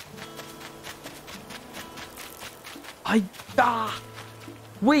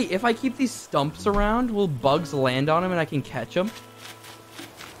 Wait, if I keep these stumps around, will bugs land on them and I can catch them?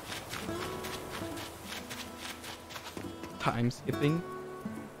 Time skipping.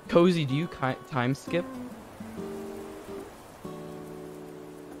 Cozy, do you time skip?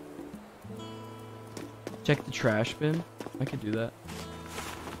 Check the trash bin. I could do that.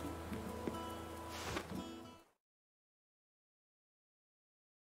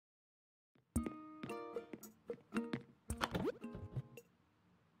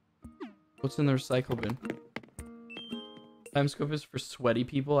 What's in the recycle bin? Time scope is for sweaty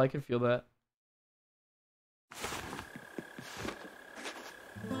people. I can feel that.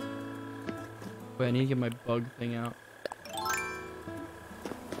 Wait, I need to get my bug thing out.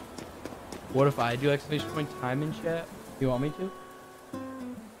 What if I do exclamation point time in chat? You want me to?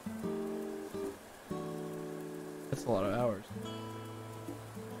 That's a lot of hours.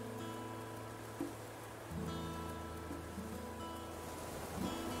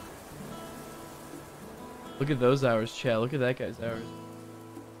 Look at those hours, chat. Look at that guy's hours.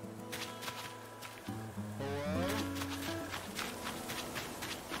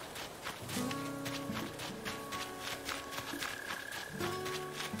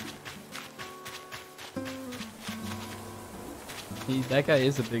 That guy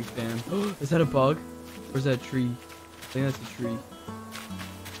is a big fan. Is that a bug? Or is that a tree? I think that's a tree.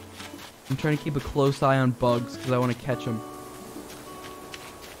 I'm trying to keep a close eye on bugs because I want to catch them.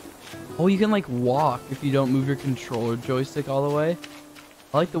 Oh, you can like walk if you don't move your controller joystick all the way.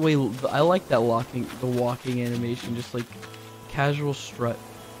 I like the way I like that the walking animation, just like casual strut.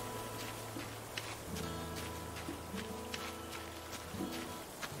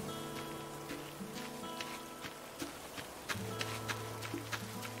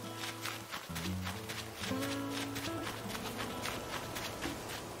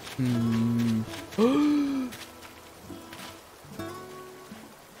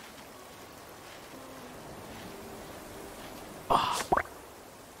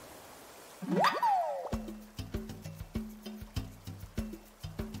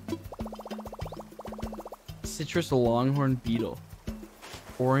 Citrus longhorn beetle.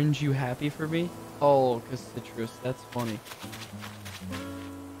 Orange, you happy for me? Oh, cause citrus. That's funny.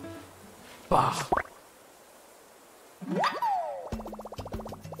 Bah.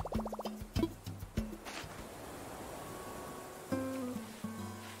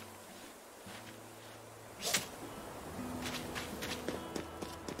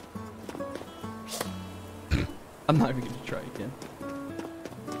 I'm not even gonna try again.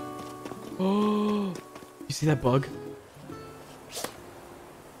 Oh, you see that bug?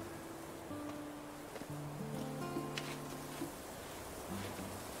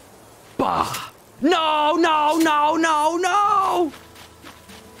 Bah! No, no, no, no, no!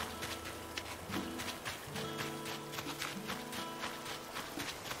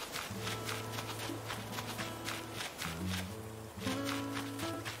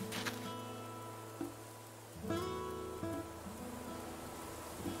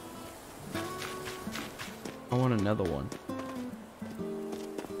 I want another one.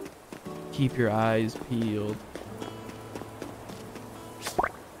 Keep your eyes peeled.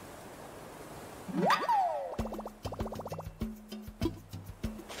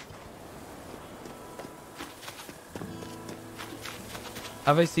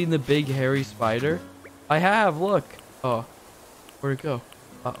 Have I seen the big hairy spider? I have, look. Oh, where'd it go?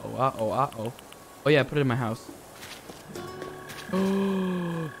 Uh-oh, uh-oh, uh-oh. Oh yeah, put it in my house.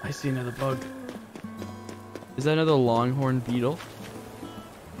 Oh, I see another bug. Is that another longhorn beetle?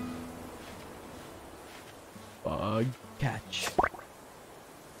 Bug catch.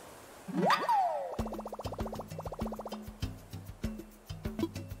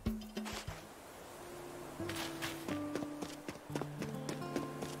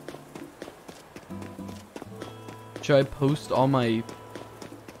 Should I post all my...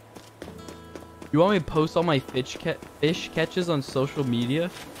 You want me to post all my fish catches on social media?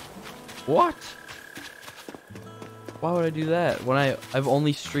 What? Why would I do that when I've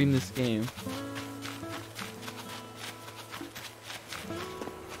only streamed this game?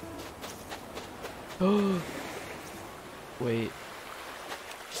 Oh, wait.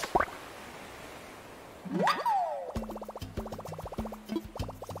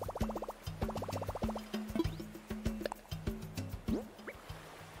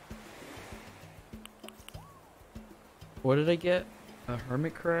 What did I get? A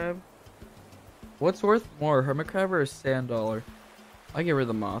hermit crab? What's worth more, a hermit crab or a sand dollar? I get rid of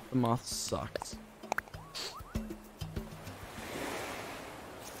the moth. The moth sucks.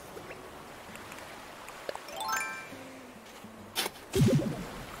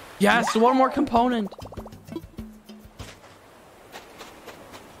 Yes, one more component.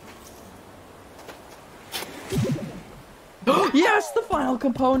 Yes, the final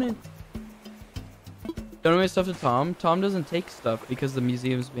component. Don't my stuff to Tom. Tom doesn't take stuff because the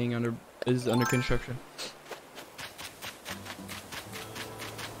museum's is under construction.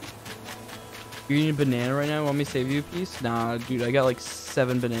 You need a banana right now? Want me to save you a piece? Nah, dude, I got like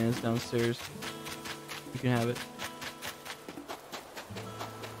 7 bananas downstairs. You can have it.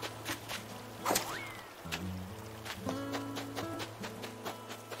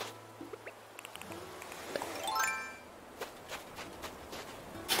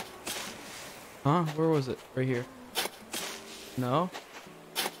 Huh? Where was it? Right here. No?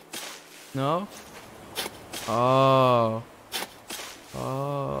 No? Oh.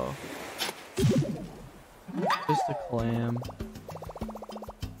 Oh. Just a clam.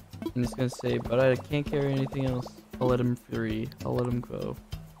 I'm just gonna say, but I can't carry anything else. I'll let him free. I'll let him go.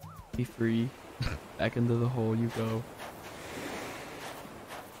 Be free. Back into the hole you go.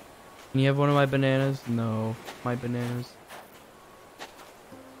 Can you have one of my bananas? No. My bananas.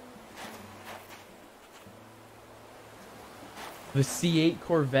 The C8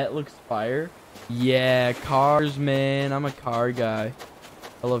 Corvette looks fire. Yeah, cars, man. I'm a car guy.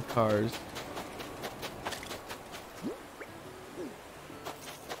 I love cars.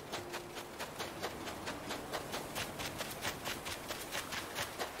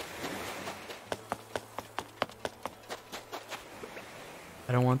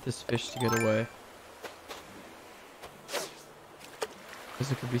 I don't want this fish to get away. Because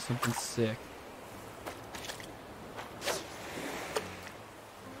it could be something sick.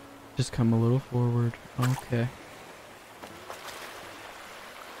 Just come a little forward. Okay.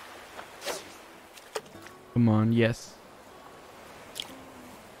 Come on, yes.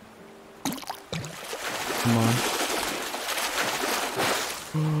 Come on.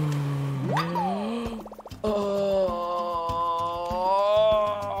 Oh.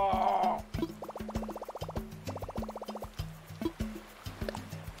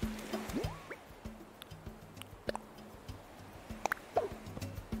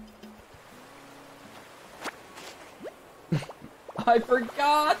 I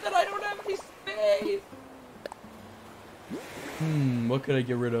forgot that I don't have any space. What could I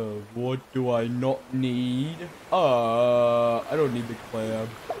get rid of? What do I not need? I don't need the clam.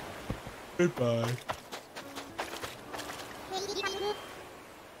 Goodbye.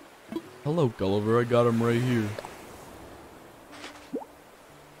 Hello, Gulliver. I got him right here.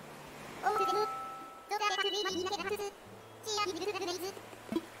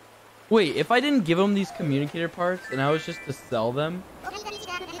 Wait, if I didn't give him these communicator parts and I was just to sell them,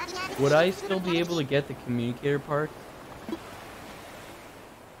 would I still be able to get the communicator parts?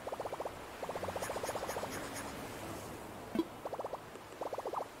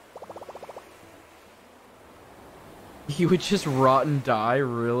 He would just rot and die,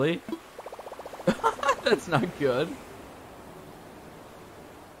 really? That's not good.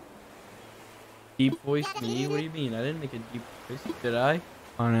 Deep voice me? What do you mean? I didn't make a deep voice, did I?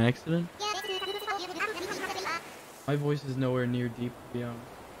 On accident? My voice is nowhere near deep, to be honest.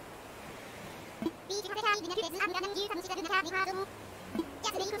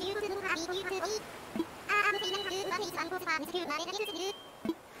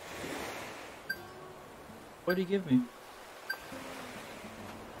 What did he give me?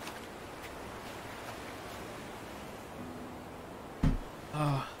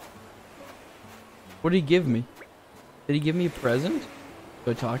 What did he give me? Did he give me a present?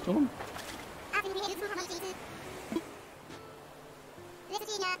 Do I talk to him?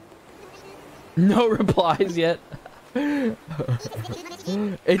 No replies yet. It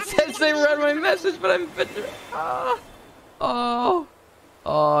says they read my message, but I'm oh,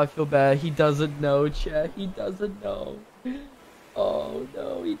 I feel bad. He doesn't know, chat. He doesn't know. Oh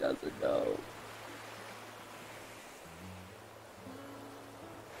no, he doesn't know.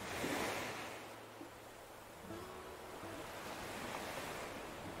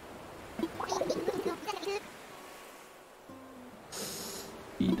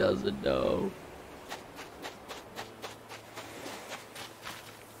 He doesn't know.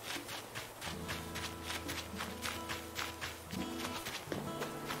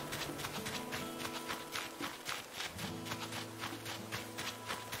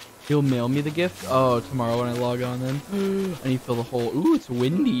 He'll mail me the gift? Oh, tomorrow when I log on then. I need to fill the hole. Ooh, it's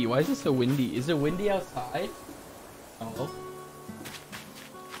windy. Why is it so windy? Is it windy outside? Oh.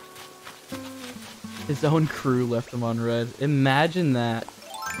 His own crew left him on red. Imagine that.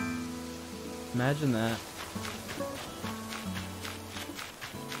 Imagine that.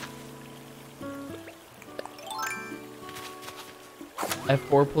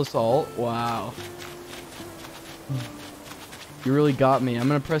 F4 plus alt? Wow. You really got me. I'm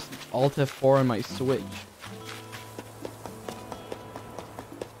gonna press Alt F4 on my Switch.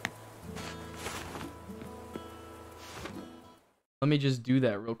 Let me just do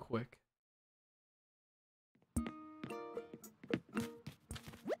that real quick.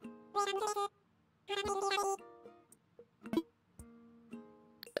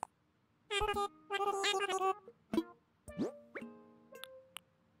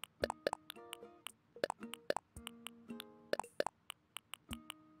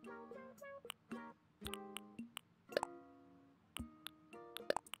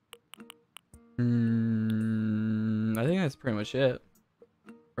 I think that's pretty much it.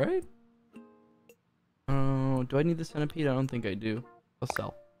 Right? Oh, do I need the centipede? I don't think I do. I'll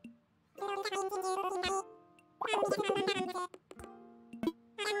sell.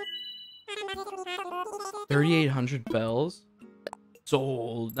 3,800 bells.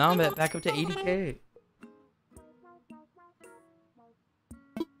 Sold. Now I'm back up to 80k.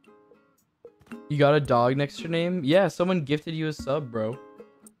 You got a dog next to your name? Yeah, someone gifted you a sub, bro.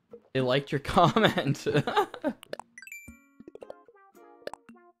 They liked your comment.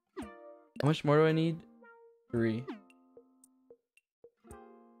 How much more do I need? 3.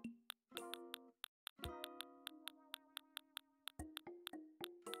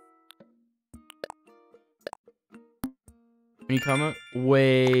 When you come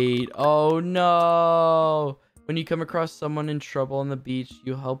wait, oh no. When you come across someone in trouble on the beach,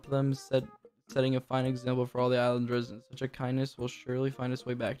 you help them, setting a fine example for all the island residents. Such a kindness will surely find its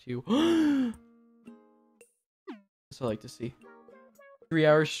way back to you. That's what I like to see.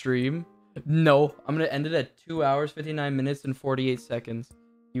 3-hour stream? No, I'm gonna end it at 2 hours, 59 minutes, and 48 seconds.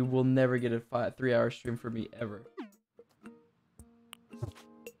 You will never get a 3-hour stream from me ever.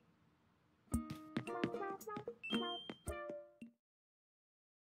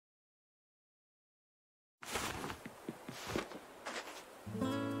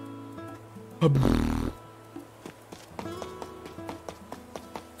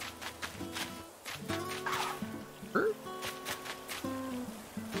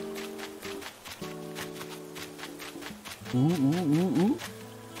 Ooh.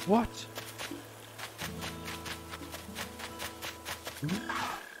 What?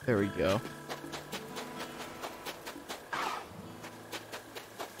 There we go.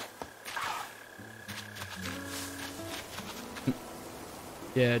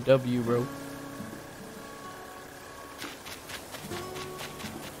 Yeah, W, bro.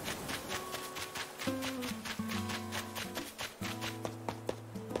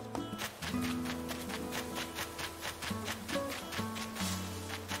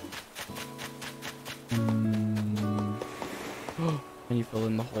 And you fill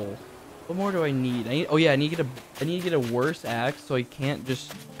in the hole. What more do I need? Oh yeah, I need to get a worse axe so I can't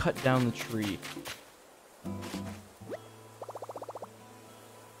just cut down the tree.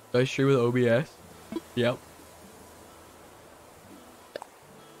 Do I stream with OBS? Yep.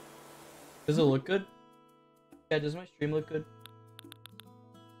 Does it look good? Yeah, does my stream look good?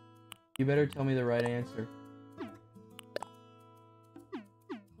 You better tell me the right answer.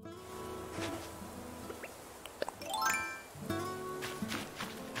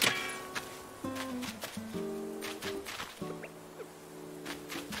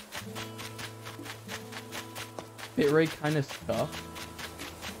 Bitrate kind of stuff.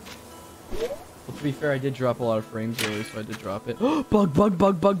 Well, to be fair, I did drop a lot of frames earlier, so I did drop it. Bug. Bug.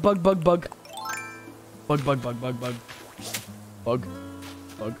 Bug. Bug.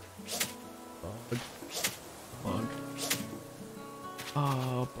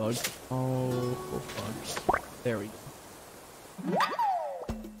 Oh, bug. Oh, bug. There we go.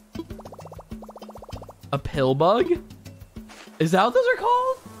 A pill bug? Is that what those are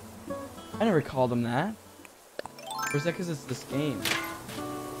called? I never called them that. Or is that because it's this game?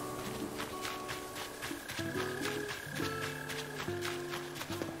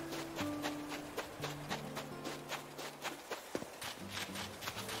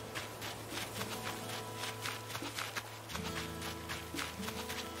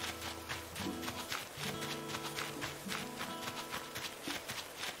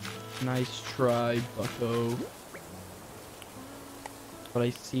 Nice try, bucko. But I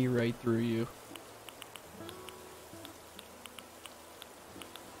see right through you.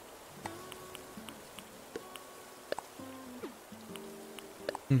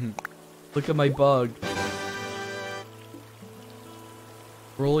 Look at my bug.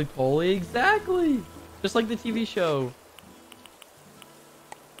 Roly poly? Exactly! Just like the TV show.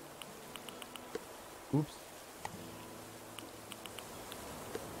 Oops.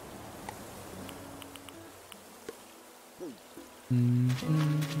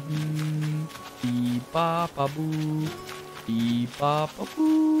 Bee-ba-ba-boo.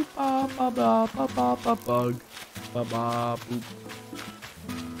 Bee-ba-ba-boo. Ba-ba-ba-ba-ba-bug. Ba-ba-boop.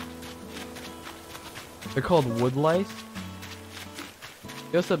 They're called wood lice.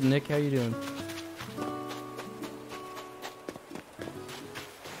 Yo, what's up, Nick? How you doing?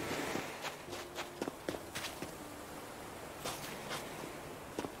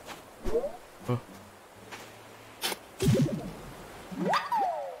 Oh.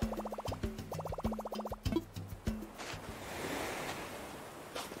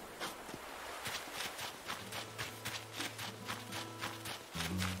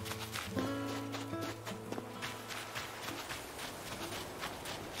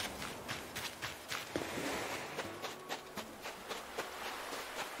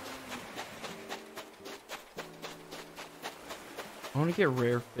 want to get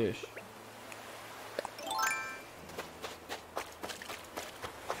rare fish.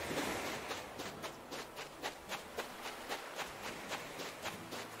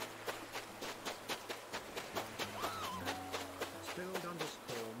 Spilled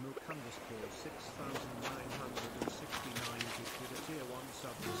underscore milk underscore 6,969 with a tier 1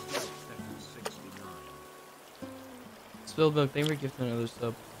 sub to Steve Stephens 69. Spilled milk, thank you for gifting another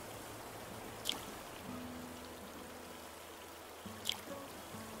sub.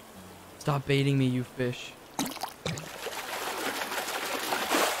 Stop baiting me, you fish.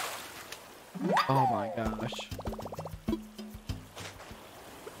 Oh my gosh.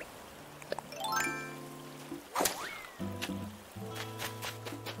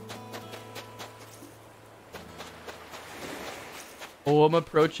 Oh, I'm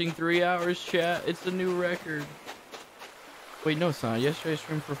approaching 3 hours, chat. It's a new record. Wait, no, it's not. Yesterday I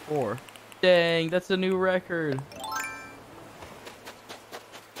streamed for 4. Dang, that's a new record.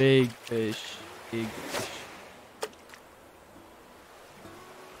 Big fish. Big fish.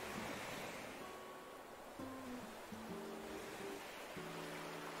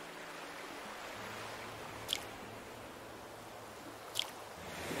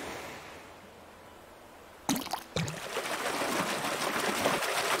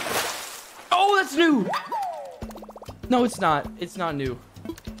 Oh, that's new! No, it's not. It's not new.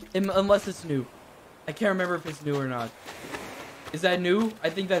 Unless it's new. I can't remember if it's new or not. Is that new? I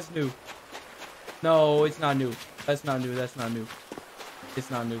think that's new. No, it's not new. That's not new. That's not new. It's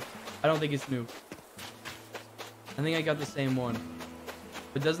not new. I don't think it's new. I think I got the same one.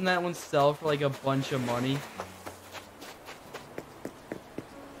 But doesn't that one sell for like a bunch of money?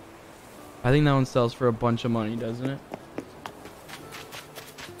 I think that one sells for a bunch of money, doesn't it?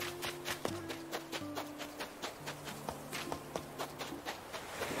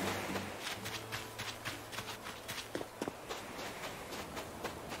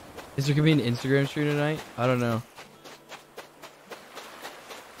 Is there gonna be an Instagram stream tonight? I don't know.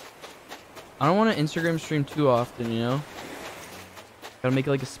 I don't want to Instagram stream too often, you know? Gotta make it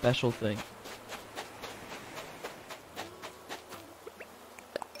like a special thing.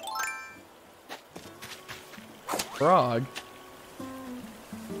 Frog?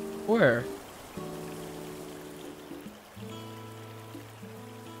 Where?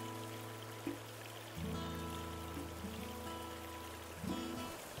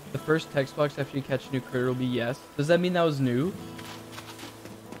 The first text box after you catch a new critter will be yes. Does that mean that was new?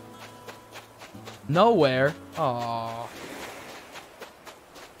 Nowhere. Aww.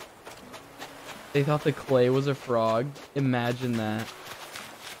 They thought the clay was a frog. Imagine that.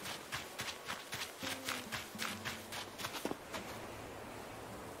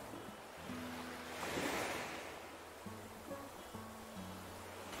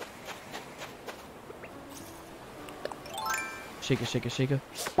 Shake it, shake it, shake it.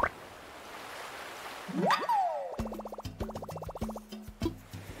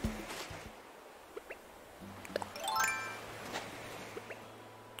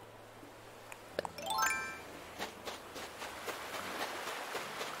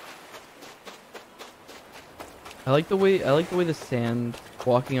 I like the way the sand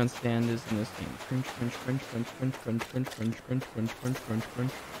walking on sand is in this game. Crunch, crunch, crunch, crunch, crunch, crunch, crunch, crunch, crunch, crunch, crunch, crunch,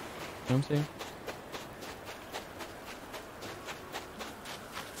 crunch. You know what I'm saying?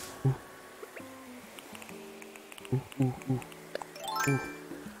 Ooh, ooh, ooh,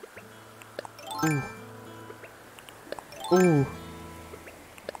 ooh, ooh,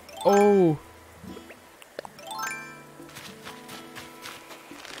 oh.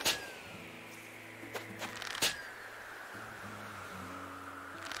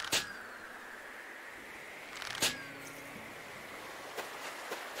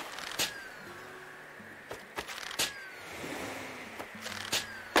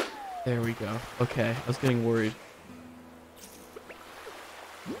 There we go. Okay, I was getting worried.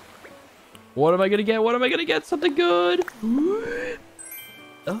 What am I gonna get? What am I gonna get? Something good.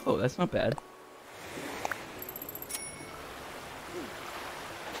 Oh, that's not bad.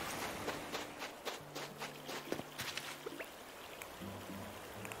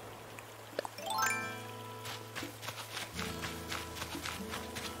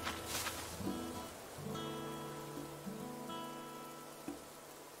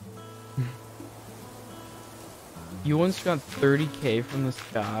 You once got 30k from the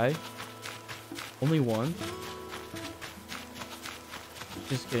sky? Only one?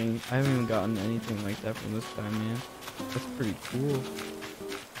 Just kidding. I haven't even gotten anything like that from this guy, man. That's pretty cool.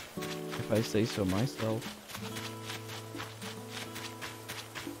 If I say so myself.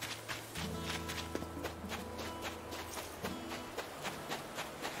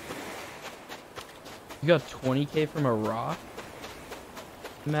 You got 20k from a rock?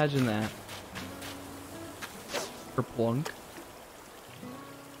 Imagine that. For plunk.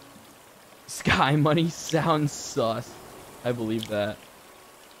 Sky money sounds sus. I believe that.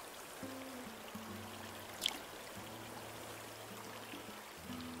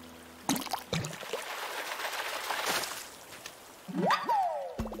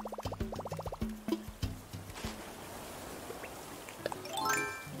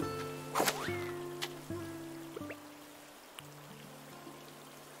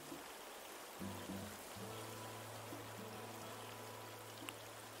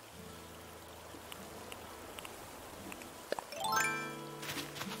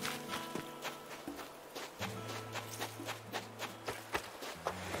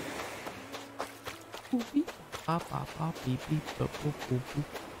 Beep, beep, boop, boop, boop, boop.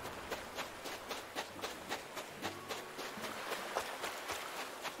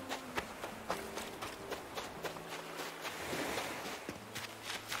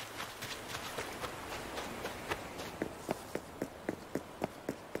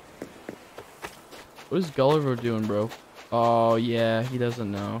 What is Gulliver doing, bro? Oh, yeah, he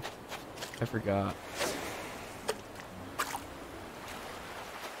doesn't know. I forgot.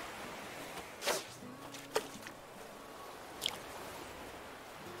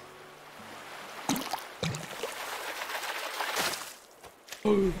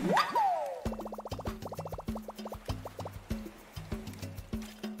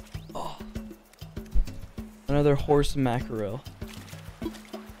 Oh. Another horse mackerel.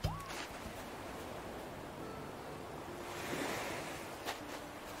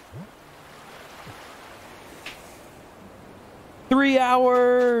 Three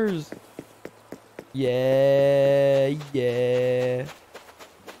hours. Yeah, yeah.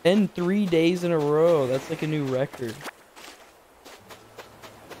 And 3 days in a row. That's like a new record.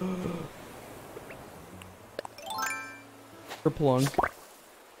 For plunk.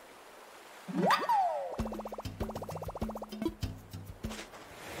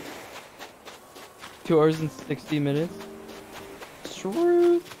 Two hours and 60 minutes.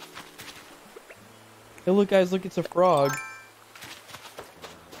 Truth. Hey, look, guys, look, it's a frog.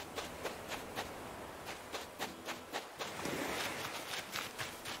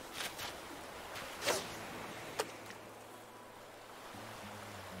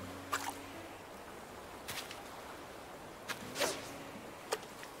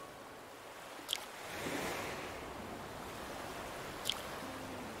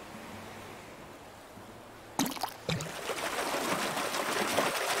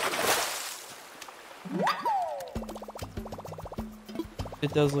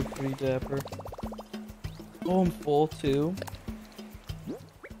 It does look pretty dapper. Oh, I'm full too.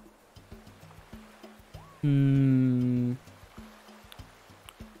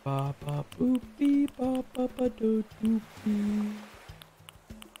 Ba ba boop bee ba ba ba do do bee.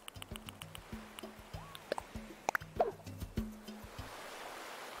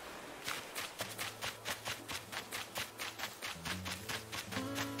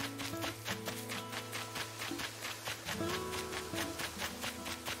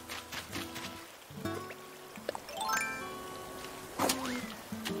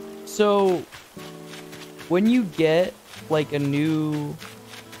 So, when you get like a new,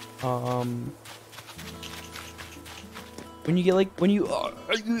 when you get like, when you,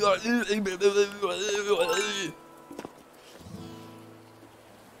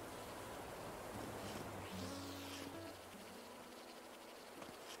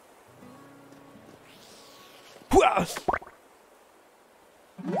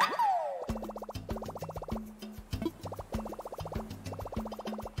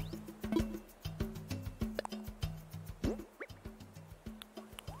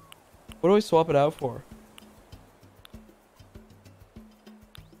 what do I swap it out for?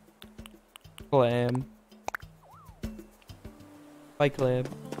 Clam. Bye, clam.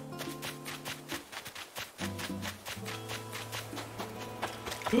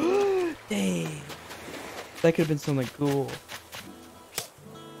 Dang. That could have been something cool.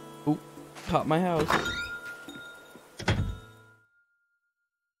 Oop. Caught my house.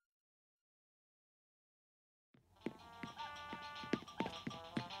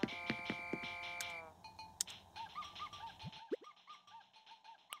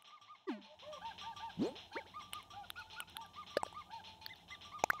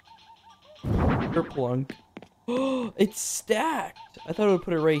 Plunk. Oh, it's stacked. I thought I would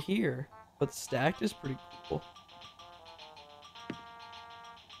put it right here, but stacked is pretty cool.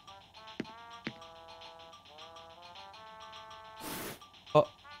 Oh,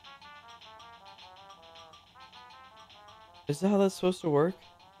 is that how that's supposed to work?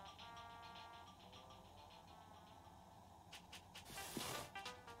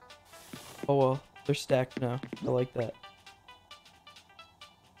 Oh well, they're stacked now. I like that.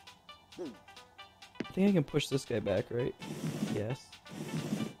 I think I can push this guy back, right? Yes.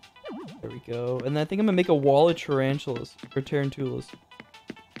 There we go. And I think I'm gonna make a wall of tarantulas or tarantulas.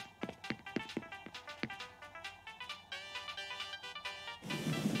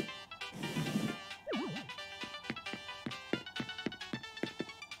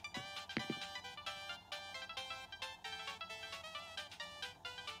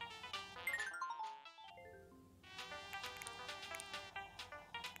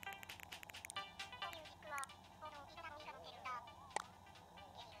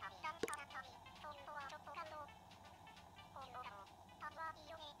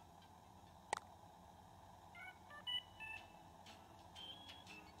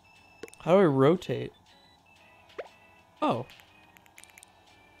 How do I rotate? Oh.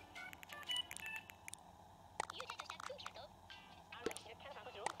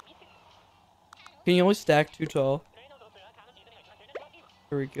 Can you only stack 2 tall?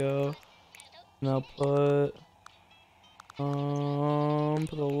 Here we go. Now put the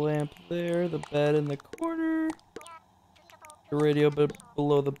lamp there, the bed in the corner. The radio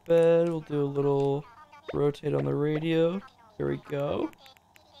below the bed. We'll do a little rotate on the radio. Here we go.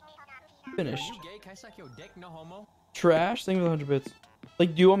 Finished. You gay? Can I suck your dick? No homo. Trash? Thank you for the 100 bits.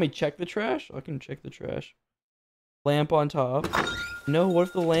 Like, do you want me to check the trash? I can check the trash. Lamp on top. No, what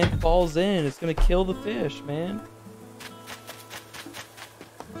if the lamp falls in? It's gonna kill the fish, man.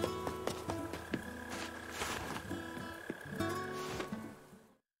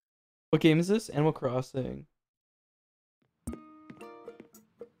 What game is this? Animal Crossing.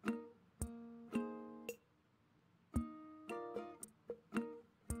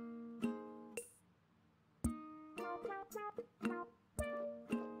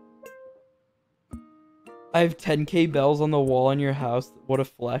 I have 10k bells on the wall in your house. What a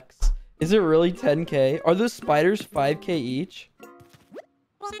flex. Is it really 10k? Are those spiders 5k each?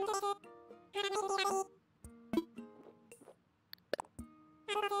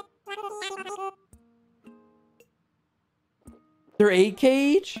 They're 8k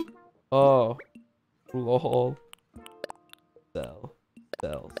each? Oh. Lol. Sell.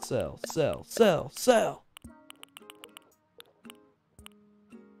 Sell. Sell. Sell. Sell. Sell.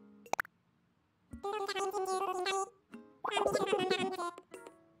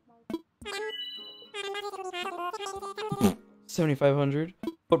 $7,500.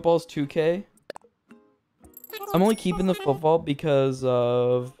 Football's 2k. I'm only keeping the football because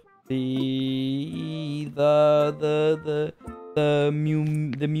of the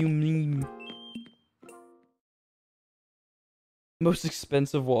most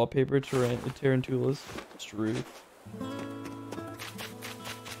expensive wallpaper tarantulas. It's true.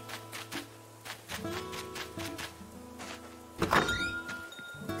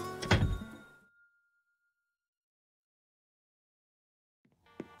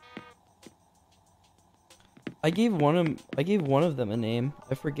 I gave one of them a name.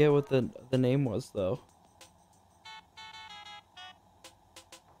 I forget what the name was though.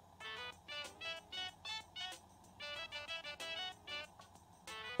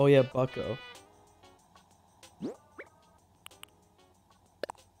 Oh yeah, Bucko.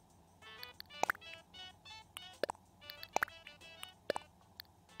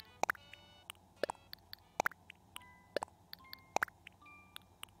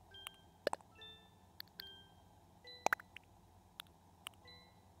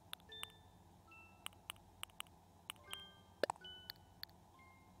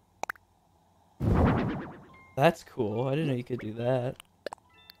 That's cool. I didn't know you could do that.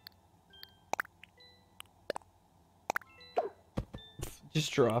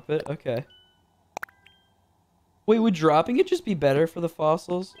 Just drop it? Okay. Wait, would dropping it just be better for the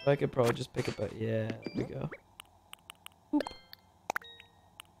fossils? I could probably just pick it up. Yeah, there we go. Boop.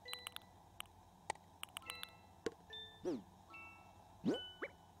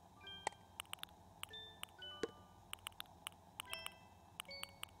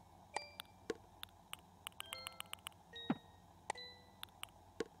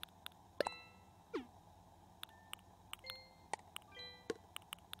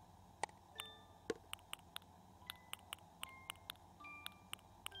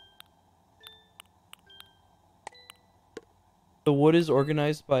 The wood is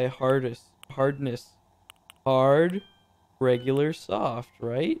organized by hardness. Hard, regular, soft,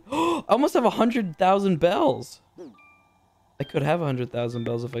 right? I almost have 100,000 bells. I could have 100,000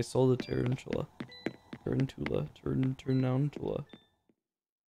 bells if I sold a tarantula. Tarantula.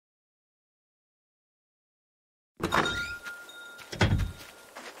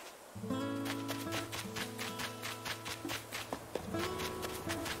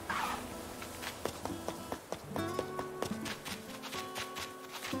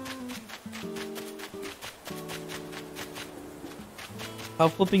 How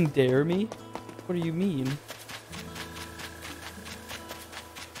flipping dare me? What do you mean?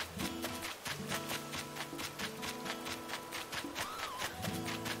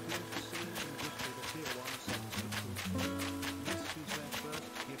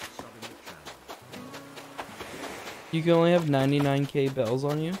 You can only have 99k bells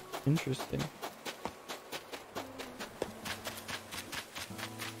on you? Interesting.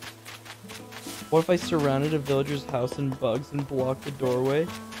 What if I surrounded a villager's house in bugs and blocked the doorway?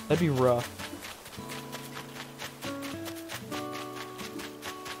 That'd be rough.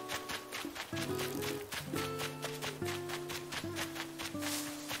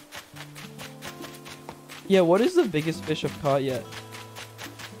 Yeah, what is the biggest fish I've caught yet?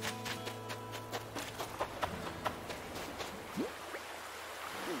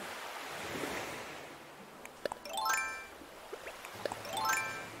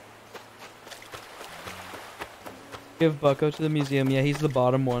 Give Bucko to the museum. Yeah, he's the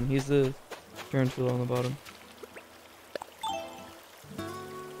bottom one. He's the tarantula on the bottom.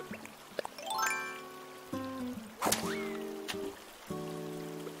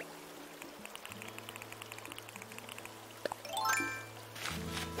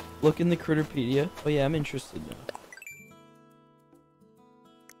 Look in the Critterpedia. Oh yeah, I'm interested now.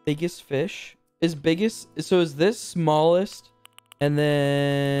 Biggest fish is biggest. So is this smallest, and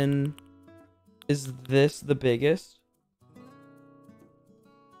then is this the biggest?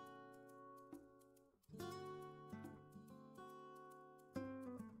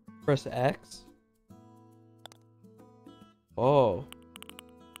 Press X. Oh.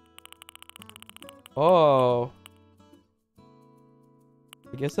 Oh.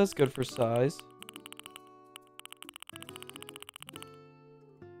 I guess that's good for size.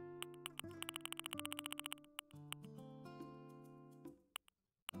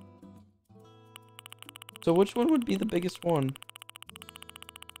 So which one would be the biggest one?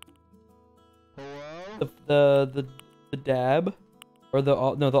 The dab? Or the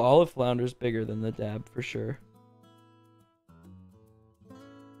olive flounder is bigger than the dab for sure.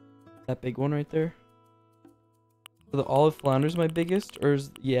 That big one right there. So the olive flounder is my biggest, or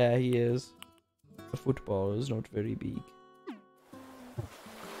is, yeah, he is. The football is not very big.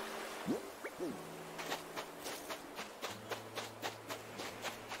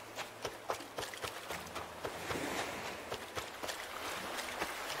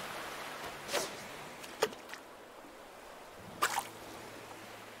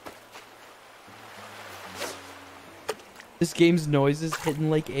 This game's noises hitting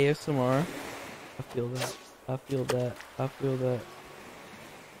like ASMR. I feel that. I feel that. I feel that.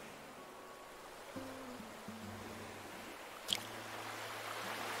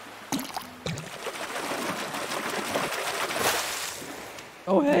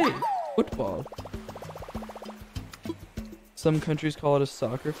 Oh hey, football. Some countries call it a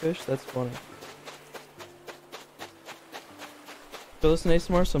soccer fish. That's funny. So listen to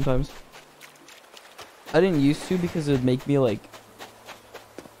ASMR sometimes. I didn't used to because it would make me like,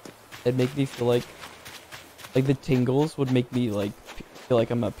 it'd make me feel like the tingles would make me like feel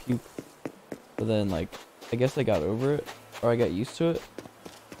like I'm a puke. But then like, I guess I got over it, or I got used to it,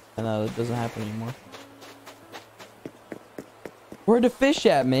 and now it doesn't happen anymore. Where the fish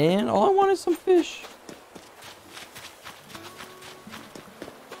at, man? All I want is some fish.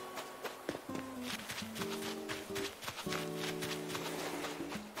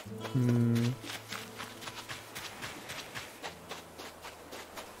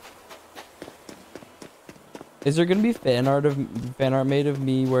 Is there gonna be fan art made of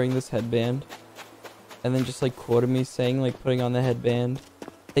me wearing this headband, and then just like quoting me saying like putting on the headband,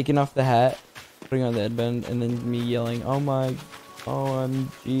 taking off the hat, putting on the headband, and then me yelling, "Oh my,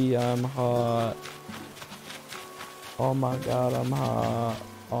 OMG, I'm hot. Oh my God, I'm hot.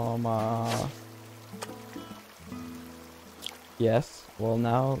 Oh my." Yes. Well,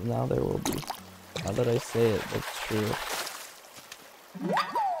 now there will be. Now that I say it, that's true.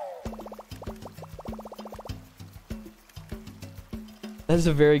 That's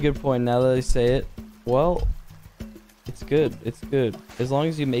a very good point. Now that I say it, well, it's good. It's good. As long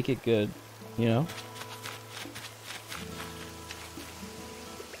as you make it good, you know?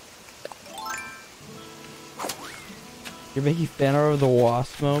 You're making fan art of the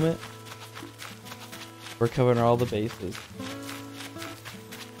wasp moment? We're covering all the bases.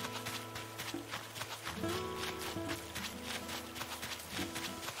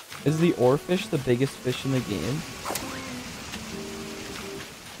 Is the oarfish the biggest fish in the game?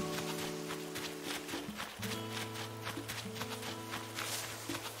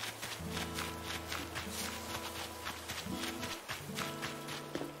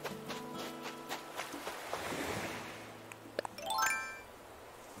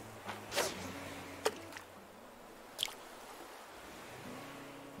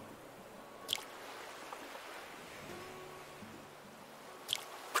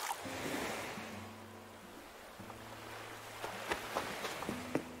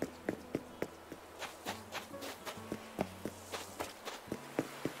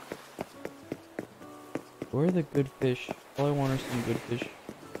 Where are the good fish? All I want are some good fish.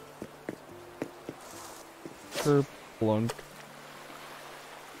 Kerplunk.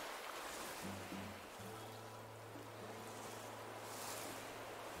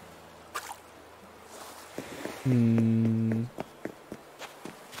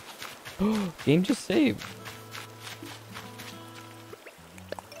 Game just saved.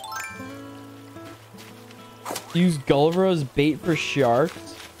 Use Gulliver as bait for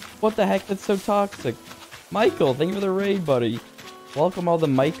sharks? What the heck? That's so toxic. Michael, thank you for the raid, buddy. Welcome all the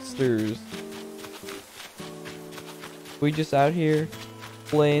Mikesters. We just out here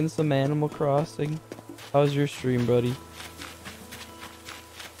playing some Animal Crossing. How's your stream, buddy?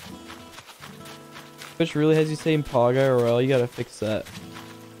 Twitch really has you saying Pog IRL, you gotta fix that.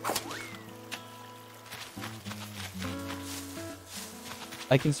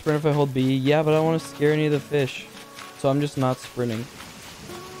 I can sprint if I hold B. Yeah, but I don't want to scare any of the fish. So I'm just not sprinting.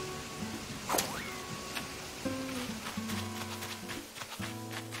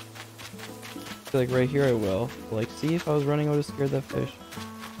 I feel like right here I will. Like, see, if I was running I would have scared that fish.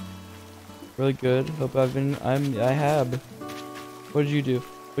 Really good. Hope I have. What did you do?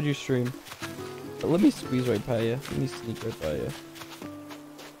 What did you stream? Let me squeeze right by you. Let me sneak right by you.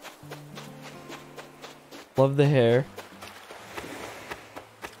 Love the hair.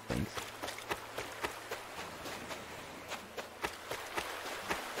 Thanks.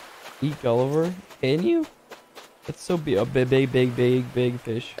 Eat Gulliver? Can you? It's so big. A big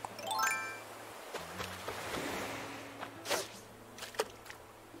fish.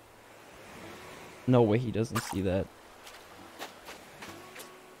 No way he doesn't see that.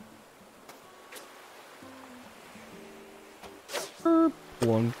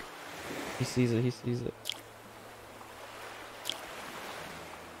 Plunk. He sees it, he sees it.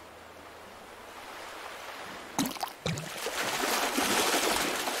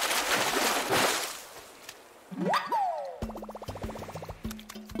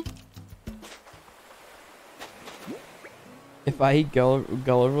 If I eat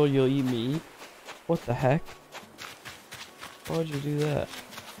Gulliver, you'll eat me? What the heck? Why would you do that?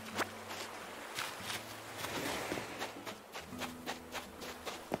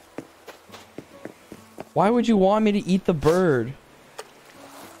 Why would you want me to eat the bird?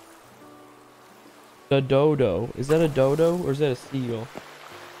 The dodo. Is that a dodo or is that a seagull?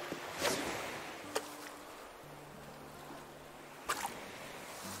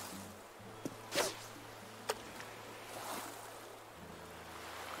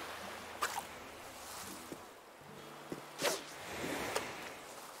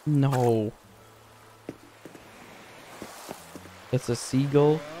 No. That's a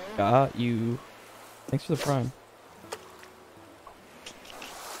seagull. Got you. Thanks for the prime.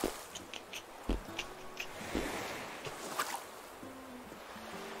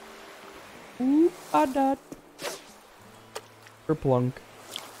 Ooh, dot. Kerplunk.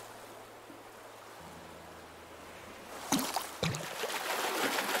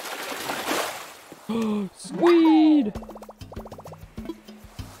 Squid!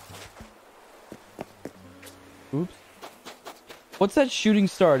 Oops. What's that shooting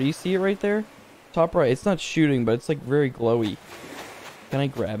star? Do you see it right there? Top right. It's not shooting, but it's like very glowy. Can I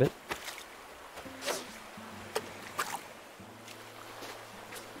grab it?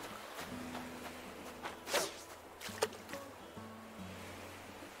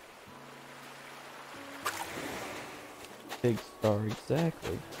 Big star,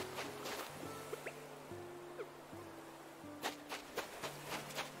 exactly.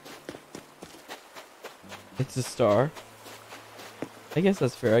 It's a star. I guess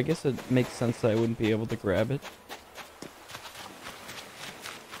that's fair. I guess it makes sense that I wouldn't be able to grab it.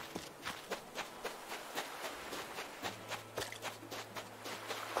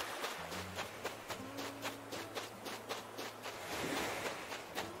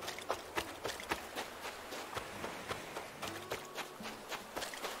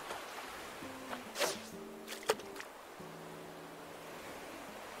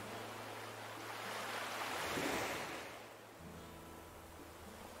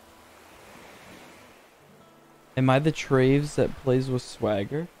 Am I the traves that plays with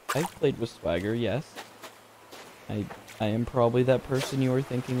swagger? I've played with swagger, yes. I am probably that person you were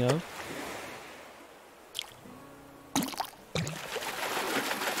thinking of.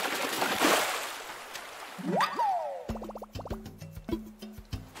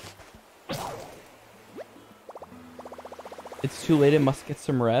 It's too late, I must get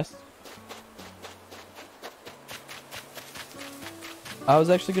some rest. I was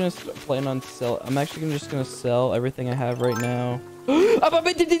actually gonna plan on sell. I'm actually just gonna sell everything I have right now.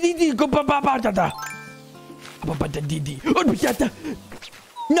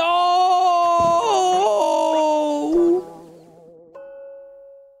 No!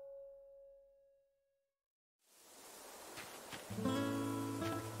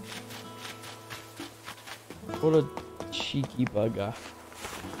 What a cheeky bugger.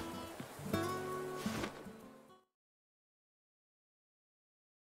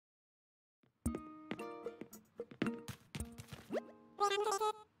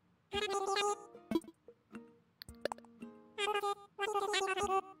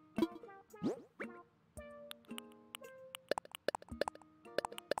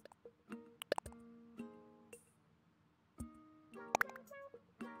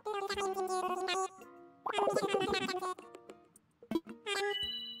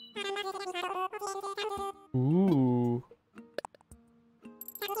 Ooh.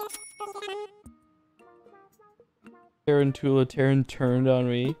 Tarantula Terran turned on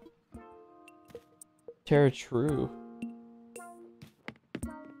me. Terra true.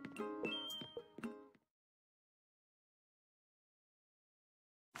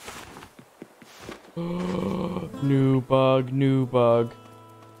 New bug, new bug.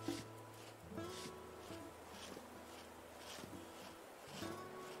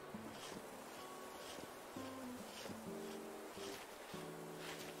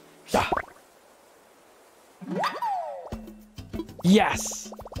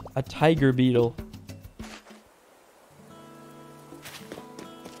 Yes! A tiger beetle.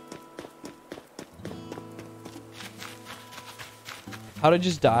 How'd I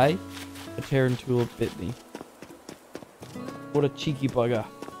just die? A tarantula bit me. What a cheeky bugger.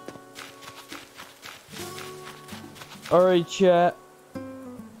 Alright, chat.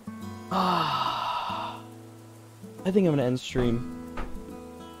 I think I'm gonna end stream.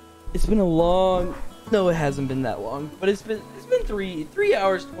 It's been a long... No, it hasn't been that long. But it's been 3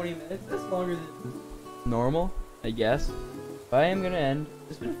 hours, 20 minutes. That's longer than normal, I guess. But I am gonna end.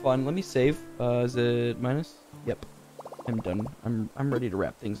 It's been fun. Let me save. Is it minus? Yep. I'm done. I'm ready to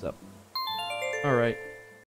wrap things up. Alright.